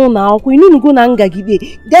anyị nọ n'ụlọ akwụkwọ, inunugo na ngagide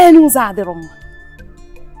gaa n'ụzọ adịrọ mma.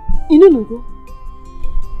 Inunugo?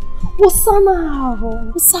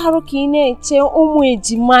 Wụsa arụ ka ị na-eche ụmụ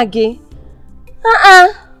ejima gị.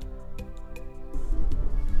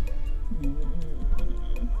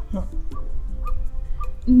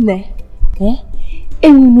 Nne,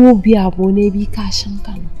 enwe n'obi abụọ n'ebe ike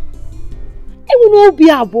Ashanka nọ. Enwe n'obi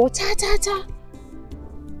abụọ cha.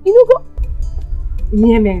 Inugo?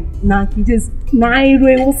 Ihe mere na kijezi na iru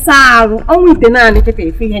ewusa arụ ọnwụ ite naanị kịta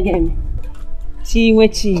efe ihe ga-eme. Chinwe.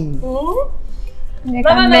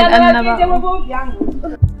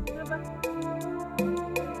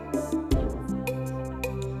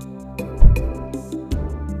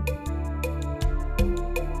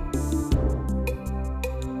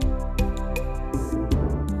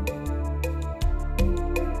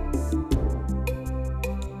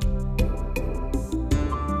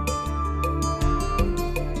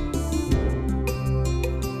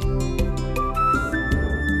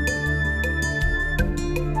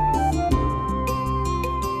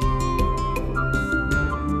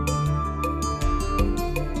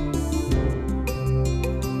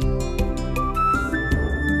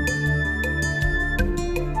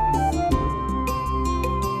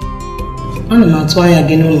 Ana m atụ anya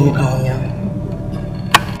gị n'ụlọ ụka ụnyaahụ.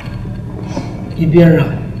 Ị bịara.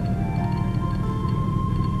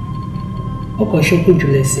 Ụkọchukwu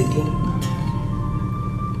jụrụ ese gị.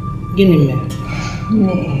 Gịnị mere?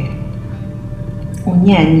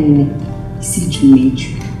 Onye a niile isi juru eju.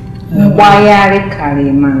 Mgbagharị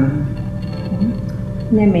karị ma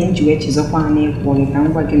na-eme nji wee chezọkwa n'ịkwụ gị ka m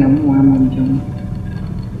gwa gị na mmụọ ama mbịa.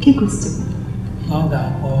 Ka gosipụ. Ọ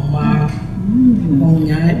ga-akpọ ọma.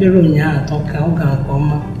 Ụnyaahụ ekpere ụnyaahụ atọ ka ọ ga nke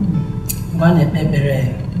ọma. Mgbe a na-ekpe ekpere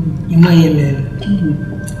ịma ihe mere.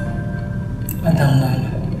 Adam n'ala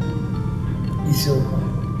isiokwu.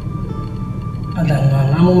 Adam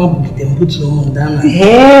n'ala amụma bulite mbutu ụmụ ndị a na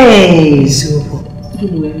isiokwu.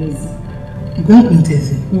 Mgbe m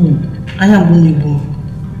kwuntezi anya mgbu na-egbu m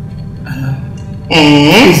ana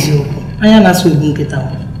eziokwu anya na-asụ egbu nkịta m.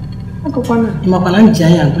 Makwana nji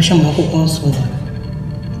anya agụcha m akwụkwọ nsọ na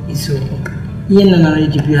isiokwu ihe nna nara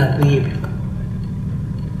eji bịa abụ ya ebi.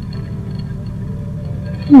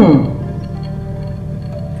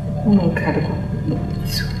 Ụmụ nke adịkwa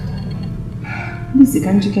Lizzy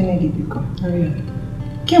ka njikere gị biko.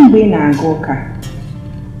 Kemgbe ị na-aga ụka,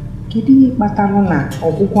 kedu ihe kpatara na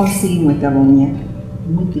ọgwụgwọ nsọ ị nwetara ụnyaahụ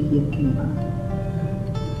enwetaghị ya kemgbe?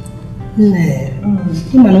 Nne,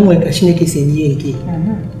 ịma na o nwere ka Chineke si enye ya nke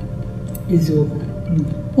eziokwu.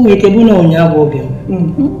 O nwere ike bụ na ụnyaahụ bụ oge m.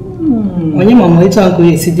 Onye ma ma etu ahụ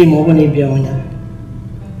esi dị ma ọ bụ na ịbịa ụnyaahụ.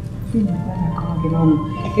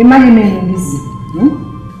 Ị maghị m enye Lizzy.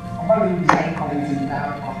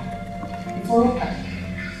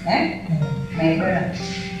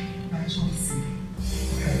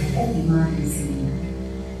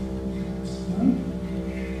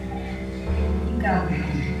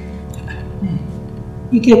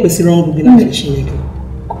 Ike kwesịrị ọgwụ gị na Chineke.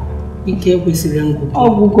 Ike kwesịrị ngwụ gị.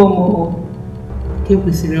 Ọgwụgwọ m. Ike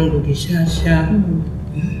kwesịrị ngwụ gị shaa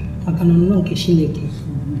maka na nnọọ nke Chineke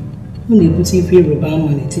ọ na-ebute ife ịrụba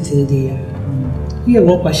ama n'etiti ndị ya. Ihe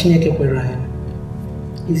bụ nkwa Chineke kwere anyị.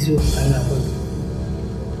 Eziokwu ka na-agwa gị.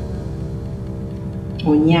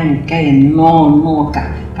 Onye nke ya nnọọ ka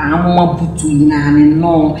amụma butughị naanị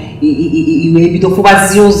nnọọ iwe bido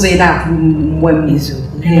fụbazi ụzọ ị na-afụ mgbe m eziokwu.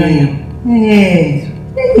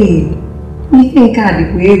 Ihe nke a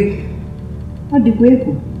dịkwa egwu. Ọ dịkwa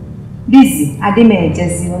egwu. Lizzy adị m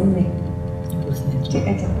ejezi nne.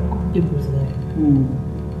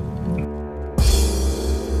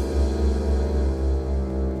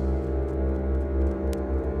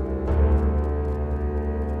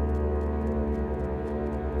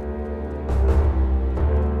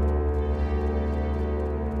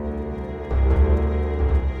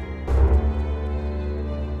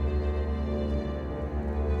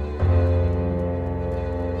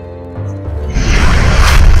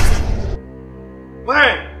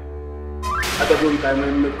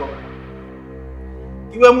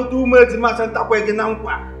 Iwe mutu ume ti ma san takwa ege na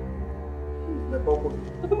nkwa.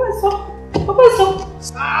 Papa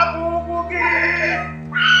Sabu bugi.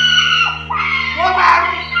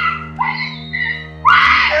 Wobaru.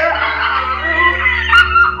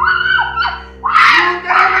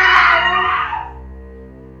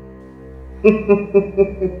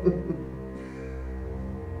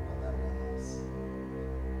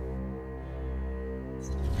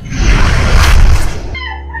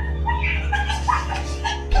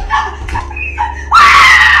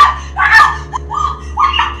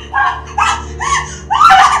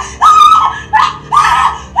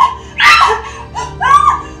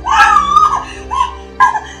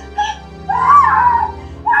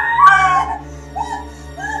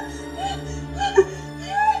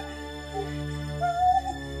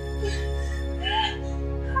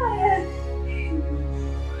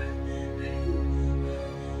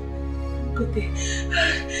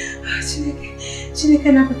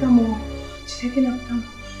 Chineke napụta m. Chineke napụta m.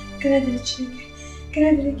 Ekele dịrị Chineke. Ekele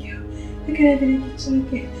dịrị gị. Ekele dịrị gị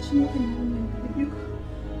Chineke. Chineke na-arụ m ekele biko.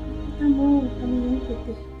 Napụta m napụta m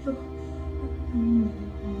nkwete.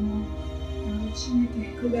 Chineke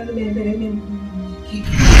obi alụ m ebere eme m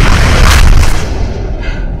ike.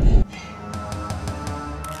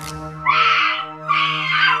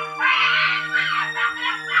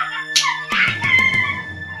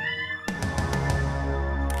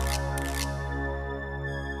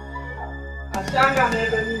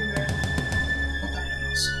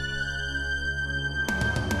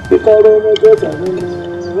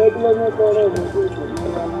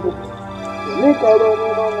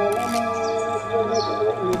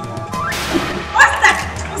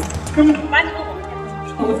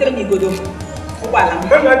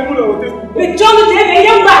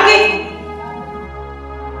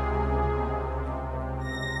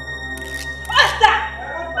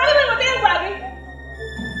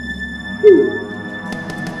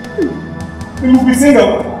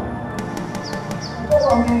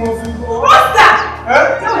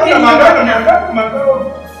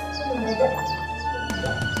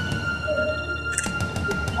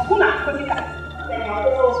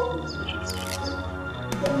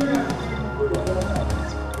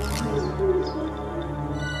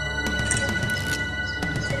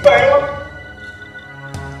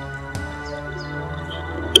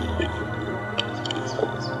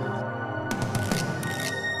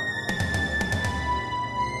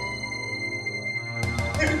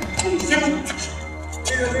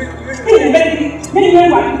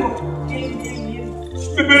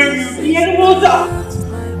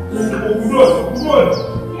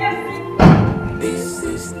 This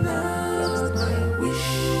is not my wish.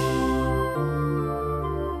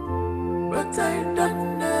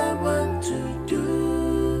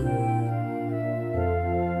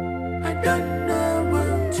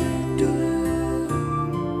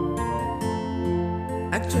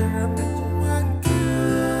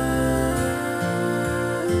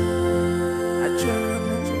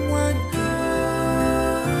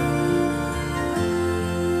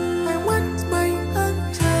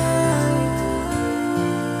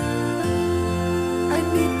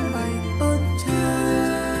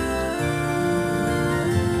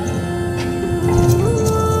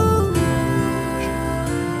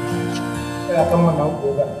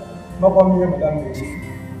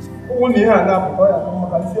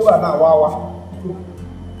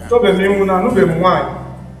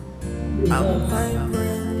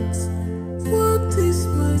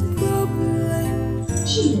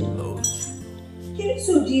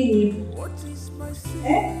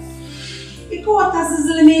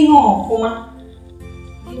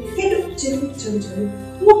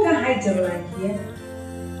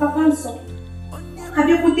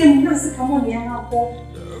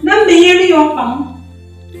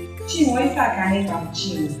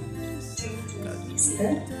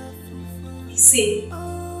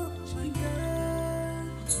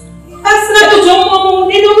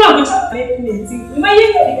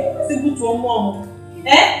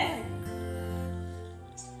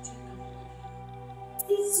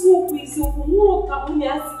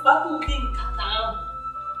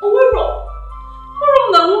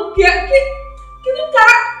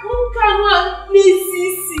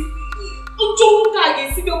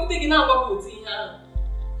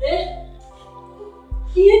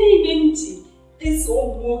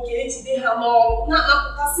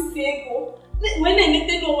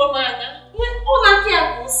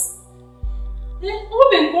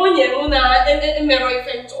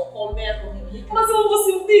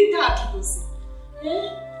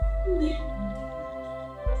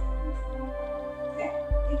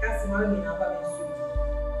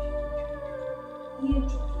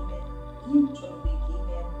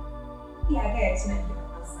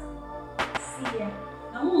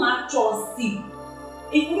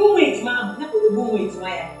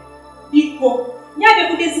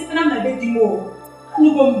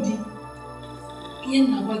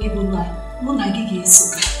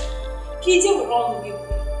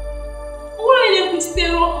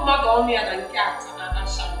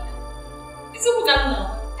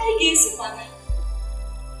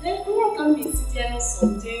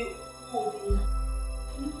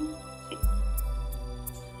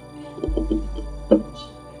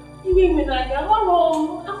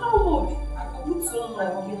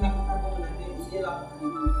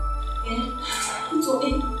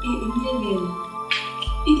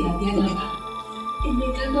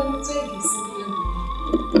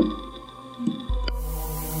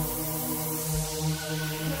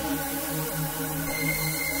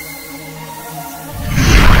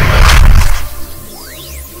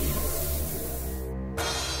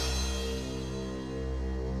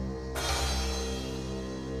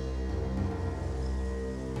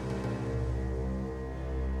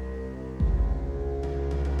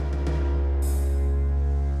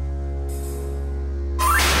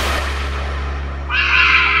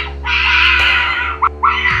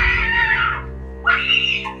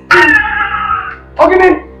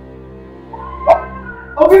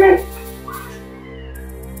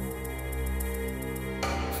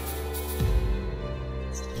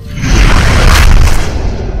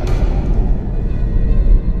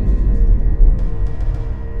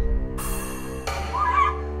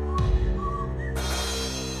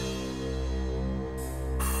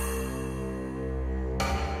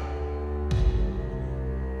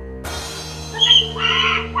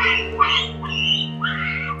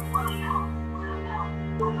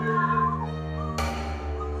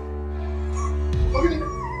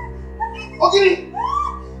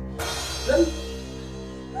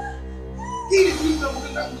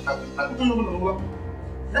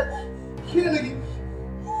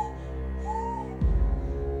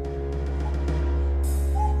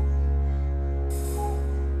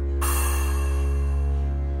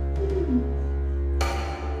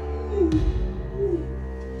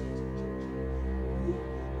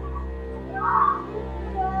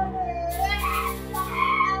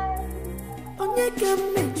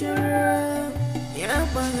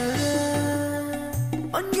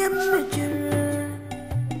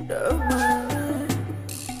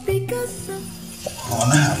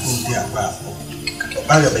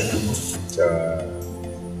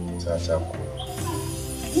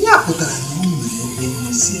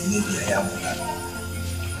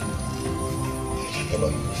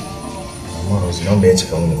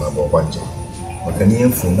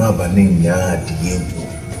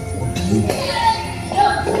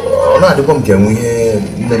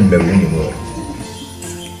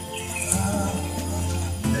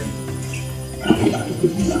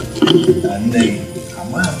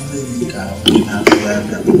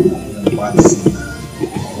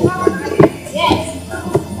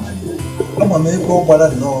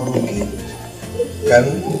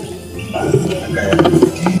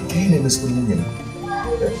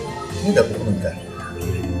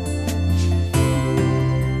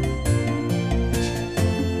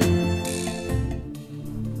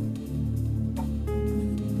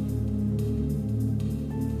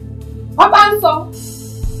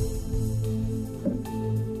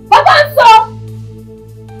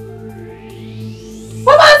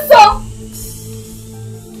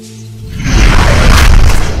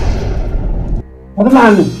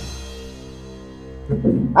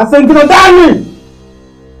 Asengino Dani!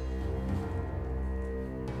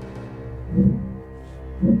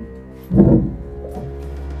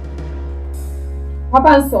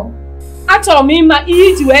 Papa nsọ, achọrọ m ịma ihe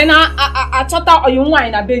iji wee na-achọta ọyị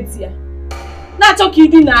nwaanyị na be di ya. Na-achọ ka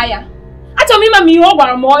ịdị na ya. Achọrọ m ịma ma ihe ọ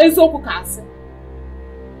gwara m eziokwu ka asị.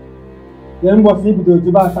 Ye mbọsị ibido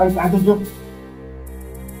ojuba asa nke ajụjụ.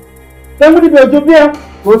 Temgbe dibe ojubu ya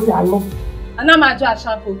ka o si alụ. Ana m ajụ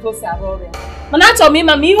asha ka otu o si arụ ọrụ ya. Mana achọrọ m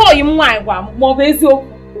ịma ma ihe ọyị m nwaanyị gwa m ma ọ bụ eziokwu.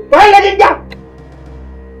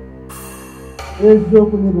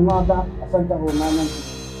 Eziokwu n'ịbụ nwada Asante hụrụ n'anya nke.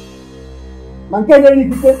 Ma nke nyere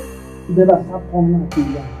n'ikike idebe asapụ m na-atụ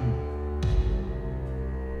ya.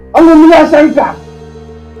 Ọnụ mmiri Ashanka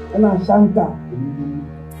na Ashanka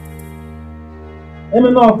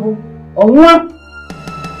emena ọfụ ọnwụa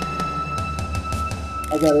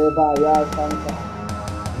a gara ebe a ya Ashanka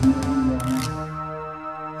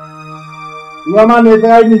ihe ọma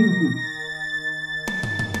na-efegharị n'ikuku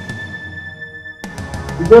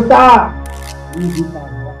bido taa n'izu taa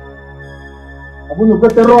ọ bụ na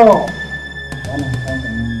okwetere ọ na Ashanka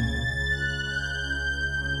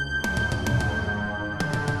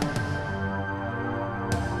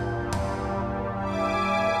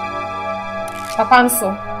Papa nsọ,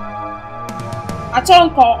 achọrọ m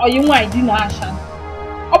ka ọyị nwaanyị dị na Ashanka.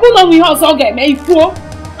 Ọ bụrụ na ọ nwere ihe ọzọ ọ ga-eme ikwuo,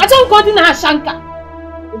 achọrọ m ka ọ dị na Ashanka.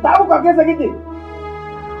 Ita akwụkwọ ka eze gị dị.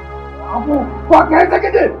 Akwụkwọ ka eze gị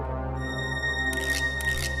dị.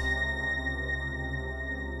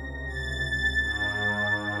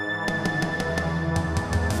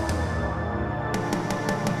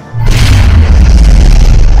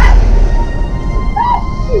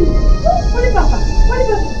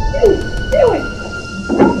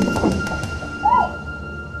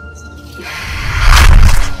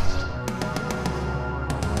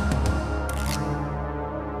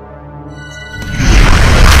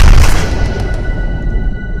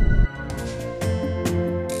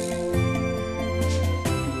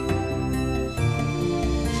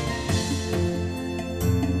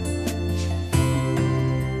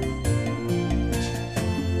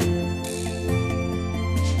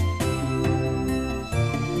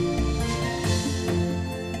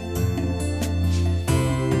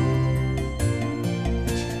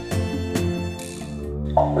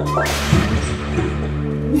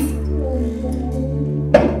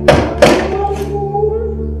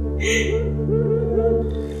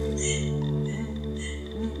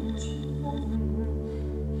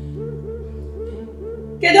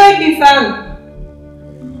 Kedu ebe ife ahụ?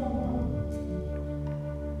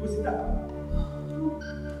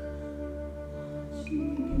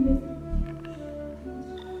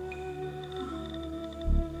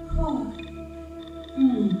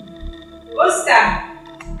 Oscar.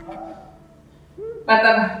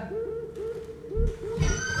 Bataba.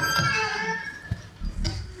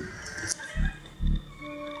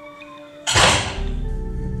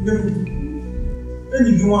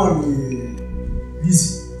 Enyi gị nwaanyị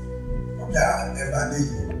Lizzy.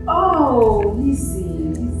 Oh, Lizzy.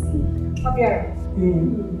 Ọ bịara.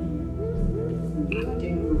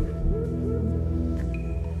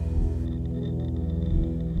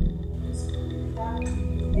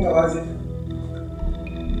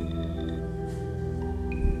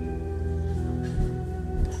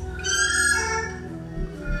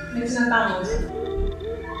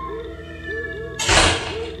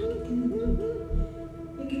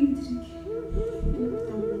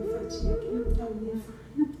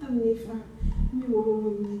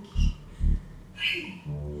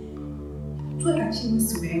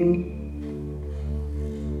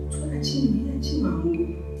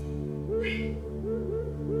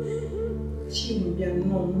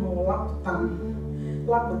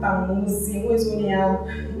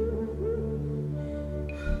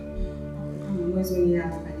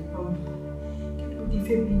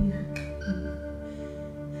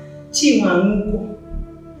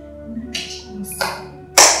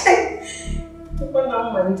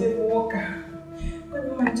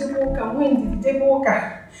 O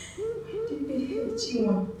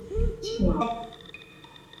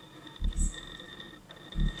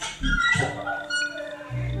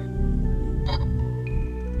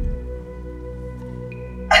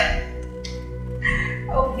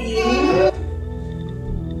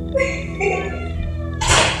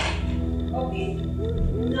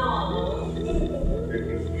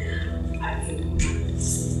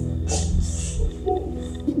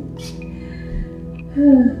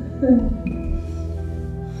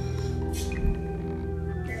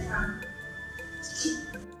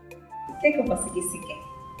que é que eu vou seguir sequer?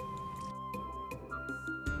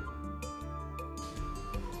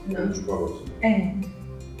 Não. É.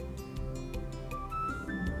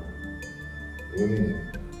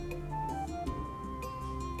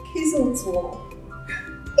 Que outro?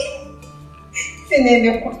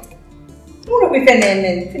 Fenêmio. Puro qui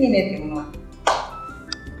fenêmio. Finine di una.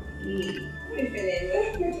 Qui fenêmio.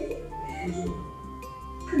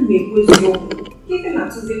 Come questo? Che te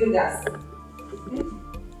nato di gas?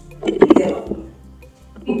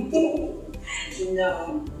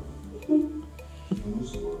 No.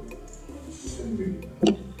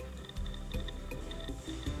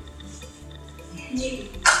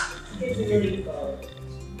 It's really good.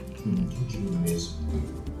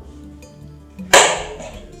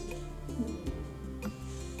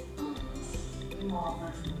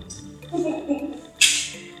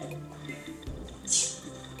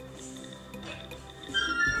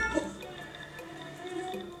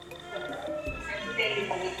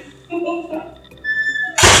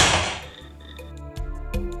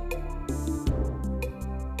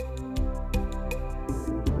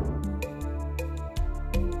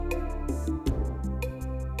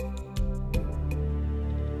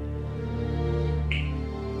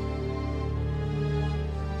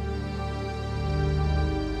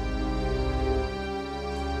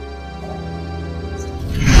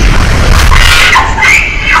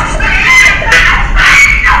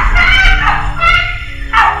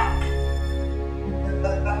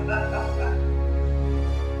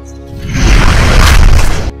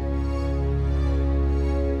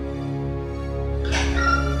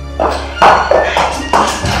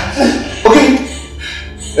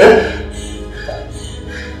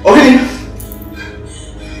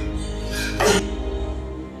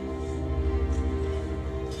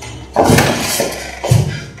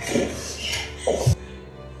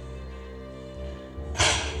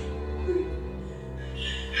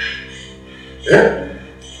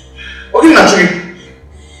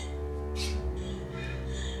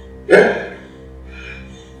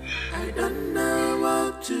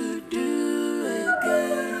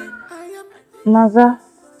 Naza,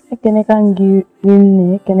 ekeneka ngiri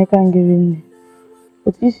nne.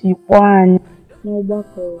 Otu isi kpọọ anyị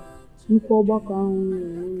n'ọgbakọ, nnukwu ọgbakọ ahụ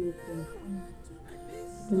na-eme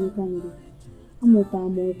ekeneka ngiri. Amụtara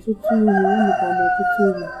m ọtụtụ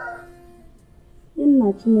ihe. Nna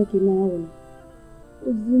Chineke na-ahụ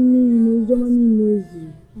ozi niile, oziọma niile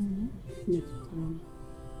eziri metụtara m.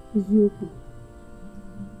 Eziokwu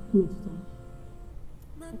metụtara m.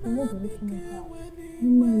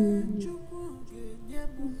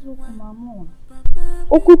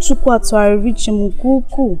 Okwu Chukwu a tụgharịrị uche m nke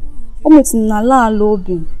ukwuu. O metụrụ n'ala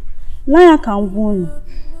obi m. N'anya ka m gwa unu,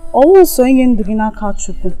 ọwụ sọ ihe ndụ gị n'aka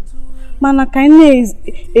Chukwu, mana ka anyị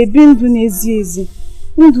na-ebi ndụ na-ezi ezi,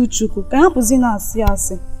 ndụ Chukwu, ka anyị hapụzi na-asị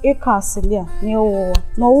asị, ịkọ asịrị a na ịgha ụgha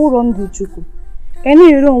na ọwụrọ ndụ Chukwu. Ka anyị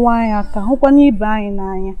na-ere onwe anyị aka, hụkwa n'ibe anyị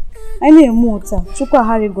n'anya. Anyị na-eme otu a, Chukwu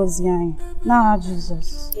aghara ịgọzi anyị n'aha Jizọs.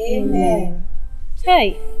 Amen. Hey,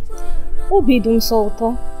 obi dị m sọ ụtọ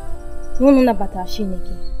na unu nabatara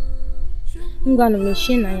Chineke. Ngwanụ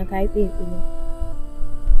mechie n'anya ka anyị kpee ekpere.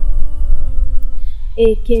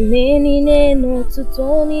 Ekele niile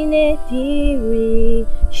n'otuto niile dịrị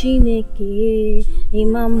Chineke,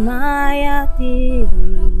 ịma mma ya dịrị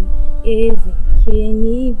eze nke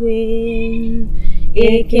n'igwe.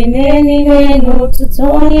 Ekele niile n'otuto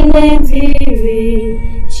niile dịrị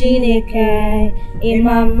Chineke,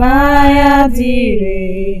 ịma mma ya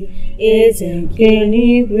dịrị eze nke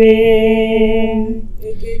n'igwe.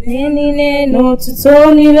 Ekele niile n'otuto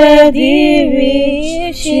niile dịrị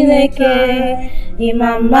Chineke,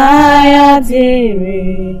 ịma mma ya dịrị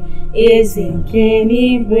eze nke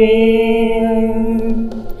n'igwe.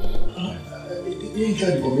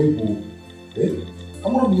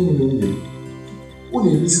 Amara m ihe nwunye ọ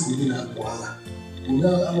na-emesi ka onye na-akpụ ala onye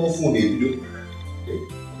anọfụ na-ebido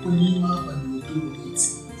onye ime abalị otoro n'eti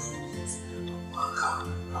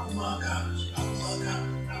agụmaga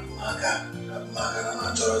na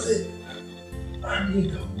na-achọrọzi adịghị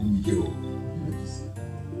ka bụ ike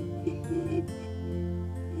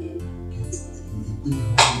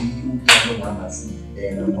mwana si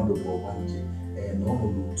na mmodo bo wanje no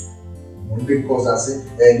no lutu monde koza se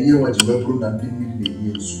niye wajiwe pro na bimili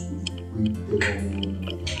ne yesu ku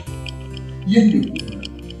yende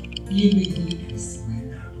kristiwe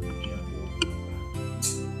na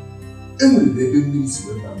enwere bebe mmiri si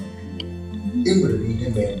we ba enwere ihe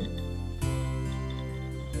mere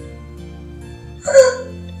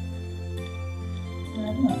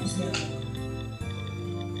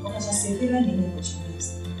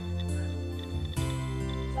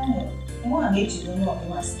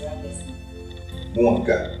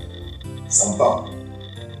Mwaka sampa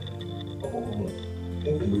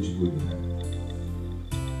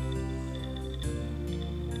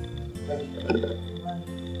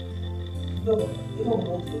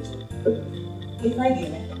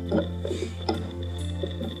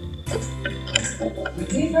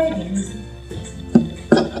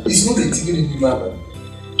it's not a thing in the mother.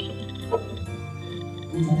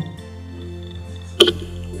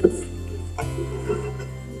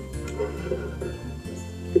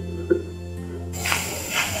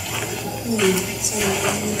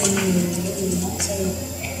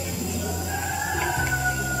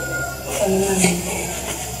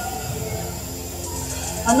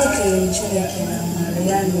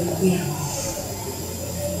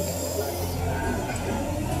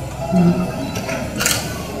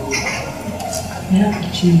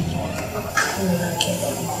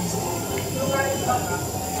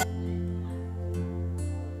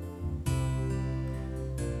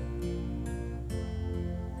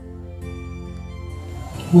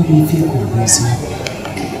 What do you feel always?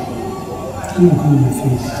 I'm not going to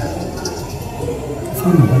feel bad. If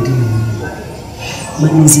I'm nobody, my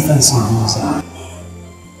name is Ivan Sobosa.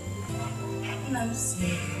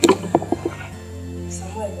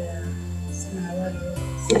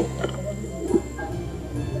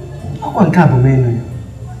 How can I come to you?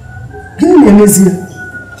 Give me a lazy.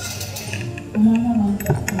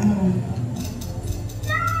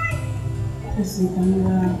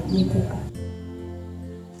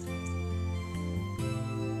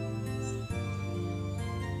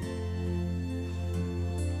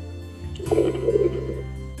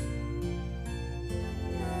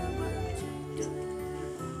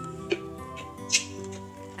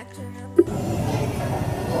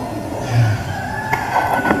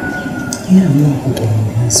 Yeah, I'm not good on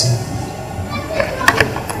the answer.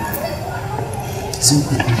 So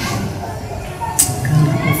good.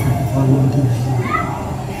 Can't offer for long dinner.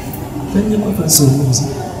 When you go for some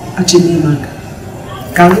music, actually, Mark,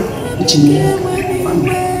 Carl, actually,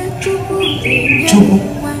 Chubu,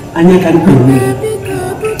 and you can go away.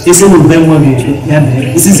 It's a new Ben one, yeah,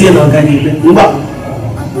 this is your organic.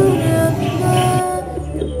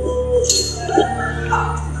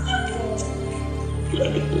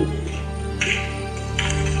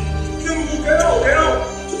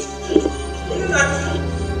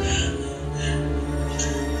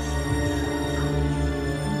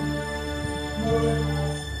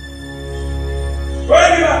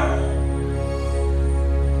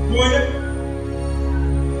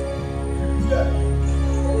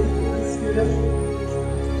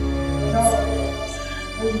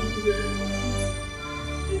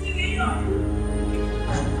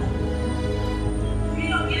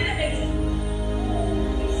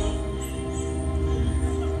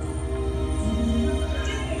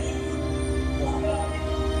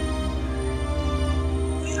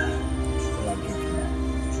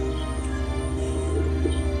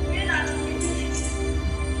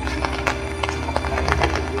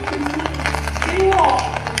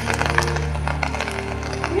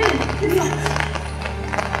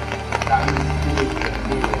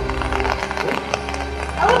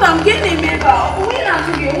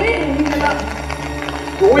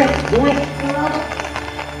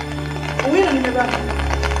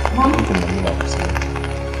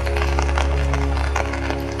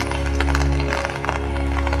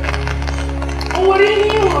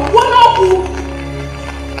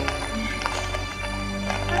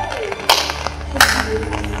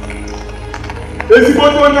 Esse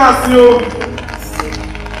botão nasceu.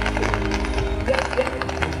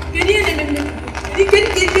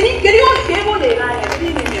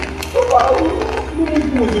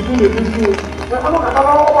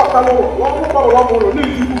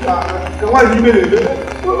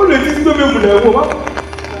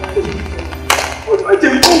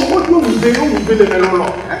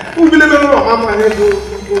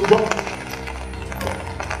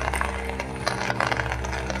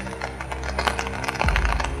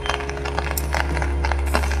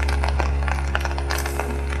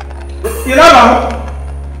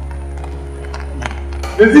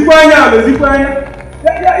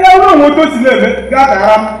 ya uno moto si lebe ga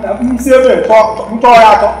kara m si ebe to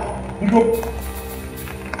ya to ndo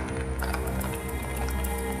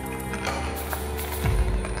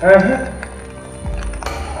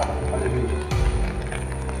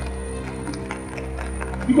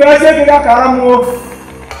Iko ya se ga kara mo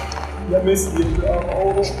ya mesi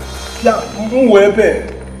ya mu we be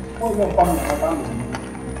o mo pa mo pa mo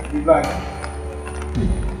di ba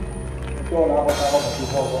to la ba ta ba ti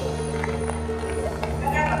ho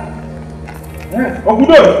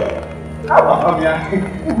Ogudo. Apa ya?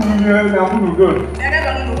 Ogudo na ogudo. Ada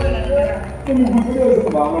kan ogudo na do. Kamu ogudo itu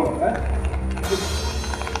bangun,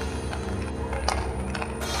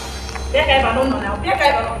 Dia kayak bangun mana? Dia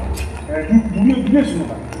kayak bangun. Dia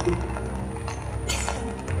semua.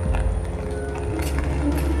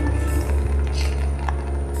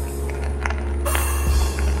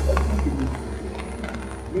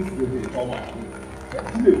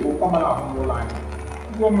 Ini dia bukan malah mulai.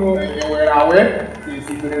 Como eu era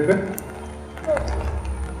esse breve.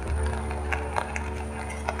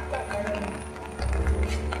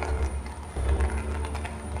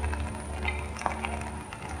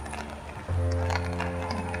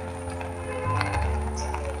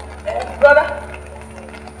 Brother.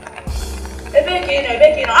 Ebe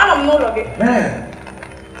kino, ana m n'ụlọ gị.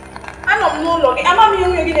 Ana m n'ụlọ gị, ama m ihe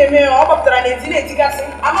nwunye gị na-eme ọ kpọpụtara n'ezi na-etigasị,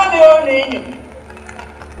 ama m ihe ọ na-enyo.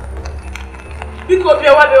 Biko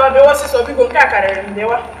bewa siso biko nke akara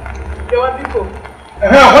ndewa biko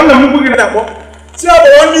Wannan mun bugi na ko si abo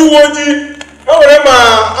woni woji o were ma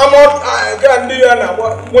amo ga ndi ya na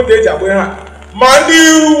bo moto eji agbo ha ma ndi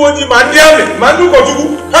woji ma ndi ame ma ndi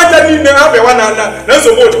kojugu ha ta ni ne abewa na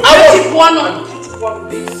so boat awo ti po no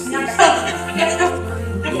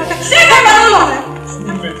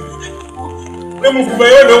ne mu ku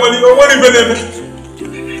bayo no woni beneme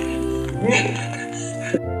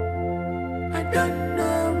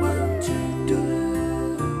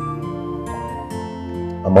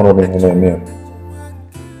Amano me hene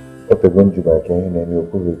o te gonju ba ke hene mi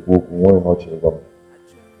okuru ekwu okwu nwe ho chiri gam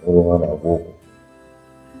oro ha na agwo okwu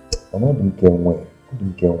ọnọdụ nke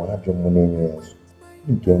nwe ajọ mmụ na-enye ya nso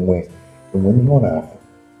nke nwe enwe ihe ọ na-afụ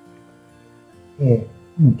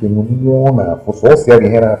nke nwe ihe ọ na-afụ sọsọ ya bụ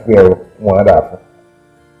ihe na-afụ ya nwa ada afụ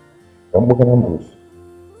ka mgboke na mbụ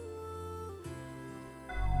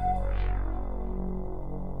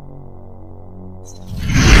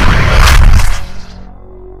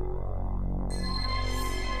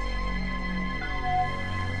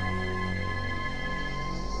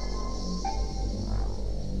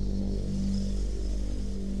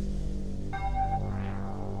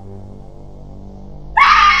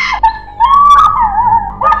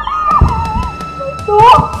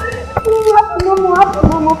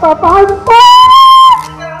Papa,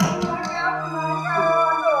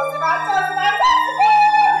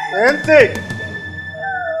 Ente,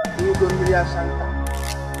 ini gondria santa,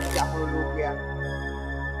 ya prologia.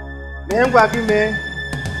 Mengwa gime,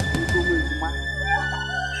 itu mezuma.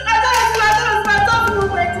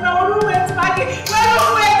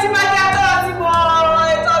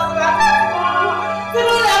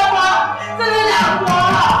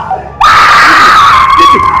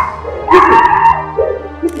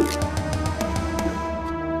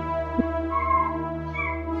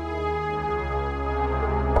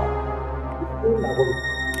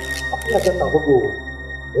 Akan tak betul,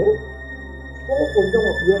 kalau konjung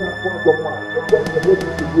dia nak konjung mah, konjung dia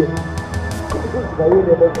di dia, itu gaya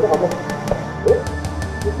dia macam apa?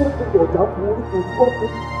 Itu tu jauh pun itu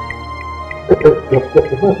konjung.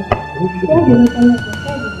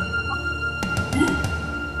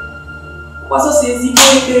 Posso ser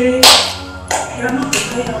exibir, eu não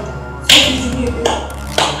sei, exibir.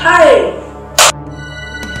 Hi.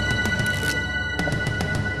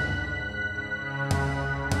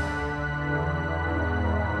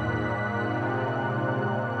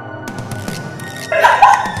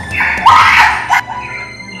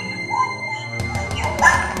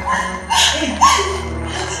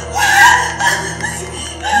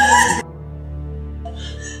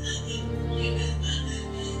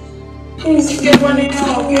 Please get one in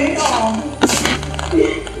now, okay?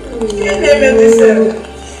 Can't name this out.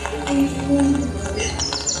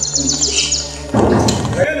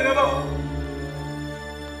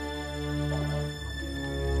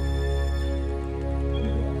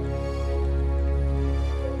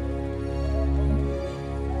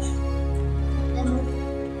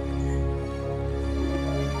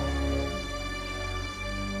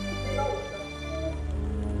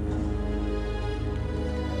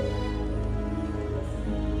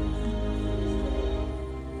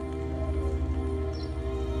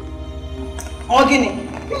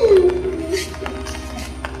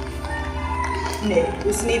 Ne,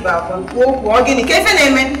 usini baba. Wo gini kefe na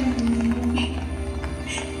eme?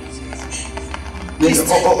 Ọ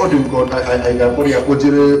dị nke anyị ga-akpọrọ ya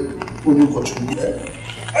kpọjere onye ụkọchukwu.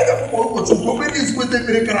 Anyị ga-akpọ ụkọchukwu obere ezigbote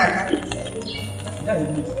ekpere kara aka.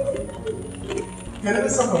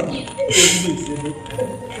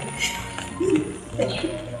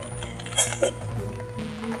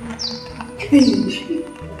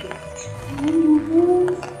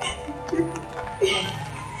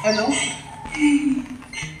 Hello?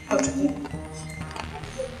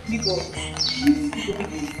 Biko.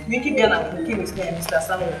 Wiki Biana, Wiki with me, Mr.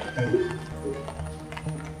 Samuel.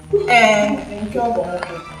 Nke ọ bụ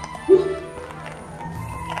nwoke.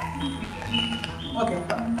 Okay.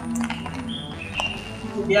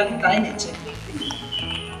 Bịa ka anyị na-eche.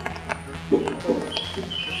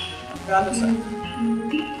 Bravo, sir.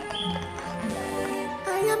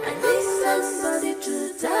 I need somebody to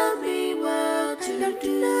tell me what to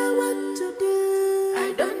do. I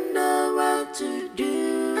don't know what to do.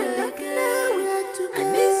 I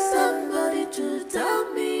need somebody to tell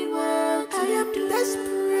me what to do. I am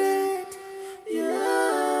desperate.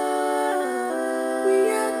 Yeah, we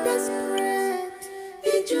are desperate.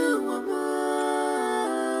 Did you want more?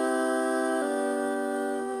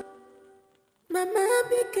 Mama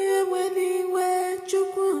became wedding where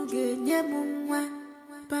Chukwu genye mwa.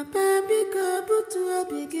 Papa biko butu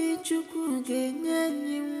abigi Chukwu genye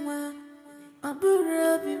nwa. Abura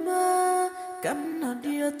bima kam no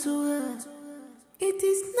dio to. It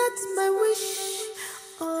is not my wish,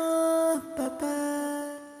 oh Papa.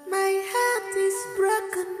 My heart is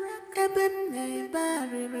broken, ebem na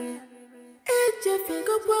barire. Eje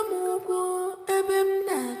fego kwa mugo, ebem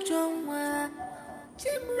na chonwa.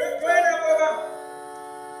 Chimu.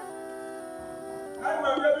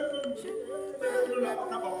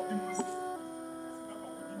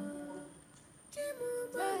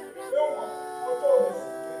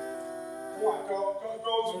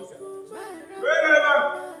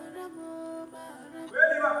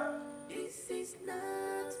 This is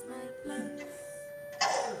not my plan.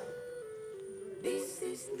 This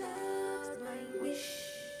is not my wish.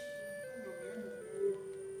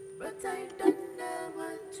 But I don't know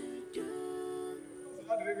what to do.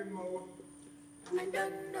 I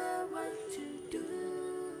don't know what to do.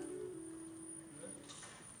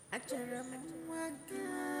 I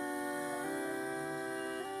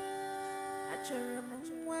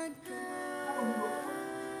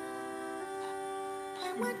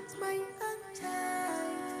want my own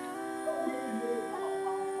child.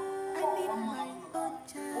 I need my own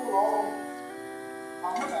child.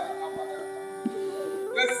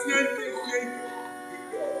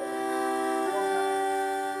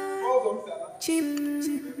 Chim.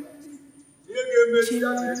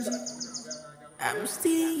 I'm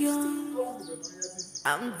still young,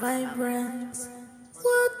 I'm vibrant.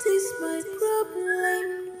 What is my problem?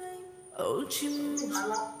 Oh, Chim.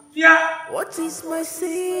 What is my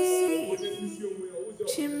sin?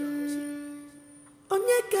 Chim.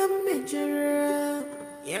 Onye ka mejere,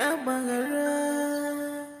 ya magara.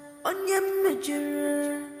 Onye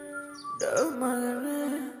mejere, do magara.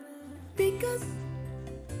 Because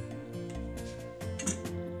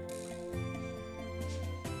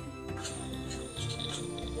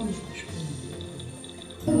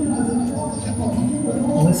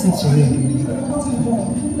listen to him.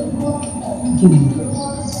 Give me.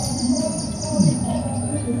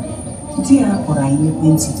 Di ya kpọrọ anyị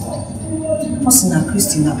n'ekwentị. Ọ sị na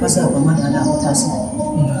Kristi na-akpazi agwa mmadụ na-ahụtasị.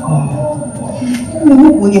 Ụmụ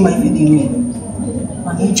bụ onye ma ife na-eme,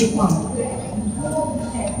 mana ejikwa m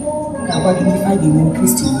ga-agwa gị n'ife anyị ga-eme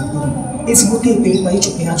Kristi n'okpuru. Ezigbote ekpere kwa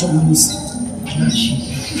ịchụpụ ya ajọ mmadụ isi.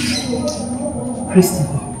 Kristi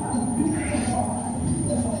bụ.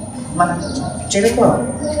 Mana cherekwa,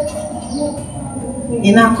 ị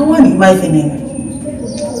na-akọwa na ịma ife na-eme.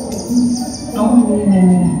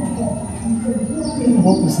 Mgbe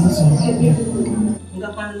o kwesịrị iso m ekpere.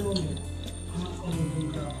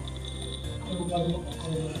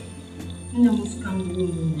 Nne m sịka m bụrụ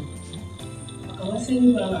onye maka nwasị ndị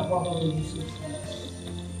a na-agwa ọgbara n'isi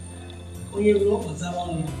onye ruo ọzara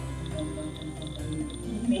ọnụ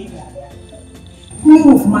mmiri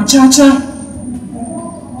ofuma chacha.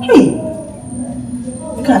 Hey,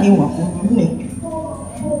 nke a na-enwakwu nne.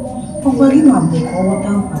 Ọgwa gị ma mgbe ka ọ ghọta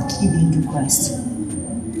mkpa ibi ndụ Kraịst.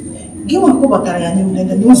 Gị nwa kpọbatara ya n'ụlọ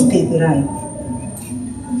n'ụzọ ekpere anyị.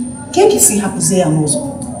 Ka e si hapụzie ya n'ụzọ.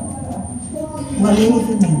 Nwalee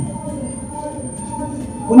n'ife mere.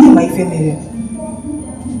 Onye ma ife mere.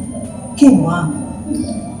 Kemgbe ahụ,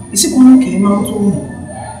 isikwana ka ịma ụtụ ụlọ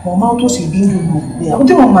ma ọ ma ụtụ si ebi ndụ n'okwukwe ya. Ọ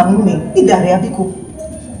dịrọ mma na nne, ị dara ya biko.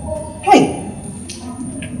 Hey!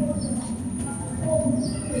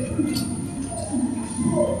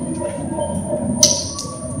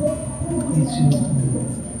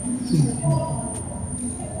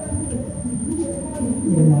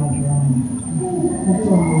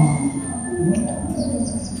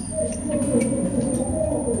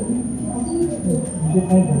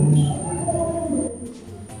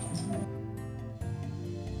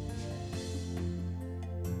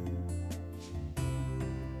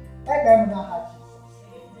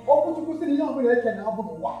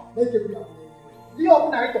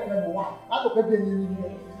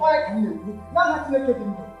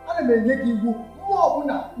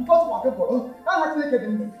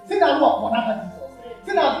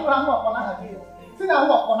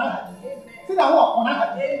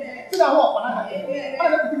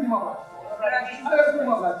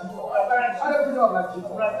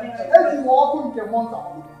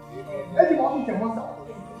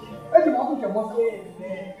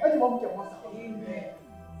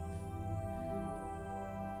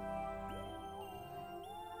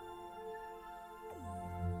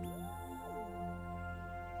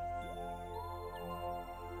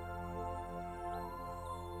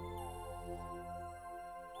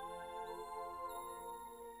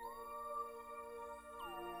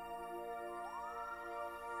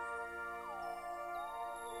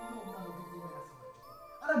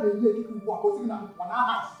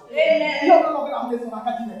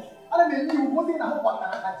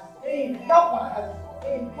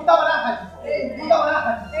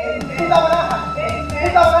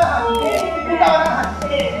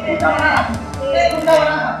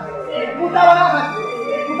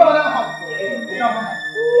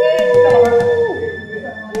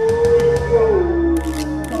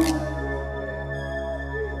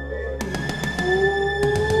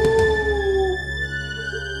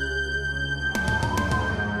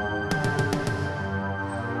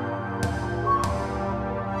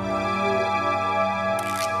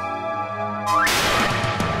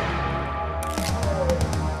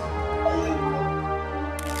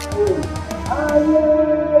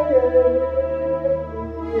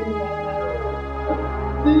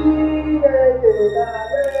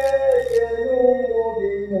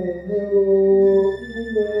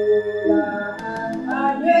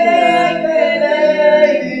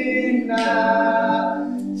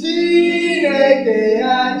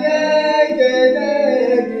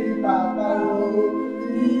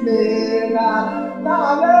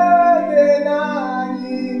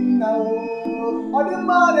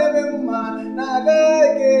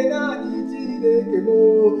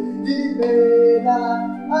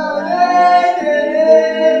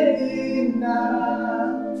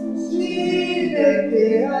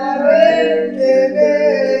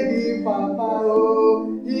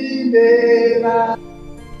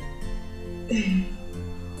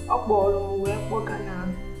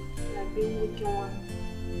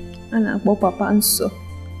 A na-akpọ papa nsọ.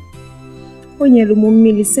 O nyere m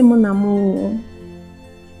mmiri sị m na m nwụọ.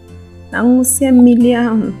 Na nwụsịa mmiri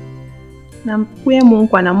ahụ na kwee m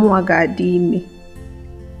nkwa na mụnwa ga-adị ime.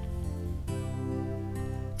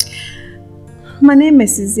 Mana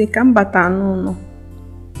emesizie ka m bata n'ụlọ.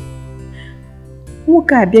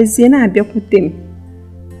 Nwoke abịazie na-abịakwute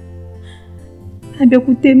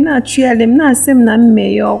m na-achụgharị m na-asị m na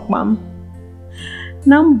mmeghe ọkpa m.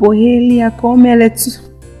 Na mbọgheli ya ka o meletụ.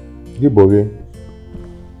 Igboge.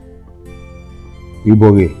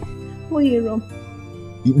 Oyero m.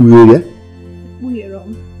 Ikpughere? Ikpughere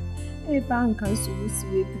m. Ebe ahụ ka nsogbu si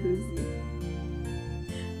wee bidozie.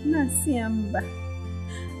 Na-asị ya mba.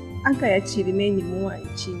 Agaghachiri m enyi m nwaanyị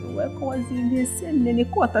Chinwe wee kọwaziri ndị esi nnene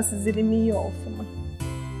ka ọtasiziri m ihe ọfụma.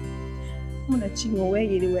 Mụ na Chinwe wee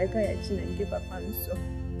yiri wee gaghachi na nke papa nsọ.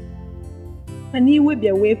 Mana iwe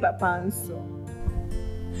bịa wee papa nsọ.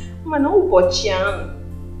 Mana ụbọchị ahụ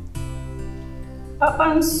papa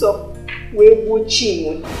nsọ wee gbuo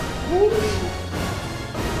Chinwe.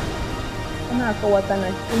 Ọ na-akọwata na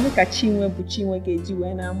onye ka Chinwe bụ Chinwe ga-eji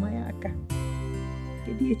wee na-ama ya aka.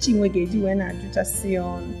 Kedu ihe Chinwe ga-eji wee na-ajụchasị ya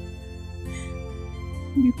ọnụ?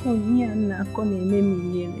 Biko ihe a na-akọ na-eme m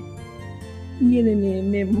ihere. Ihere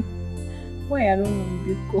na-eme m. Gbagharụnụ m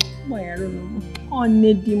biko, gbagharụnụ m. Ọ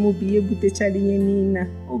nne di m bụ ihe butechara ihe niile.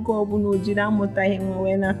 Oge ọbụla o jiri amụtaghị nwa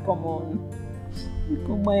wee na-akọ m ọnụ.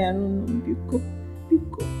 Biko gbagharụnụ m biko,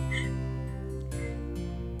 biko.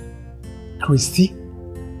 Kristi,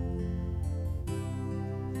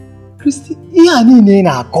 ihe a niile ị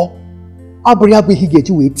na-akọ ọ bụrụ ya bụ ihe ị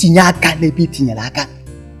ga-eji wee tinye aka n'ebe ị tinyere aka.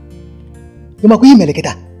 Ị makwa ihe mere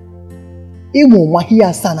kịta? Ịmụ nwa ihe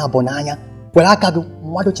asaa na abụọ n'anya were aka gị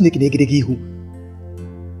mmadụ Chineke na-egide gị ihu.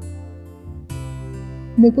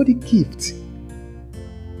 N'ebodi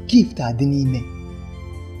gift adị n'ime.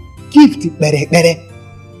 Gift kpere ekpere.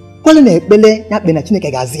 Kwale na ekpele ya kpe na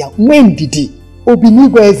Chineke ga-azị ya. Nwee ndidi obi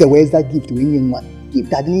n'igwe eze wee za gift wee nye nwa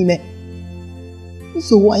gift adị n'ime.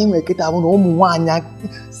 Nsogbu anyị nwere kịta bụ na ụmụ nwaanyị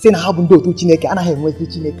si na ha bụ ndị otu Chineke anaghị enwezi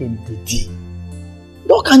Chineke ndidi.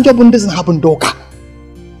 Ndị ụka njọ bụ ndị si na ha bụ ndị ụka.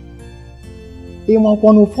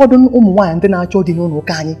 Ịmakwa na ụfọdụ ụmụ nwaanyị ndị na-achọ dị n'ụlọ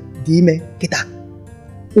ụka anyị dị ime kịta.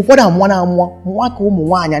 Ụfọdụ amụọ na amụọ nwa ka ụmụ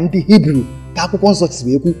nwaanyị ndị Hibru ka akwụkwọ nsọ si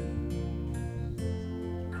wee kwu.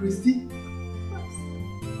 Kristi,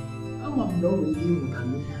 ama m na o nwere ihe ịmụta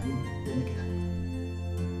n'ihe anyị na-eme kịta.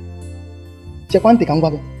 Chekwa ntị ka m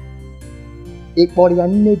gwa gị. Ị kpọrọ ya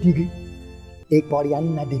nne di gị, ị kpọrọ ya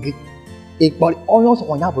nna di gị, ị kpọrọ onye ọsọ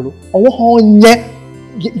ọnya bụrụ onweghị onye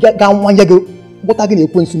ga-anwanye gị gbụta gị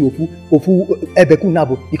na-ekwensu n'ofu ebe kwụ na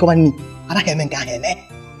bụ ịkọwa nni. Anaghị eme nke ahụ eme.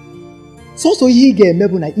 Sọsọ ihe ị ga-eme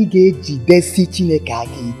bụ na ị ga-ejidesi Chineke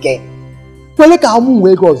aka ike, kwere ka amụ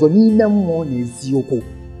wee gị ọzọ n'ime mmụọ na eziokwu,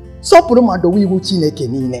 sọpụrụ ma dowe iwu Chineke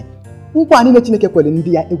niile. Nkwa niile Chineke kwere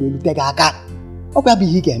ndị ya ewelute gị aka. Ọkwa bụ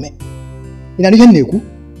ihe ị ga-eme. Ị na-anụ ihe m na-ekwu?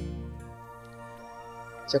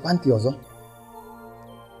 Chekwa ntị ọzọ.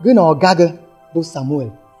 Gị na ọga gị bụ Samuel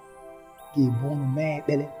ga-ebu ọnụ mee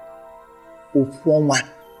ekpere ofu ọnwa.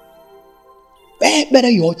 Kpee ekpere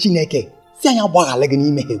yọọ Chineke si anya gbaghara gị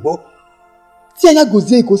n'ime ha egbo, si anya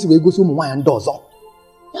gozie ka o si wee gosi ụmụ nwaanyị ndị ọzọ.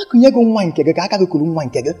 Ya kụnye gị nwa nke gị ka aka gị kụrụ nwa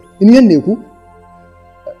nke gị. Ịnụ ihe m na-ekwu?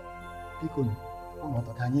 Biko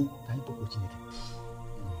ọnọdụ ka anyị tokwa Chineke.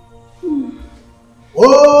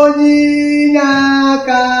 Onye inye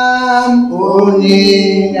aka m, onye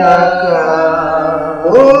inye aka,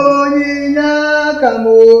 onye inye aka m,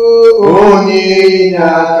 onye inye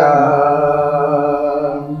aka.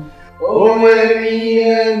 O nwere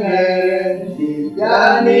ihe mere ndị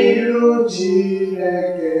bịa n'iru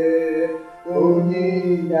Chineke, onye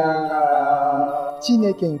inye aka.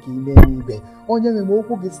 Chineke nke ime n'igwe, onye nwe m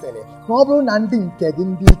okwu gị sịrị na ọ bụrụ na ndị nke gị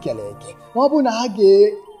ndị ikele eke, na ọ bụrụ na ha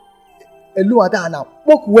ga-eluwata na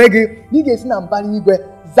kpọkuwe gị, na ị ga-esi na mbara igwe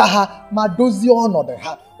za ha ma dozie ọnọdụ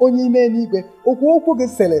ha. Onye ime n'igwe, okwu gị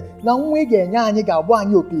sịrị na nwa ị ga-enye anyị ga-abụ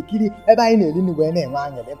anyị okirikiri ebe anyị na-eri nri wee na-enwe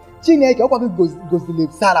anyịrị. Chineke, ọkwa gị goziri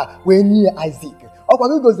Sara wee nye Isaac, ọkwa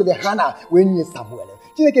gị goziri Hana wee nye Samuel.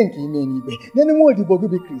 Chineke nke ime n'igwe, n'elu nwa odibo gị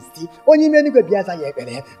bụ Kristi, onye ime n'igwe bịa za ya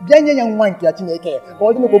ekpere, bịa nye ya nwa nke ya Chineke ka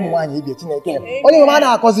ọ dị n'ụkwụ ụmụ nwaanyị ibie Chineke. Onye nwe m a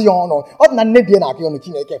na-akọzi ya ọnụ, ọ dị na nne bie na-akụ ọnụ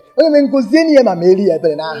Chineke. Onye nwe ngozie n'ihe ma eri ya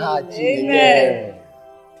ebere n'aha Chineke.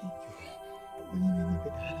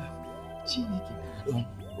 Chineke na-arụ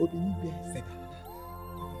obi n'igwe eze.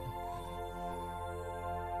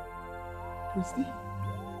 Kristi,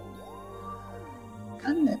 ka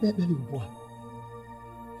m na-ekpe ekpere ugbu a,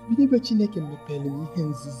 n'igwe Chineke mepere m ihe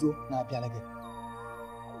nzuzo na-abịara gị.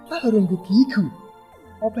 Ahụrụ m gị ka iku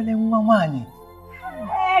obere nwa nwaanyị.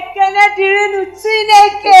 Ekele dịrịnụ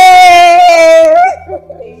Chineke.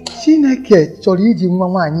 Chineke chọrọ iji nwa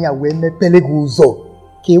nwaanyị ya wee mepere gị ụzọ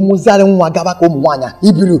ka ị mụzarị nwa gaba ka ụmụ nwaanyị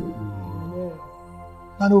ibiru.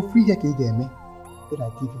 Mana ofu ihe ka ị ga-eme dị na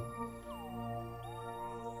di gị.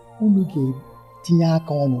 Unu ga-etinye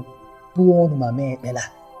aka ọnụ buo ọnụ ma mee ekpere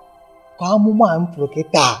ka amụma a m fụrụ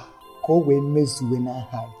kịta ka o wee mezuwe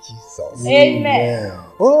n'aha Jizọs. Amen.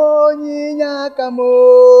 Onye inye aka m,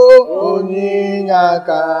 onye inye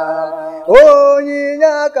aka, onye inye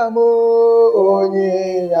aka m, onye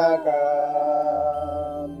inye aka.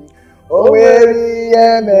 O nwere ihe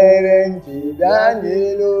mere m ji bịa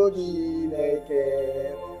n'elu Chineke,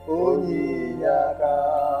 onye inye aka,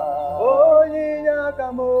 onye inye aka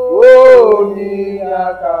m, onye inye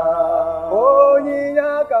aka, onye inye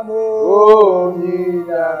aka m, onye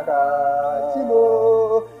inye aka. Chimo,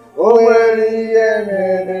 o nwere ihe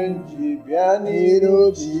mere m ji bịa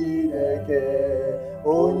n'iru Chineke,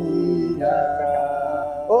 onye inye aka,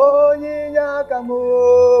 onye inye aka m,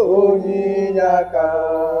 onye inye aka,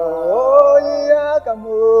 onye inye aka m,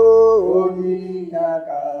 onye inye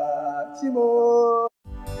aka. Chimo.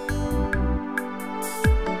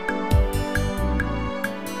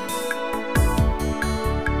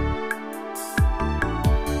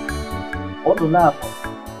 Ọdụ na-akọ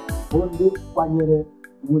bụ ndị kwanyere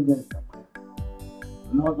nwunye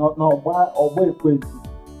n'ọgba ekwentị.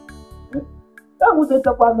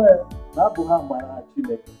 Ewutetakwana na abụ ha gbara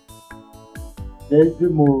Chineke n'ezi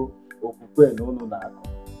m okwukwe na ụnụ na-akọ.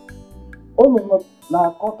 Ụnụ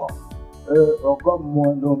na-akọtọ ọgọ mmụọ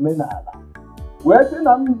na omenala wee sị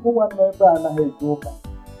na mbụ nwanne ebe a anaghị eje ụka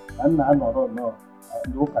na nna anọrọ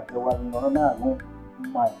n'ụka kewara nọrọ na-aṅụ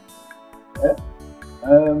mmanya.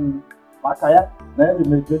 Maka ya na eji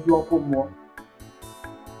m ejeju ọkụ mmụọ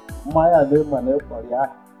mmanya na-ema na ịkpọrọ ya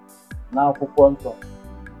n'akwụkwọ nsọ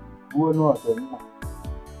ruo n'ọdịmma.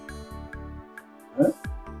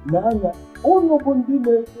 N'anya ụnụ bụ ndị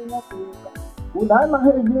na-eso ya ụka, unu anaghị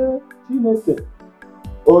enye Chineke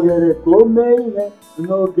oghere ka o mee ihe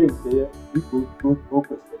n'oge nke ya dịka o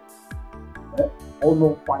kwesịrị. Ụnụ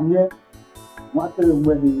kwanye nwata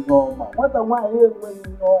enweghị ihe ọma, nwata nwaanyị enweghị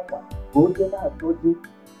ihe ọma ka o jee na-achọzi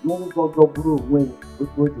n'ụzọ jọgburu onwe ya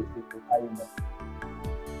otu o ji esepụta ime.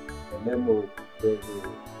 Ele m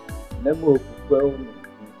okwukwe unu.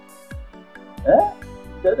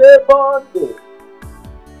 Kedu ebe ọ dị?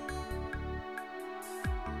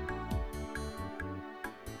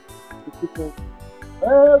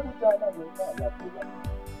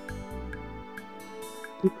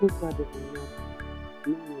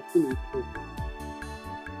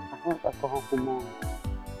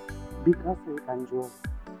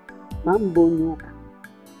 Na mbụ onye ụka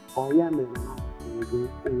ọ ya mere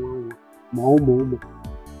ma ụmụ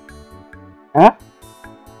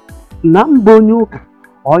na mbụ onye ụka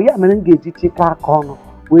ọ ya mere m ga-eji chịkọ aka ọnụ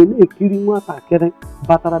wee na-ekiri nwatakịrị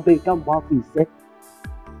batara be nke mgbe afọ 5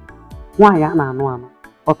 nwaanyị a na-anụ anụ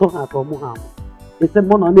ọtọ ha atọ mụ ha amụ ese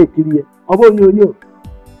mụ na ọ na-ekiri ya ọ bụ onyonyo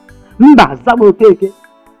mba Zama Okeke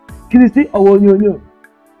kirisi ọwa onyonyo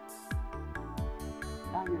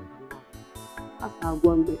a sa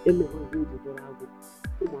agwa mgbe emere ihe njidere agwụ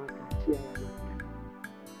ụmụaka chia ya n'aka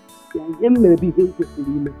ya ihe m mere bụ ihe m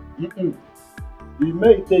kwesịrị ime ime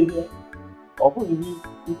ite ihe ọ bụghị ihe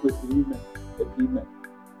ị kwesịrị ime ime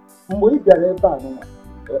mgbe ị bịara ebe a n'ụwa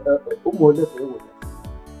ụmụ ole ka e were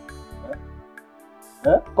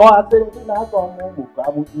kọghasịrị ndị na-azọ ụmụ ka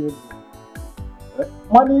agbụji elu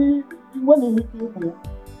mana inweghị ike ikwu ya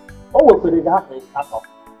o wekwere gị aha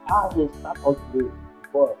ịsatọ zuru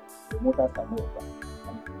before emụta Samuel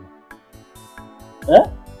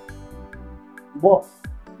bụ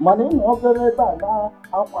mana ịnọ obere ebe a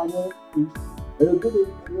na-akwanye isi ebere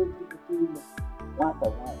ime nwata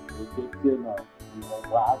nwaanyị ejezie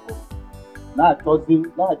n'ọgwụ agụ na-achọzi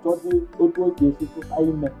otu o ji esi tụta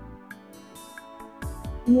ime.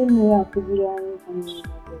 Ihe mere akụziri anyị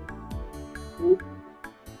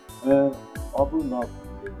ọ bụrụ na ọ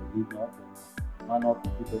kụziri gị na ọ bụ mana ọ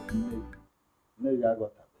kụziri nne gị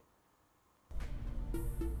aghọtabeghị.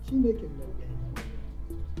 Chineke mere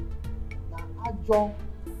na ajọ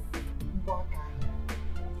mgbaka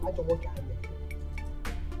ahụ, ajọ nwoke ahụ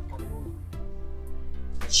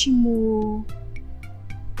Chimo,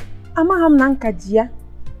 amaghị m na nka ji ya,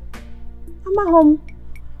 amaghị m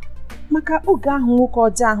maka oge ahụ nwoke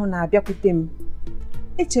ọjọọ ahụ na-abịakwute m,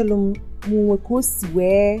 echelu m nwe ka o si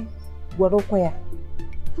wee gwerụkwa ya,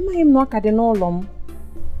 amaghị m na ọ ka dị n'ụlọ m.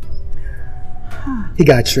 Ị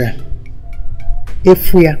ga-achụ ya,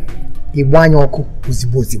 efu ya, ịgba anya ọkụ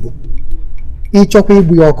ozigbo ozigbo. Ịchọkwa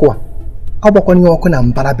igbu ya ọkụ a, ọ gbakwana ya ọkụ na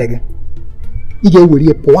mbara be gị. Ị ga-ewere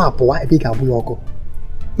ya pụwa ebe ị ga-agbụ ya ọkụ.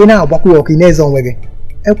 Ị na-agbakwa ya ọkụ ị na-eze onwe gị,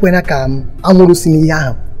 ekwena ka anwụrụ si n'ihe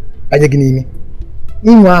ahụ banye gị n'ime.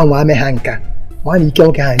 Ịnwe anwa ame ha nka ma na ike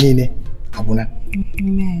nwoke ha niile agwụna.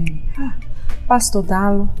 Pastọ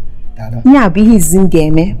daalụ. Ihe a bụ ihe izi m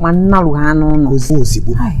ga-eme ma nnarụ ha n'ụlọ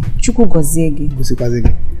ozigbo. Chukwu gọzie gị. Gọzikwazi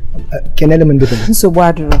gị. Kenele m ndị bụ nsogbu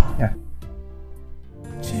adịrọ.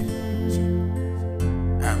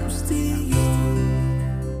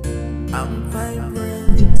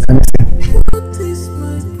 What is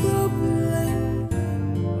my problem?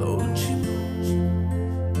 Oh, Chimo.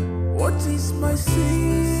 What is my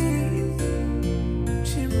sin?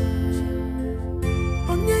 Chimo.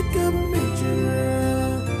 Onye ka mejere,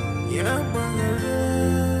 ya gbaghere.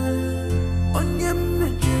 Onye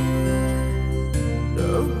mejere, no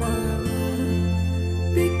gbaghere.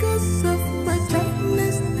 Because of my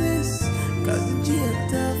childlessness, kanji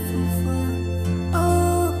atafufa.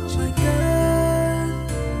 Oh my God,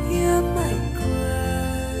 hear my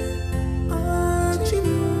cry. Oh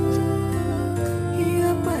Chimo,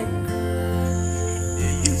 hear my cry.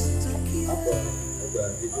 They used to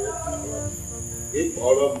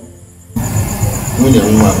nwunye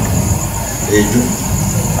nwa Eju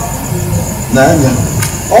n'anya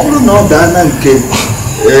ọ bụrụ na ọ gaa na nke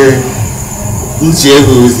nchi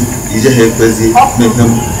ego ozi ije ha ekwezi mehe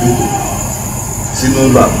m si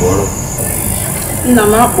n'ụlọ akpọrọ nna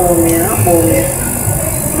m akpọrọ ya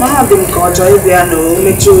mana dị m ka ọ chọrọ ịbịa na o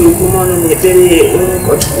mechie oyibo m ọnụ na ekpere onye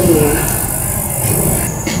ụkọchukwu na ya.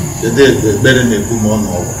 Kedu ekpere na-ekwu m ọnụ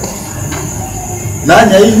ọgwụ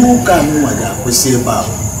n'anya ihe ụka nwa ga-akwụsị ebe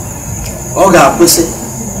ahụ ọ ga-akwụsị.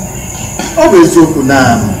 Ọ bụ eziokwu na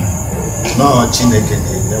Chineke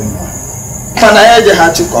na-enye nwa mana ya eje ha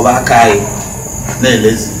chịkọba aka anyị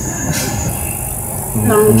na-elezi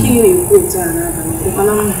na nke ị na-ekwu otu a n'abalị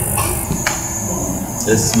dịkwana mma.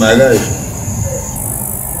 Esmara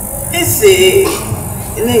ese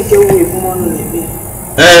na-eke uwe ebumọnụ na-ebe.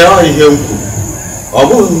 Ọ ihe m kwuru ọ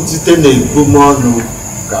bụghị site na ebumọnụ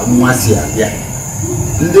ka nwa si abịa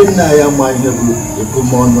ndị nna ya ma ihe bụ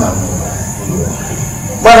ebumọnụ ahụ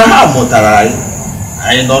mana ha mụtara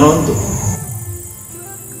anyị nọrọ ndụ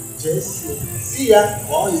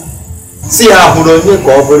si ya hụrụ onye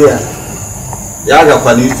ka ọ bụrụ ya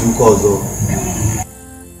agakwa n'izu ụka ọzọ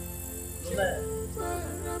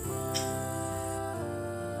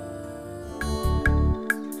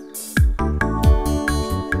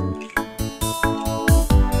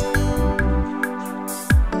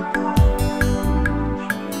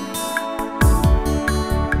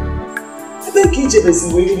ichebezi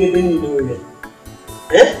mgbe iri ebe niile nwere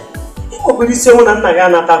ịnwekwara isi ọnwụ na nna gị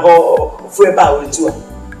anataghị ofu ebe a otu a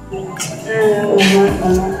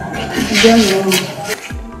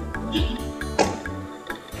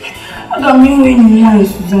aga m inwe enyi nwaanyị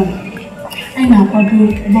Suzan anyị na-akwado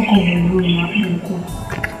ọgbakọ gburugburu na akpụkọ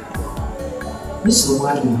nsogbu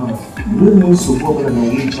adịghị ha enweghị nsogbu ọbụla na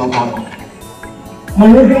iri nche ọgbakọ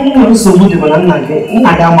mana ebe nwere nsogbu dị mana nna gị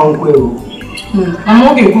ama nkwa ewu mana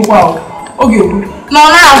ọ ga-ekwukwa ọ ga-ekwu na ọ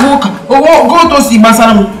na-agwa ụka ogo otu si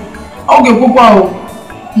gbasara m ọ ga-ekwukwa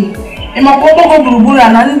ịmakwa ọgbakọ gburugburu a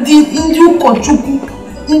na ndị ụkọchukwu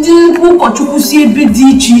ndị nnukwu ụkọchukwu si ebe dị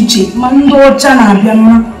iche iche ma ndị ọcha na-abịa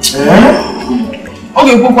mma ọ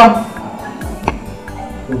ga-ekwukwa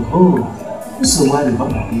nsogbu adịghị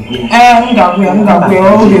m ga-agwa ya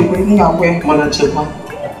ọ ga-ekwe m ga-agwa ya mana chekwa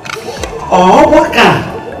ọgbakọ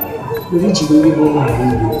nwere iji were bụ ụlọ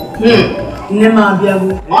nne m abịago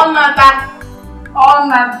ọ nata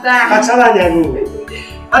kpachara anya gị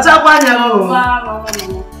kpachakwa anya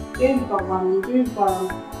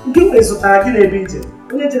nke mgbe zụtara gị na-ebe ije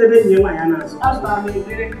onye jere ebe enyi ya nwaanyị a na-azụ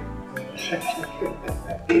ebe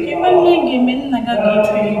nne ga-eme nna gị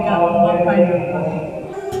ga-eju ga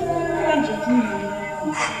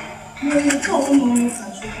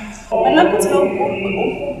anapụtara okwu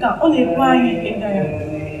ka ọ na-ekwu anyị ịga ya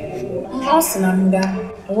ọ sị na nga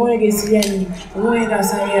onweghị ga-esiri anyị onweghị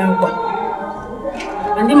ga-asara ya agwa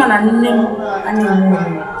ndị mana nne m anyị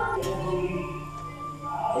enweghị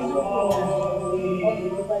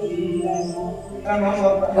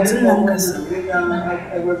ọtụ nna m kasị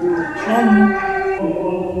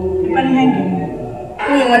onye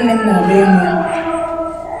nwanne m na-abịa enyi ya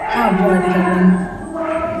ha abụọ adịghị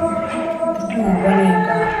na-agwa ya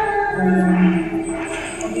ka onye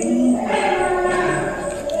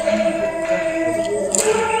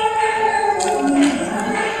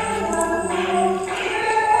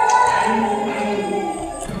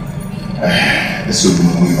Eso es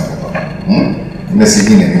muy mal, papá. Una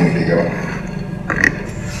siguiente ni me llegaba.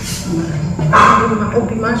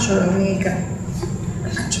 Obi ma chọrọ m ịga.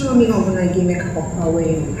 Achọrọ m ihe ọbụla ga-eme ka papa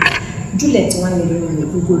wee Juliet nwanne gị nwanyị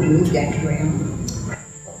bugoro obi adịrọ ya mma.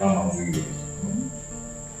 Papa ma nwere ihe.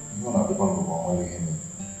 Ihe ọ na-akwụkwọ ndụ ma nwere ihe mere.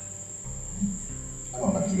 Anọ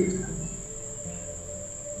na Juliet kwuru.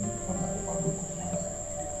 Ọ na-akwụkwọ ndụ ka ọ nwere ihe.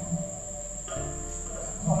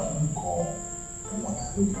 Ọ na-akwụkwọ nwa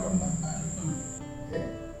na-alụghị ọrụ na nna anyị.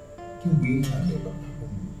 Kemgbe ihe a na-ebe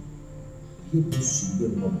ihe bụ nsogbu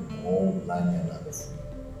nọ n'ọbụla anya na-abụfu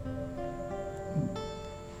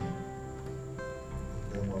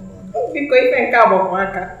biko ife nke agbakwa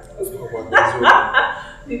aka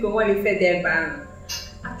biko nwere ife dị ebe ahụ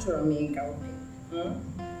achọrọ m ịga obi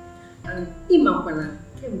ịmakwana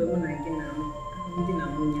kemgbe mụ na gị na ndị na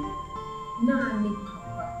nwunye naanị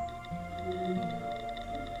papa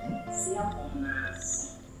si apụ m n'azụ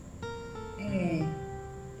ife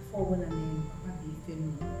ọbụla na-eme papa bụ ife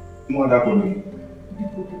n'ụlọ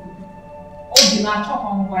obi na-achọkọ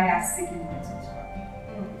ngwa ya si gị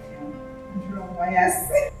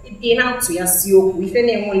ị na-atụ ya si okwu ife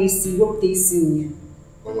na-enweghị isi wepụta isi nye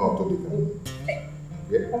onye ọtọ dị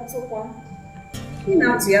ị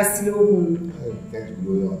na-atụ ya si okwu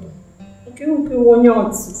nke onye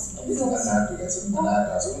ọtụ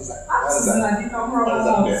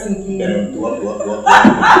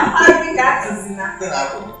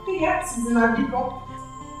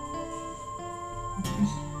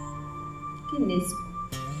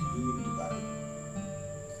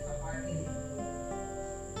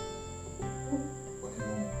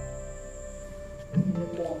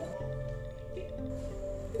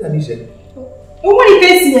Onwere ife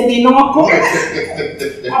esinyete n'ọkụ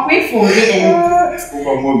ọkwa ifo gị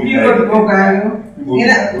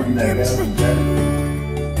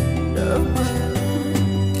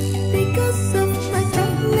Because of my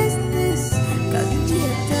selflessness, can't you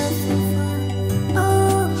tell?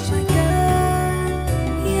 Oh my God,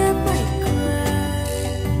 hear my cry.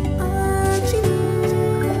 Oh,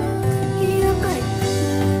 hear my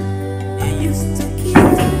cry. You used to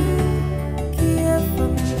care for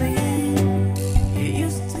me. You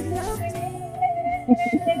used to love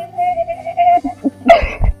me.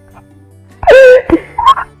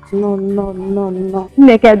 No.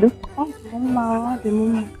 Nne kedu? Ọ dị mma, ọ dị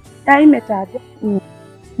mma. Ya imecha dị.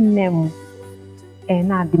 Nne m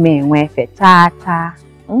na-adị m enwe efe chaa.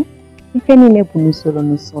 Ife niile bụ n'usoro.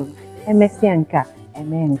 Emesịa nke a,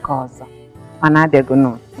 eme nke ọzọ. Mana abịago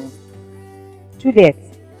nọ. Juliet,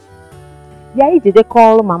 bịa ijide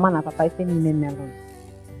kọọlụ mama na papa ife niile merụ.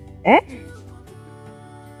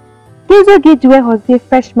 Kedu oge iji wee họzie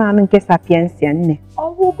freshman nke Sapiensia nne?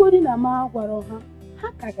 Ọ bụgodị na m agwara ha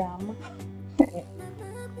ka ga-ama.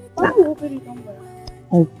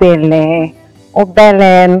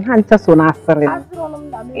 Obele ha ncha so na asịrị.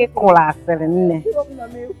 Ịkụrụ asịrị nne.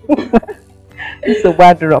 Nsogbu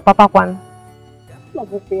adịrọ, papa kwanụ.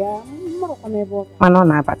 Mana ọ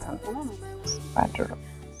na-abata. Adịrọ.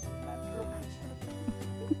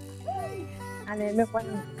 A na-emekwa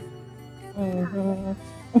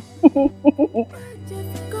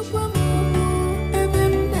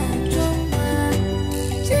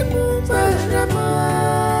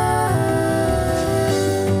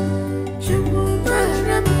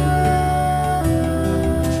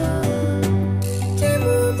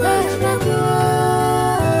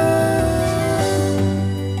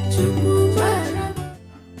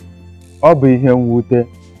ọ bụ ihe mwute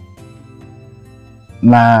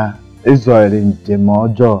na ịzọrị njem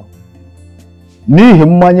ọjọọ n'ihi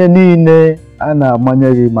mmanye niile a na-amanye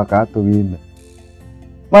gị maka atụghị ime,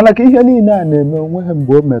 mana ka ihe niile a na-eme onweghị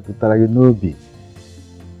mgbe o metụtara gị n'obi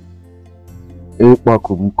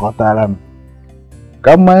ịkpọku m kọtara m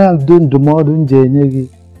ka mmanya ndụmọdụ m ji enye gị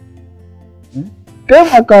ke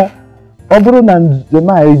maka ọ bụrụ na njem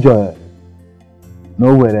anyị jọrọ na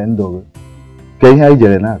o were ndụ gị ka ihe anyị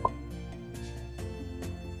jere n'akụ.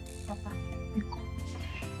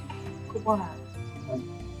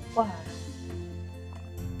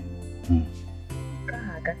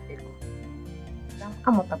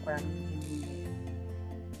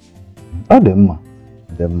 Ọ dị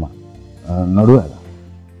mma nọrọ ala.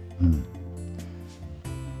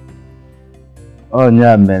 Onye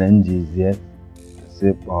a mere m ji zie si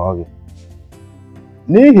kpọọ gị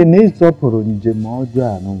n'ihi na ịsọpụrụ njem ọjọọ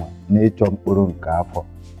anụnwa na ịchọ mkpụrụ nke afọ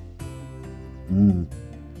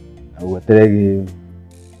wetara gị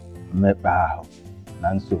mmekpa ahụ na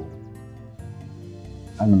nsogbu.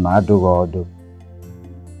 Ana m adụ gị ọdụ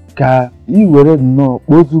ka ị were nnọọ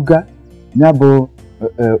kpozuga ya bụ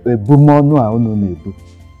ebumọnụ a unu na-ebu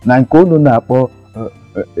na nke unu na-akpọ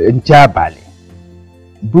nche abalị,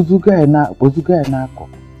 kpozuga ya n'akụ.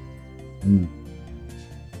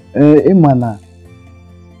 Ịma na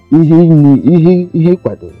ihe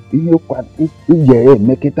kwadoro ihe iji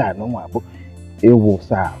eme kịta anụnwa bụ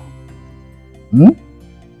ịwụsa ahụ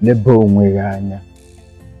n'ebe onwe gị anya.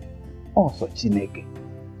 Ọsọ Chineke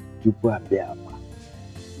tupu abịa ama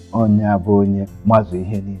onye abụ onye mazụ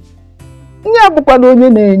ihe niile. Nye abụkwana onye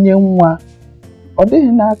na-enye nwa, ọ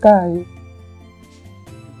dịghị n'aka anyị.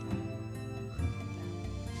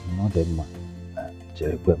 Ọ dị mma,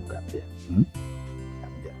 chere kwe m ka m bịa.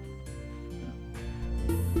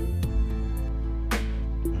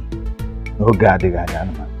 N'oge adịghị anya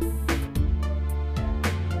anụmanụ.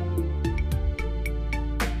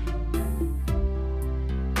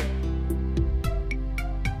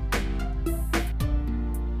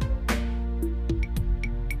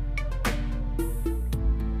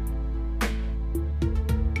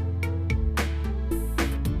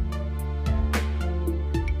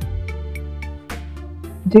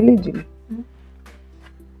 Jili.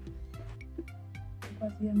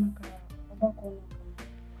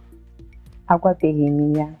 Agwabeghị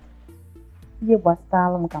m ya ihe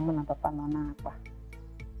gbasara m ka mụ na papa nọ na-akpa,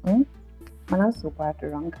 mana nsogbu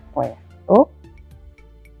adịrọ ngakọ ya.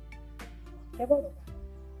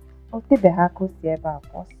 O tebeghị aka o si ebe a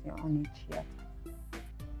pụọ, si ọ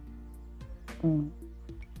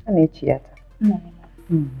na-echi ya taa.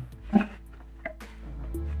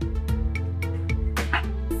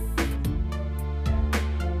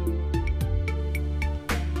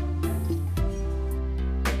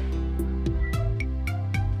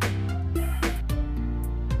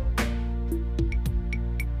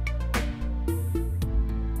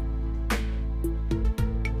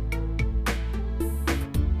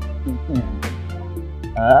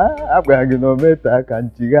 Agwara gị na o metụ aka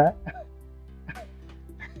nchigha.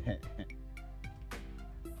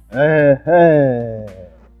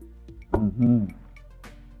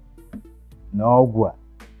 N'ọgwụ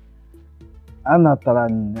a natara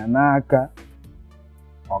ya n'aka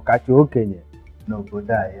ọkacha okenye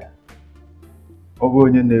n'obodo anyị. Ọ bụ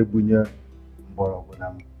onye na-ebunye mgbọrọgwụ na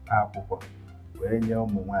akwụkwọ wee nye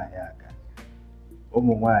ụmụ nwanyị aka.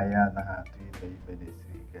 Ụmụ nwanyị anaghị atụ ime na-esiri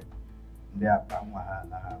ike, ndị apa nwa ha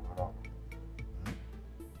anaghị abụrụ ọgụ.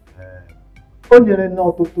 o nyere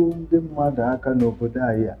n'ọtụtụ ndị mmadụ aka n'obodo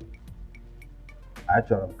anyị a.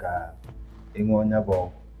 Achọrọ m ka ịṅụ onye bụ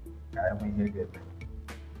ọgwụ ka anyị hụ ihe ga-eme.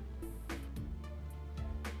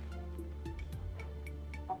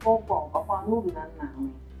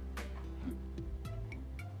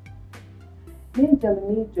 N'ejere m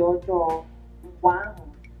ije ọjọọ mgbe ahụ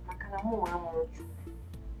maka na mụ amụrụ Chukwu.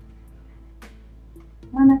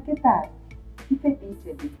 Mana kịta ife dị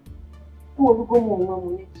iche dị. Olugo m onwe m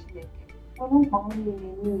nye Chineke kpọrọ mkpa m niile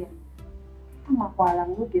nye ya. Amakwara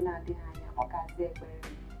m n'oge na-adịghị anya ọ ga-aza ekpere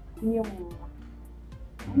tinye m nwa.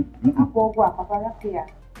 Akwa ọgwụ a papa rapụ ya.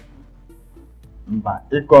 Mba,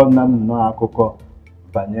 ịkọ nna m nnọọ akụkọ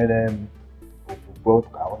banyere okwukwe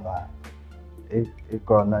ka ụlọ a.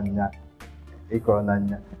 Ịkọrọ na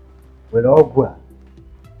nya were ọgwụ a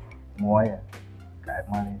ṅụọ ya ka anyị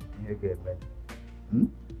mara ihe ga-eme.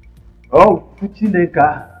 Ofu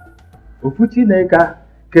Chineke a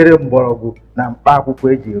kere mgbọrọgwụ na mkpa akwụkwọ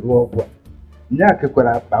eji rụọ ọgwụ a. Nya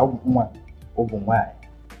kekwara akpa nwa ụmụ nwaanyị.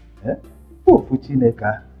 Ofu Chineke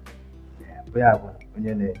a bụ ya bụ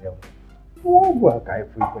onye na-enye nwa ọgwụ a ka anyị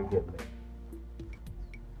fụ ife ga-eme.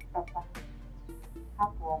 Papa,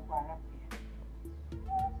 hapụ ọgwụ a rapụ ya.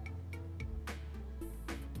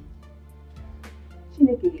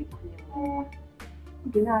 Chineke ga-ekunye m nwa.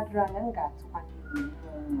 Oge na-adịrị anya m ga-atụkwa n'ihu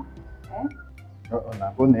nwa. Ọ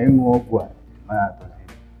na-abụ na ịṅụ ọgwụ a ma atọzi.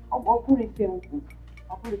 Ọ bụrụ ife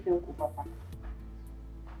nkwụ papa.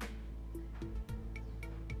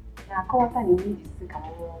 Na-akọwata na ihe iji si ka m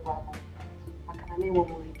ṅụọ ọgwụ ahụ maka na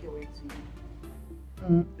na-enweghị ike wee tụ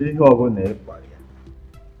ihe. Ihe ọbụla ịkpara ya.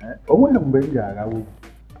 O nweghị mgbe m ga-aghawu.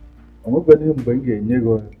 O nwekwaghị mgbe m ga-enye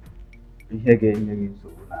gị ihe ga-enye gị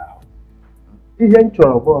nsogbu n'ahụ. Ihe m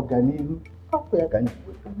chọrọ bụ ọganihu. Hapụ ya ka m ji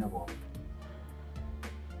weta onye bụ ọgụ.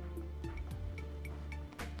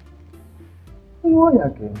 Ṅụọ ya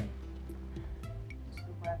ka eme.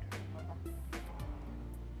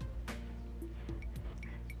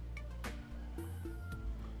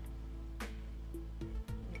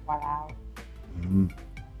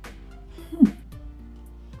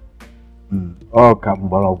 Ọ ka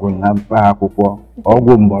mgbọrọgwụ na mkpa akwụkwọ,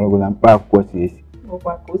 ọgwụ mgbọrọgwụ na mkpa akwụkwọ si esi.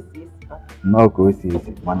 Nnọọ ka o si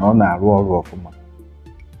esi, mana ọ na-arụ ọrụ ọfụma.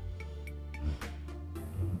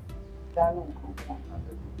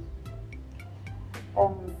 O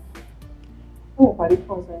nwekwara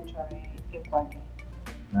ife ọzọ m chọrọ ịgwa gị.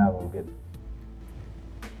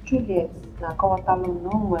 Juliet na-akọwatalụ m na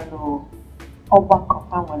o nwere ọgbakọ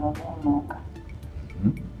ha nwere n'ụlọ ụka.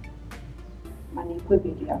 Mana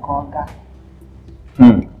ekwebeghị ya ka ọ gaa.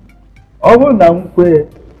 Ọ bụrụ na m kwee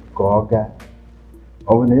ka ọ gaa,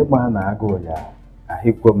 ọ bụ na ịgba na agụụ ya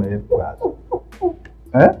ahịkwo m efu azụ.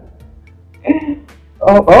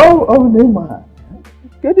 Ọ bụ na ịma ha.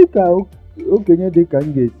 Kedu ka okenye dị ka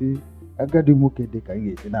m ga-esi, agadi nwoke dị ka m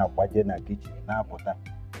ga-esi na-akwaje na kichin na-apụta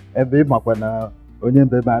ebe ịmakwa na onye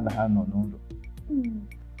mbebe anaghị anọ n'ụlọ.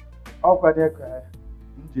 Ọ kwanye ka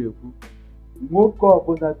m ji ekwu, nwoke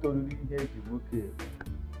ọbụla toruru ihe eji nwoke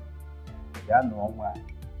ya nụọ nwaanyị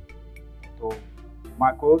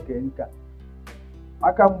maka oge nka,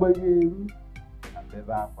 maka mgbe ya eru na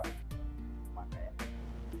mbebe akwa maka ya.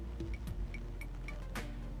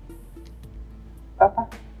 Papa,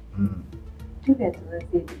 Juliet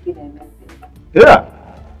na-esi edike na-emezi.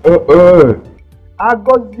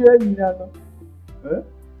 Agọzie enyi ya nọ.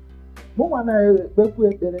 Mụnwa na-ekpekwu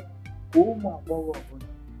ekpere ka ụmụ agbọghọ ọbụla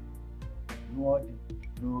nụọ di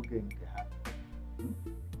n'oge nke ha.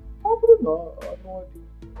 Ọ bụrụ na ọ nụọ di,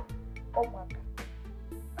 ọ maka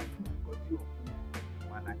na-agọzi ọfụma,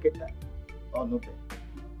 mana kịta ọnụbe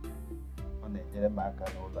ọ na-enyere m aka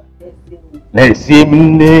n'ụlọ na-esi m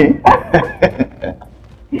nne.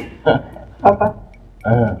 Papa,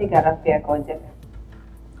 ị ga-arapụ ya ka ọ jebe.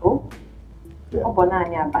 Ọ bụ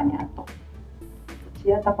naanị abalị 3. Chi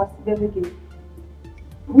ya takwasịbere gị.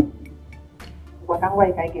 Gwa ka ngwa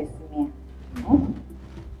ka ị ga-esi ya.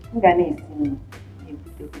 M ga na-esi ya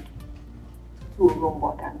ebute gị tutu ruo mgbe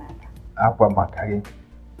ọ ga-anata.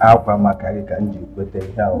 Akwa maka gị ka m ji kweta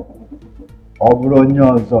ihe ahụ. Ọ bụrụ onye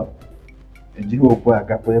ọzọ ejighị okwu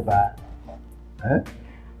agakwa ebe ahụ.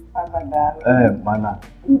 Mana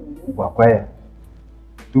gwakwa ya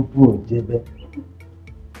tupu o jebe,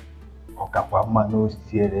 ọ kakwa mma na o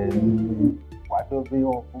siere nri, kwadobe ya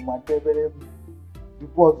ọfụma, debere m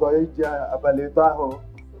tupu ọzọ eji abalị 3 ahụ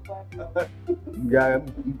nga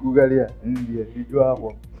nkugharị ya nri ya iju ahụ.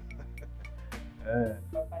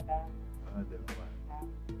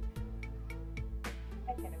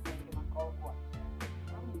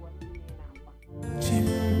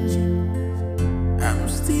 I'm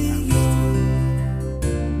still young,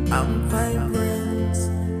 I'm vibrant,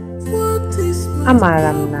 Amaara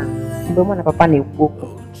m na mgbe mụ na papa na-ekwu okwu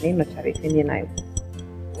na ị nụchara ife ndị na-ekwu.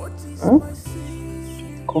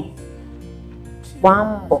 Gbaa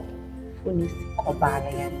mbọ fụ na isi kọbara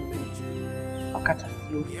ya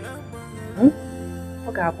ọkachasị ofe. Ọ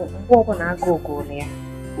ga-abụ mgbe ọbụla agụ ogolo ya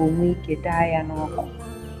o nwee ike daa ya n'ọkụ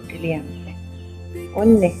dịrị ya mfe.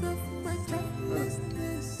 Nne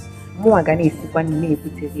mụnwa ga na-esikwa nri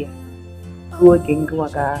na-ebutere ya ruo oge ngịwa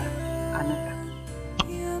ga-anata.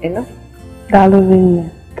 Ịnụ? Daalụ nne,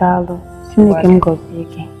 daalụ. Chineke m gọzie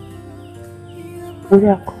gị.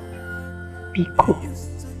 Oriakụ,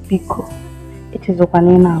 biko echezọkwana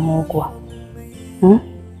ị na-aṅụ ọgwụ a.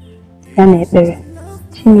 Ya na ekpere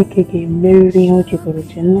Chineke ga-emerịrị ihe o jegoro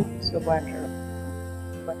ji nne.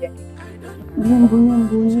 Onye mbụ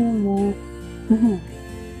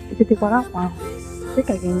echetekwara akwa ahụ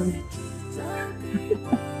dịka gị nne.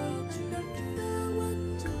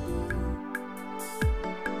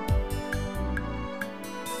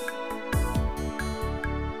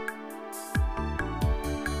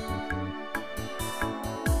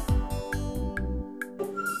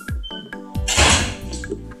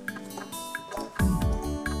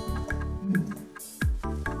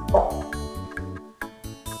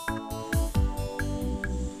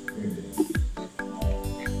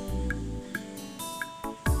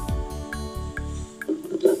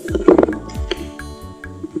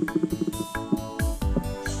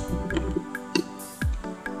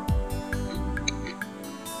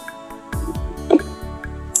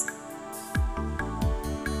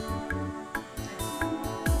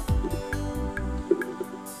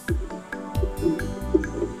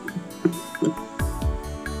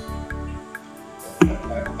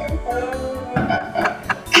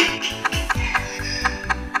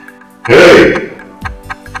 Hey!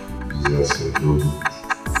 Jesus,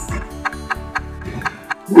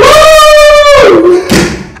 Woo!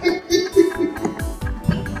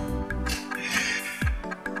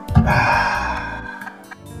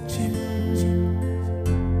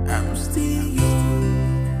 I'm still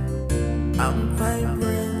young, I'm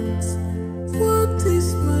vibrant. What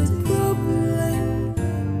is my problem?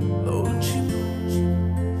 Oh,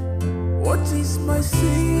 what is my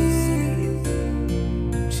sin?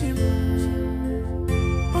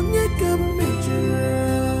 Onye ka mejere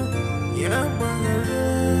ya gbara,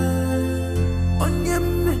 onye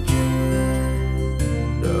mejere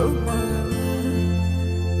ya gbara.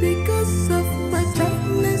 Because of my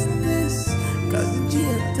childlessness, kanji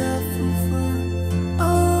atafufa.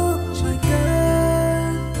 Oh my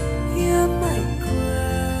God, hear my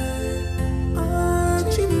cry. Oh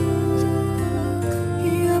Chimu,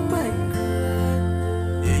 hear my cry.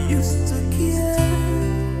 You used to care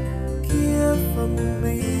for me.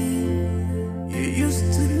 You used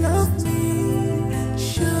to love me,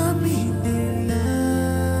 show me the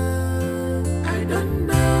love. I don't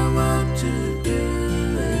know what to do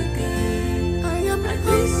again. I am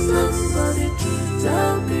need somebody to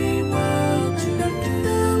tell me what to do.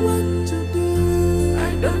 I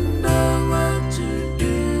don't know what to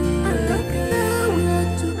do. I don't know where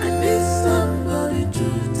to go. I need somebody to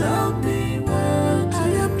tell me what to do. I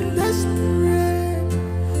am desperate.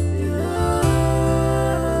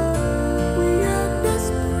 We are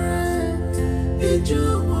desperate. Need you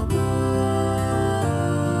more.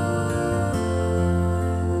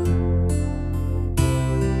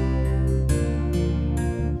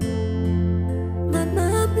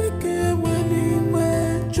 Mama became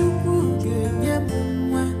anywhere. Chukwu genye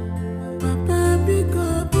mwa. Papa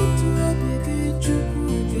became butu abigi.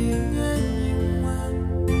 Chukwu genye mwa.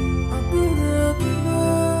 Abura mwa.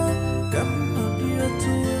 Come on, dear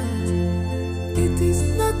to it is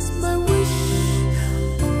not my wish.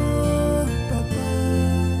 Oh, Papa,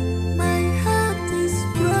 my heart is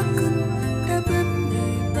broken. Even me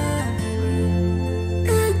bad.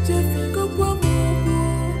 Ejefigo kwamubu.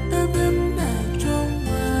 Even na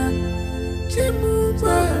choma. Chimu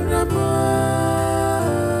barama.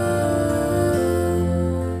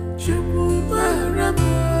 Chimu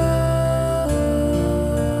barama.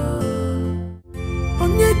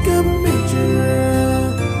 Onye ka mejere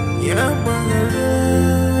ya gbara,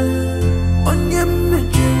 onye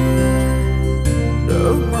mejere ya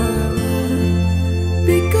gbara.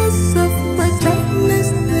 Because of